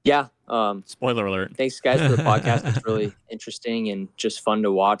yeah. Spoiler alert. Thanks, guys, for the podcast. It's really interesting and just fun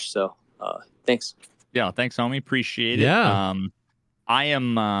to watch. So thanks. Yeah, thanks, homie. Appreciate it. Yeah. I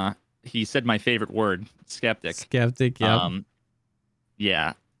am, he said my favorite word, skeptic. Skeptic, yeah.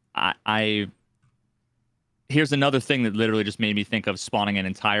 Yeah. I here's another thing that literally just made me think of spawning an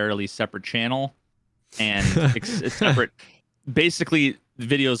entirely separate channel and it's separate. Basically,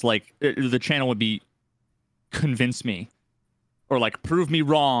 videos like the channel would be convince me or like prove me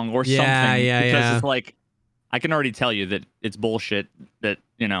wrong or something. Because it's like, I can already tell you that it's bullshit that,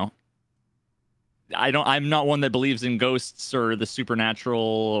 I'm not one that believes in ghosts or the supernatural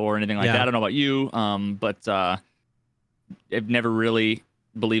or anything like that. I don't know about you. But I've never really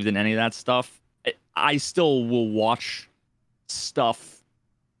believed in any of that stuff. I still will watch stuff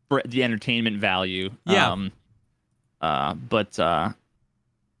for the entertainment value. Yeah. But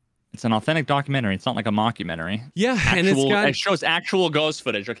it's an authentic documentary. It's not like a mockumentary. Yeah, and it shows actual ghost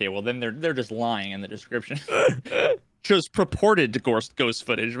footage. Okay, well then they're just lying in the description. Shows purported ghost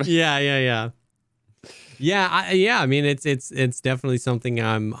footage. Yeah. I mean, it's definitely something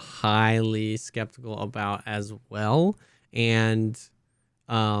I'm highly skeptical about as well, and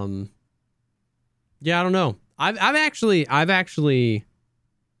yeah, I don't know. I've actually. I'm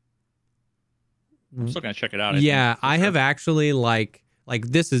still gonna check it out. I have actually like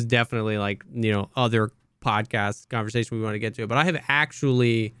this is definitely like other podcast conversation we want to get to, but I have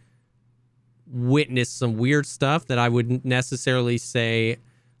actually witnessed some weird stuff that I wouldn't necessarily say.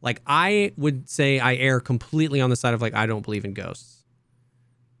 Like, I would say I err completely on the side of like I don't believe in ghosts,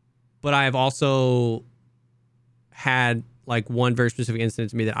 but I have also had like one very specific incident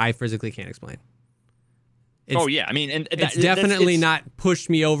to me that I physically can't explain. I mean, and it's definitely not pushed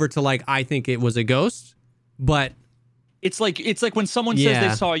me over to like I think it was a ghost, but it's like when someone says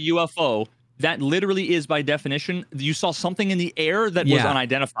they saw a UFO. That literally is by definition you saw something in the air that was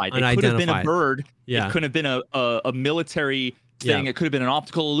unidentified. It could have been a bird. It could have been a military thing. It could have been an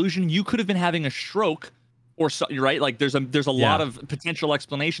optical illusion. You could have been having a stroke, or so, right? Like there's a lot of potential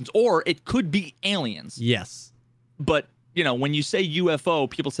explanations, or it could be aliens. Yes, but. When you say UFO,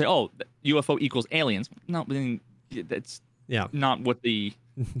 people say, "Oh, UFO equals aliens." No, that's not what the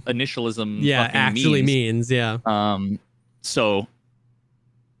initialism actually means. Yeah. So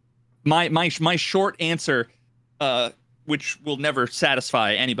my short answer, which will never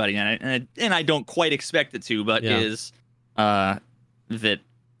satisfy anybody, and I don't quite expect it to, but is that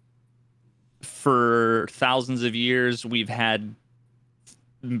for thousands of years we've had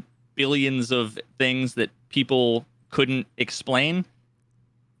billions of things that people couldn't explain,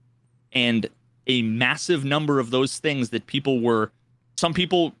 and a massive number of those things that some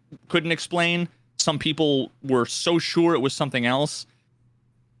people couldn't explain, some people were so sure it was something else.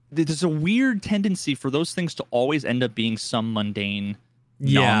 There's a weird tendency for those things to always end up being some mundane,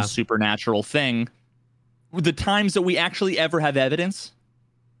 non-supernatural thing. The times that we actually ever have evidence,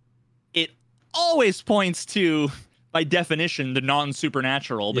 it always points to, by definition, the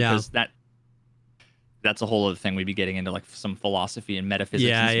non-supernatural, because that's a whole other thing. We'd be getting into like some philosophy and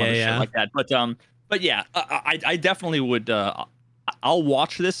metaphysics and some other shit like that. But yeah, I definitely would. I'll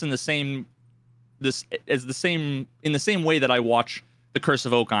watch this in the same way that I watch The Curse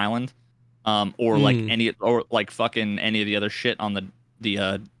of Oak Island, or like fucking any of the other shit on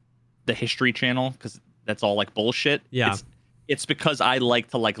the History Channel, because that's all like bullshit. Yeah, it's because I like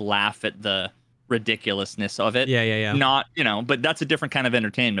to like laugh at the ridiculousness of it. Yeah. Not, but that's a different kind of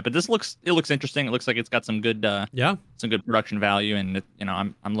entertainment. But this looks interesting. It looks like it's got some good some good production value, and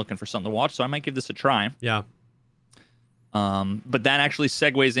I'm looking for something to watch, so I might give this a try. Yeah. But that actually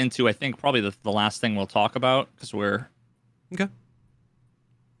segues into, I think, probably the last thing we'll talk about, because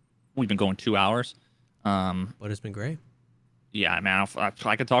we've been going 2 hours. But it's been great. Yeah, man,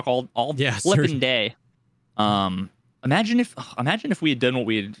 I could talk all flipping seriously. day. Imagine if we had done what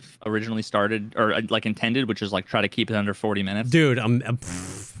we had originally started or like intended, which is like try to keep it under 40 minutes. Dude, I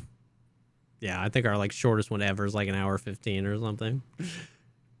think our like shortest one ever is like an hour 15 or something.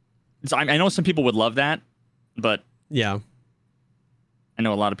 So I know some people would love that, but yeah, I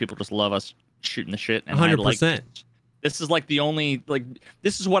know a lot of people just love us shooting the shit. And 100%. This is like the only, like,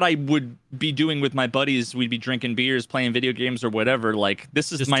 this is what I would be doing with my buddies. We'd be drinking beers, playing video games or whatever. Like,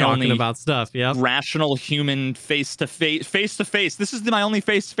 this is just my talking only about stuff. Yeah, rational human face to face. This is my only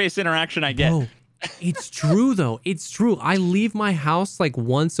face to face interaction I get. Bro, it's true though. It's true. I leave my house like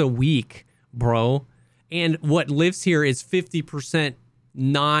once a week, bro. And what lives here is 50%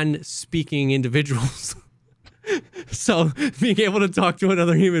 non-speaking individuals. So being able to talk to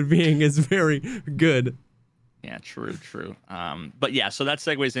another human being is very good. Yeah, true. But yeah, so that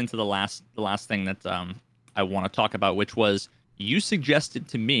segues into the last thing that I want to talk about, which was you suggested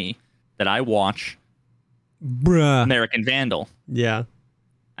to me that I watch American Vandal. Yeah.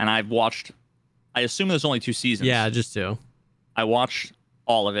 And I've watched, I assume there's only 2 seasons. Yeah, just 2. I watched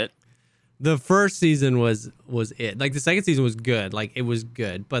all of it. The first season was it. Like the second season was good. Like it was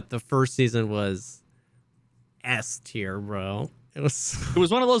good, but the first season was S tier, bro. It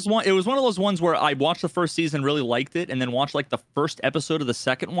was one of those ones where I watched the first season, really liked it, and then watched like the first episode of the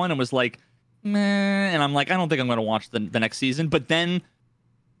second one and was like, meh, and I'm like, I don't think I'm going to watch the next season. But then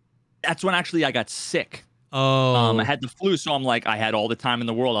that's when actually I got sick. Oh. I had the flu, so I'm like, I had all the time in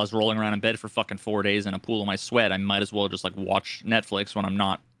the world. I was rolling around in bed for fucking 4 days in a pool of my sweat. I might as well just like watch Netflix when I'm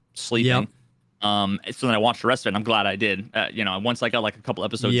not sleeping. Yep. So then I watched the rest of it, and I'm glad I did. Once I got like a couple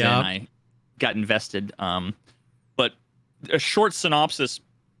episodes in, I got invested. But a short synopsis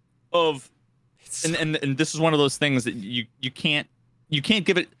of, and this is one of those things that you can't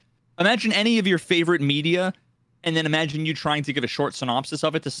give it. Imagine any of your favorite media, and then imagine you trying to give a short synopsis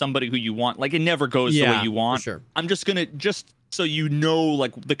of it to somebody who you want. Like, it never goes the way you want. For sure. I'm just so you know,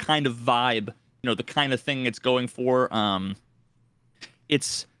 like the kind of vibe, the kind of thing it's going for.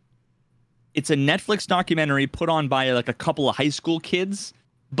 It's a Netflix documentary put on by like a couple of high school kids,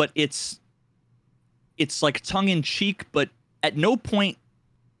 but it's like tongue in cheek, but at no point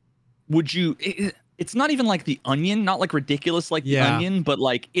would you. It's not even like The Onion, not like ridiculous like The Onion, but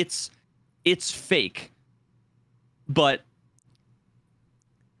like it's fake. But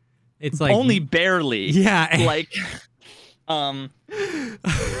it's like only barely. Yeah. Like,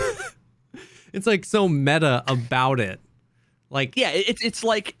 it's like so meta about it. Like, yeah, it's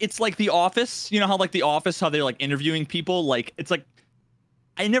like The Office. You know how like The Office, how they're like interviewing people. Like, it's like,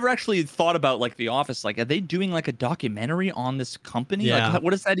 I never actually thought about like The Office. Like, are they doing like a documentary on this company? Yeah. Like,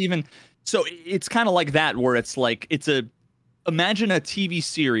 what does that even? So it's kind of like that, where it's like imagine a TV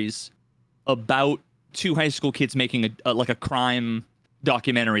series about 2 high school kids making a crime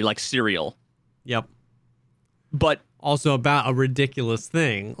documentary, like Serial. Yep. But also about a ridiculous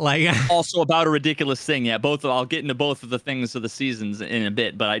thing. Like also about a ridiculous thing. Yeah, I'll get into both of the things of the seasons in a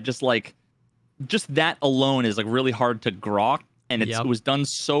bit, but I just that alone is like really hard to grok, and it was done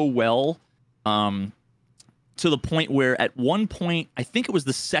so well, to the point where at one point, I think it was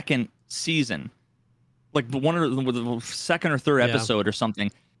the second season, like the second or third episode or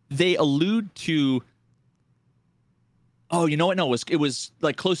something, they allude to. Oh, you know what? No, it was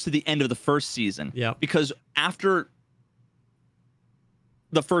like close to the end of the first season. Yeah. Because after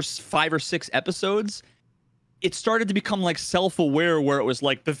the first 5 or 6 episodes, it started to become like self-aware, where it was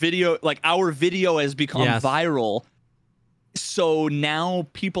like the video, like our video has become viral. So now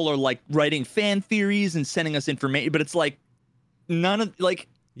people are like writing fan theories and sending us information, but it's like none of like,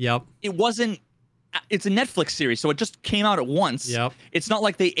 it wasn't, it's a Netflix series. So it just came out at once. It's not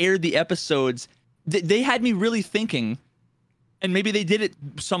like they aired the episodes. They had me really thinking, and maybe they did it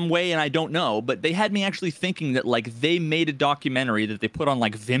some way and I don't know, but they had me actually thinking that like they made a documentary that they put on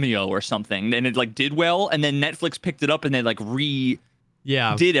like Vimeo or something, and it like did well, and then Netflix picked it up and they like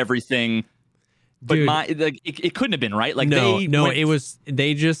did everything. But Dude, it couldn't have been, right? Like it was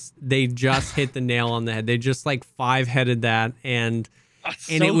they just hit the nail on the head. They just like 5-headed that, and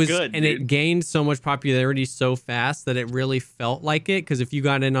it was good, and it gained so much popularity so fast that it really felt like it. Because if you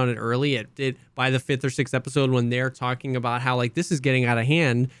got in on it early, it did. By the 5th or 6th episode, when they're talking about how like this is getting out of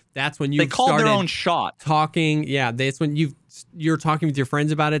hand, that's when they called their own shot. Talking, that's when you're talking with your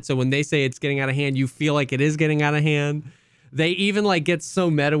friends about it. So when they say it's getting out of hand, you feel like it is getting out of hand. They even like get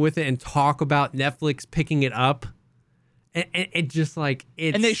so meta with it and talk about Netflix picking it up. And it just like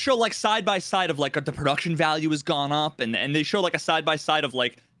it's... And they show like side by side of like the production value has gone up, and they show like a side by side of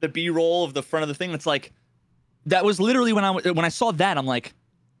like the B-roll of the front of the thing. It's like that was literally when I saw that, I'm like,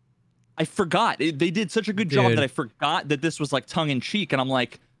 I forgot. They did such a good job that I forgot that this was like tongue in cheek, and I'm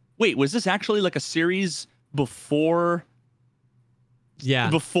like, wait, was this actually like a series before?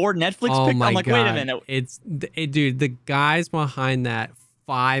 Before Netflix picked? I'm like, wait a minute. Dude, the guys behind that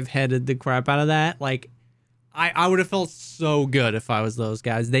 5-headed the crap out of that. Like, I would have felt so good if I was those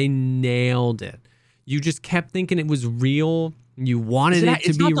guys. They nailed it. You just kept thinking it was real. You wanted it to be real.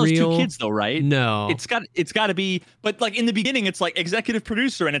 It's not those 2 kids though, right? No. It's got to be. But like in the beginning, it's like executive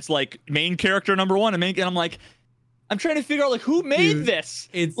producer, and it's like main character number 1, and I'm like, I'm trying to figure out like who made this.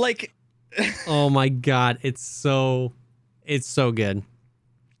 It's like, oh my God, it's so good.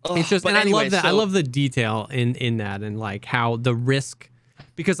 It's just, and anyway, I love that. I love the detail in that, and like how the risk,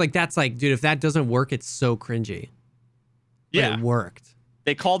 because like that's like, dude, if that doesn't work, it's so cringy. But it worked.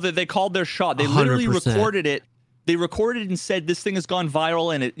 They called their shot. They 100%. Literally recorded it. They recorded and said this thing has gone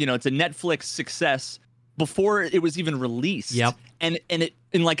viral, and it's a Netflix success before it was even released. And it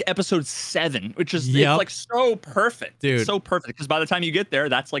in like episode 7, which is it's like so perfect, dude. It's so perfect, because by the time you get there,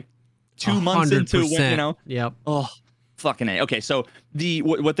 that's like 2 months into when Oh. Fucking A. Okay, so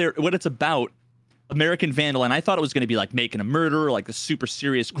what it's about, American Vandal, and I thought it was going to be like making a murder, like the super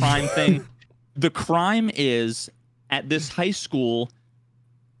serious crime thing. The crime is at this high school,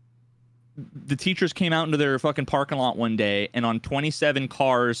 the teachers came out into their fucking parking lot one day, and on 27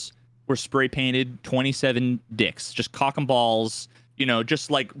 cars were spray painted 27 dicks, just cock and balls,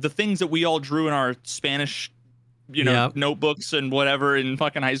 just like the things that we all drew in our Spanish, notebooks and whatever in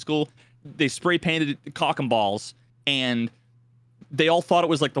fucking high school. They spray painted cock and balls. And they all thought it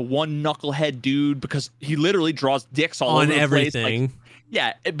was like the one knucklehead dude, because he literally draws dicks all over the everything.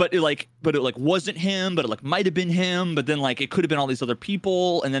 Place. Like, but it wasn't him, but it like might have been him, but then like it could have been all these other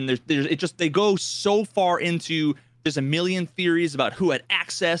people, and then they go so far into, there's a million theories about who had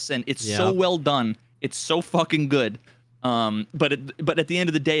access, and it's so well done. It's so fucking good. But at the end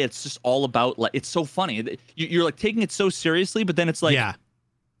of the day, it's just all about like, it's so funny. You're like taking it so seriously, but then it's like,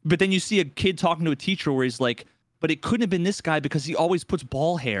 but then you see a kid talking to a teacher where he's like, but it couldn't have been this guy because he always puts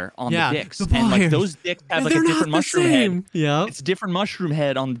ball hair on the dicks. And like those dicks have like a different mushroom head. Yeah. It's a different mushroom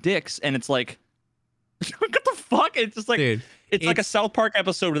head on the dicks. And it's like, what the fuck? It's just like, dude, it's like a South Park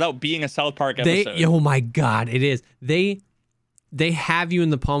episode without being a South Park episode. Oh my God, it is. They have you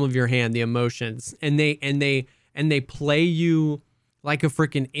in the palm of your hand, the emotions, and they play you like a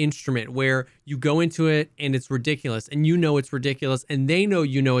freaking instrument, where you go into it and it's ridiculous, and it's ridiculous, and they know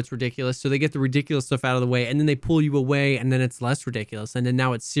it's ridiculous, so they get the ridiculous stuff out of the way, and then they pull you away, and then it's less ridiculous, and then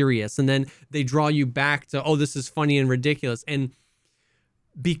now it's serious, and then they draw you back to, oh, this is funny and ridiculous. And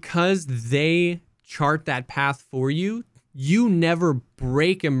because they chart that path for you, you never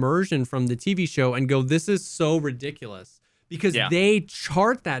break immersion from the TV show and go, this is so ridiculous. Because they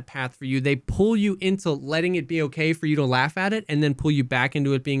chart that path for you. They pull you into letting it be okay for you to laugh at it, and then pull you back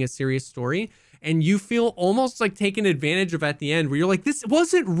into it being a serious story. And you feel almost like taken advantage of at the end, where you're like, this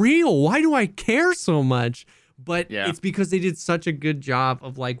wasn't real. Why do I care so much? But it's because they did such a good job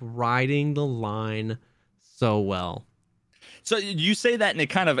of like riding the line so well. So you say that, and it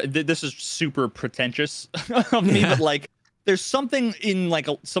kind of, this is super pretentious of me, but like, there's something in like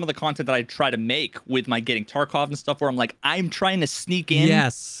some of the content that I try to make with my getting Tarkov and stuff, where I'm like, I'm trying to sneak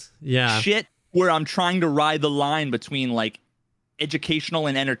in shit where I'm trying to ride the line between like educational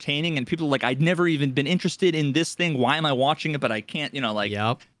and entertaining, and people are like, I'd never even been interested in this thing. Why am I watching it? But I can't,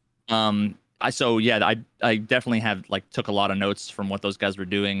 I definitely have like took a lot of notes from what those guys were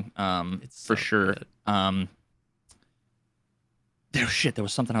doing. It's For so sure. good. There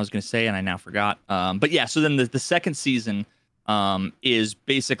was something I was going to say and I now forgot. But yeah, so then the second season is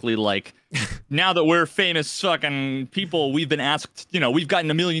basically like, now that we're famous fucking people, we've been asked, we've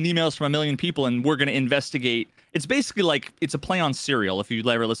gotten a million emails from a million people and we're going to investigate. It's basically like, it's a play on Serial, if you've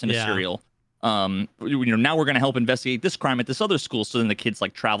ever listened to Serial. Now we're going to help investigate this crime at this other school. So then the kids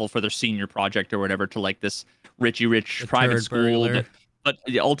like travel for their senior project or whatever to like this rich private school. But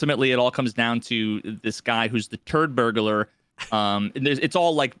ultimately it all comes down to this guy who's the turd burglar. And it's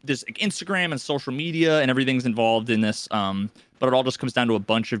all like this Instagram and social media and everything's involved in this. But it all just comes down to a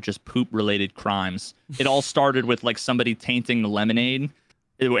bunch of just poop related crimes. It all started with like somebody tainting the lemonade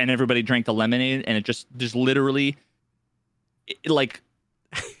and everybody drank the lemonade. And it just literally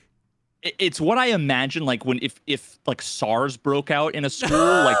it's what I imagine like when if like SARS broke out in a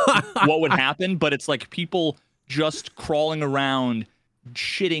school, like what would happen. But it's like people just crawling around,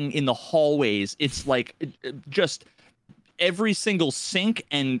 shitting in the hallways. It's like just every single sink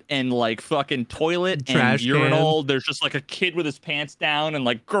and like fucking toilet trash and urinal. can. There's just like a kid with his pants down and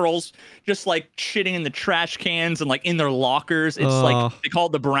like girls just like shitting in the trash cans and like in their lockers. It's like they call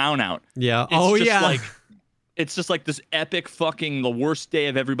it the brownout. Yeah. It's just like this epic fucking the worst day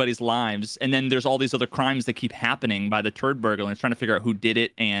of everybody's lives. And then there's all these other crimes that keep happening by the turd burglar and trying to figure out who did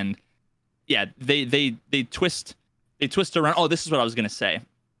it. And yeah, they twist around. Oh, this is what I was going to say.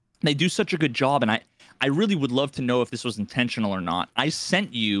 They do such a good job. And I really would love to know if this was intentional or not. I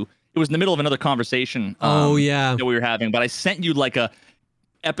sent you, it was in the middle of another conversation that we were having, but I sent you like a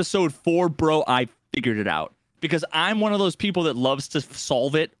episode 4, bro, I figured it out. Because I'm one of those people that loves to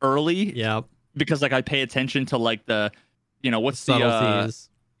solve it early. Yeah. Because like I pay attention to like the, what's the subtleties.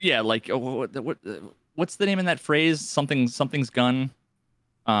 Like what's the name in that phrase? Something's gun.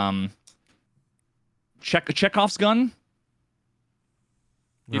 Chekhov's gun.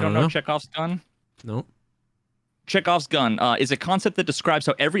 You don't know Chekhov's gun? No. Chekhov's gun is a concept that describes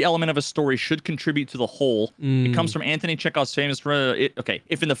how every element of a story should contribute to the whole. It comes from Anthony Chekhov's famous...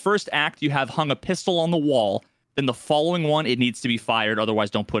 if in the first act you have hung a pistol on the wall, then the following one, it needs to be fired. Otherwise,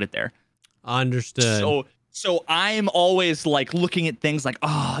 don't put it there. Understood. So I'm always like looking at things like,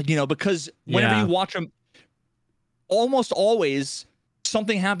 because whenever you watch them, almost always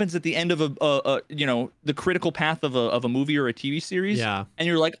something happens at the end of the critical path of a movie or a TV series. Yeah. And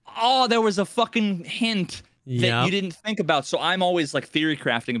you're like, oh, there was a fucking hint that you didn't think about. So I'm always like theory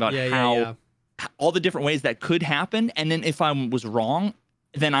crafting about how all the different ways that could happen. And then if I was wrong,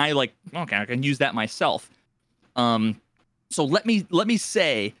 then I like, okay, I can use that myself. So let me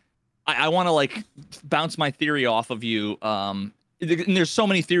say, I want to like bounce my theory off of you. And there's so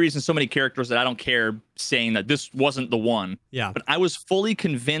many theories and so many characters that I don't care saying that this wasn't the one. Yeah. But I was fully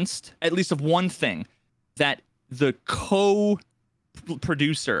convinced, at least of one thing, that the co-producer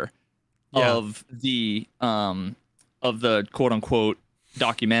of the quote unquote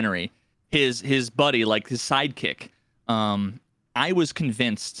documentary, his buddy, like his sidekick, I was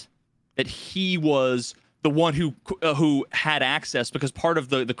convinced that he was the one who had access, because part of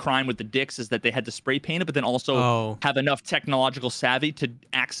the crime with the dicks is that they had to spray paint it, but then also have enough technological savvy to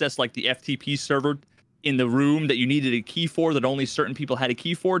access like the FTP server in the room that you needed a key for, that only certain people had a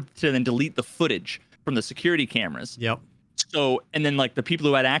key for, to then delete the footage from the security cameras. Yep. So, and then like the people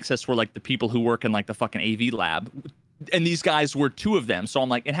who had access were like the people who work in like the fucking AV lab. And these guys were 2 of them. So I'm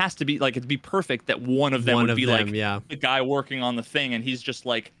like, it has to be like, it'd be perfect that one of them would be like the guy working on the thing. And he's just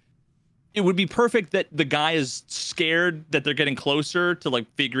like, it would be perfect that the guy is scared that they're getting closer to like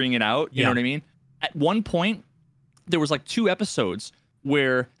figuring it out. You know what I mean? At one point, there was like 2 episodes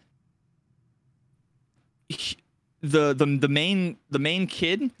where the main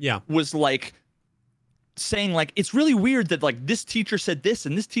kid was like saying like, it's really weird that like this teacher said this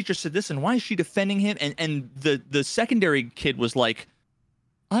and this teacher said this, and why is she defending him? And the secondary kid was like,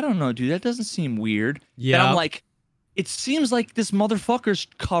 I don't know, dude, that doesn't seem weird. Yeah. And I'm like, it seems like this motherfucker's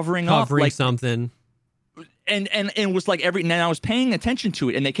covering up like something. And it was like and I was paying attention to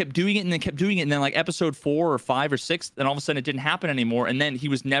it, and they kept doing it and they kept doing it. And then like episode 4 or 5 or 6, then all of a sudden it didn't happen anymore. And then he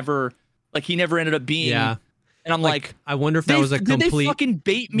never ended up being. Yeah. And I'm like, I wonder if that was a complete did they fucking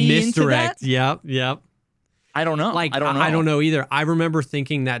bait me misdirect. Into that? Yep. I don't know. Like, I don't know either. I remember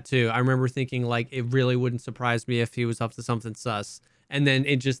thinking that too. I remember thinking like, it really wouldn't surprise me if he was up to something sus. And then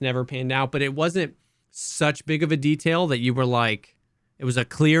it just never panned out. But it wasn't such big of a detail that you were like, it was a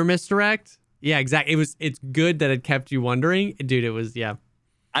clear misdirect. Yeah, exactly. It's good that it kept you wondering. Dude, it was,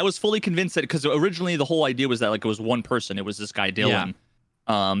 I was fully convinced that, because originally the whole idea was that like it was one person. It was this guy, Dylan.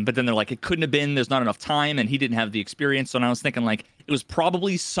 But then they're like, it couldn't have been, there's not enough time, and he didn't have the experience. So I was thinking like, it was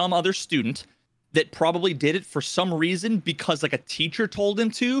probably some other student that probably did it for some reason because like a teacher told him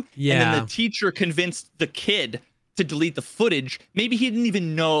to. Yeah. And then the teacher convinced the kid to delete the footage. Maybe he didn't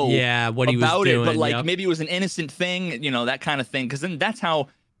even know what he was about doing, it, but like yep. maybe it was an innocent thing, you know, that kind of thing. Because then that's how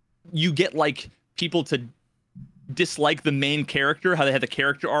you get like people to dislike the main character, how they have the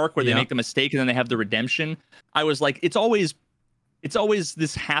character arc where they make the mistake and then they have the redemption. I was like, it's always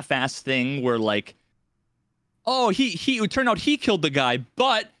this half-ass thing where like, oh, it turned out he killed the guy,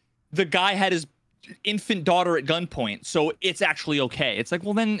 but the guy had his infant daughter at gunpoint, so it's actually okay. It's like,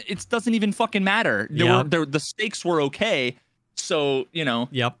 well, then it doesn't even fucking matter. The stakes were okay, so you know.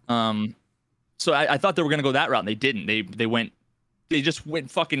 Yep. So I thought they were gonna go that route, and they didn't. They just went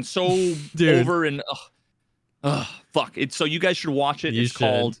fucking so over and. Fuck it. So you guys should watch it. It's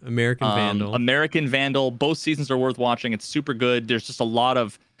called American Vandal. American Vandal. Both seasons are worth watching. It's super good. There's just a lot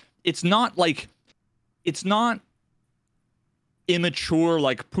of. It's not immature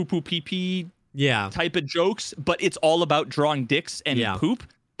like poo poo pee pee type of jokes, but it's all about drawing dicks and poop.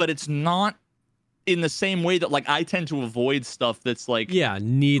 But it's not in the same way that like I tend to avoid stuff that's like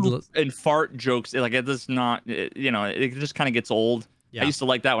needless and fart jokes. Like it does not. It just kind of gets old. I used to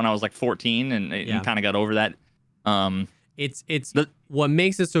like that when I was like 14, and kind of got over that. What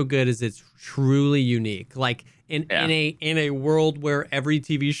makes it so good is it's truly unique. Like in a world where every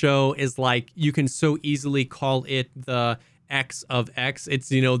TV show is like you can so easily call it the X of X. It's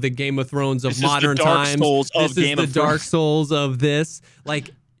the Game of Thrones of modern times. This is the Dark Souls of this.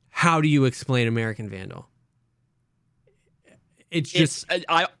 Like, how do you explain American Vandal? It's just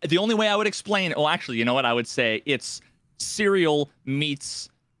the only way I would explain. Well, actually, you know what I would say? It's Serial meets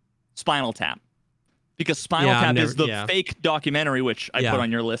Spinal Tap. Because Spinal Tap is the fake documentary, which I put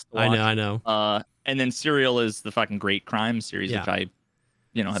on your list to watch. I know. And then Serial is the fucking great crime series, which I,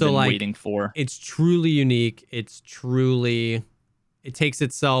 have been waiting for. It's truly unique. It takes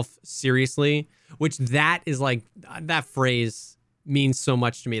itself seriously, which that is like, that phrase means so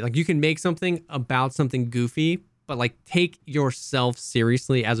much to me. Like you can make something about something goofy, but like take yourself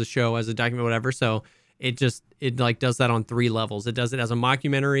seriously as a show, as a document, whatever. So it like does that on 3 levels. It does it as a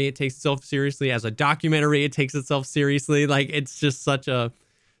mockumentary. It takes itself seriously. As a documentary, it takes itself seriously. Like it's just such a,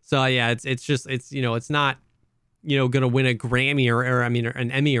 so yeah, it's not, going to win a Grammy or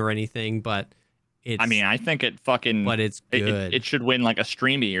an Emmy or anything, but it's, I think it fucking, but it's good. It should win like a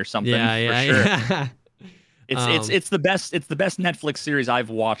Streamy or something for sure. Yeah. It's the best Netflix series I've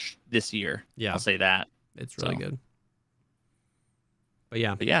watched this year. Yeah. I'll say that. It's really good. But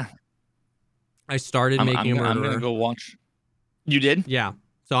yeah. I started making a murderer. I'm gonna go watch. You did? Yeah.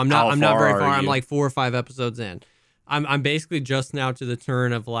 So I'm not very far. I'm like 4 or 5 episodes in. I'm basically just now to the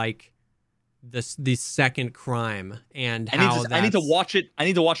turn of like the second crime and I need to watch it. I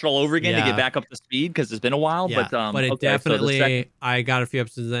need to watch it all over again to get back up to speed because it's been a while. Yeah. But it definitely. So I got a few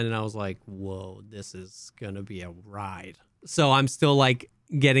episodes in and I was like, whoa, this is gonna be a ride. So I'm still like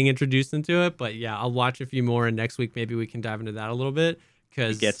getting introduced into it. But yeah, I'll watch a few more, and next week maybe we can dive into that a little bit.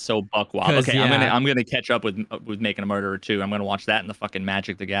 Because it gets so buck wild. Okay, I'm gonna catch up with Making a Murderer too. I'm gonna watch that and the fucking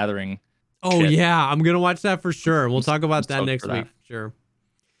Magic the Gathering. Oh shit. Yeah, I'm gonna watch that for sure. We'll talk about that next week for sure.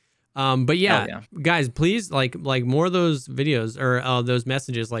 But guys, please like more of those videos or those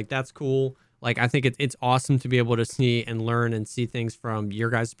messages. Like that's cool. Like I think it's awesome to be able to see and learn and see things from your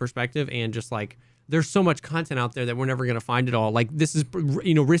guys' perspective, and just like there's so much content out there that we're never gonna find it all. Like this is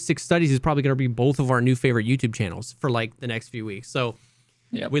Ristic Studies is probably gonna be both of our new favorite YouTube channels for like the next few weeks. So.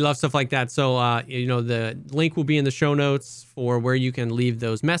 Yeah, we love stuff like that. So, the link will be in the show notes for where you can leave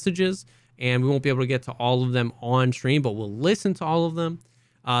those messages. And we won't be able to get to all of them on stream, but we'll listen to all of them.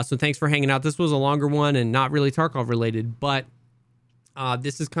 So thanks for hanging out. This was a longer one and not really Tarkov related, but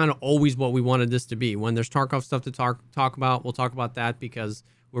this is kind of always what we wanted this to be. When there's Tarkov stuff to talk about, we'll talk about that because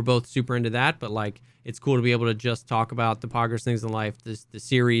we're both super into that. But like, it's cool to be able to just talk about the Poggers things in life, the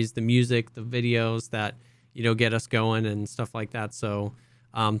series, the music, the videos that, get us going and stuff like that. So...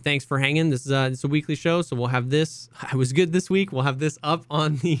 thanks for hanging. This is it's a weekly show, so we'll have this. I was good this week. We'll have this up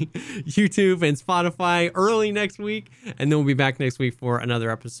on the YouTube and Spotify early next week, and then we'll be back next week for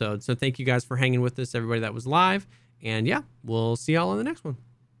another episode. So thank you guys for hanging with us, everybody that was live, and yeah, we'll see y'all on the next one.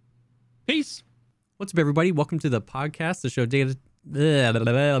 Peace. What's up, everybody? Welcome to the podcast, the show. That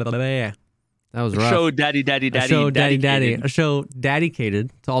was rough. Show daddy. A show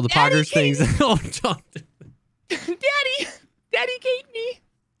dedicated to all the Poggers things. Daddy gave me.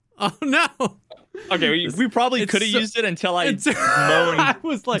 Oh no. Okay, we probably could have used it until I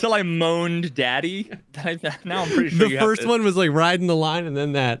moaned daddy. Now I'm pretty sure the first one was like riding the line, and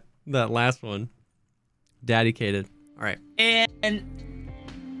then that last one. Dedicated. All right. And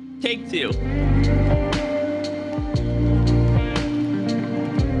take 2.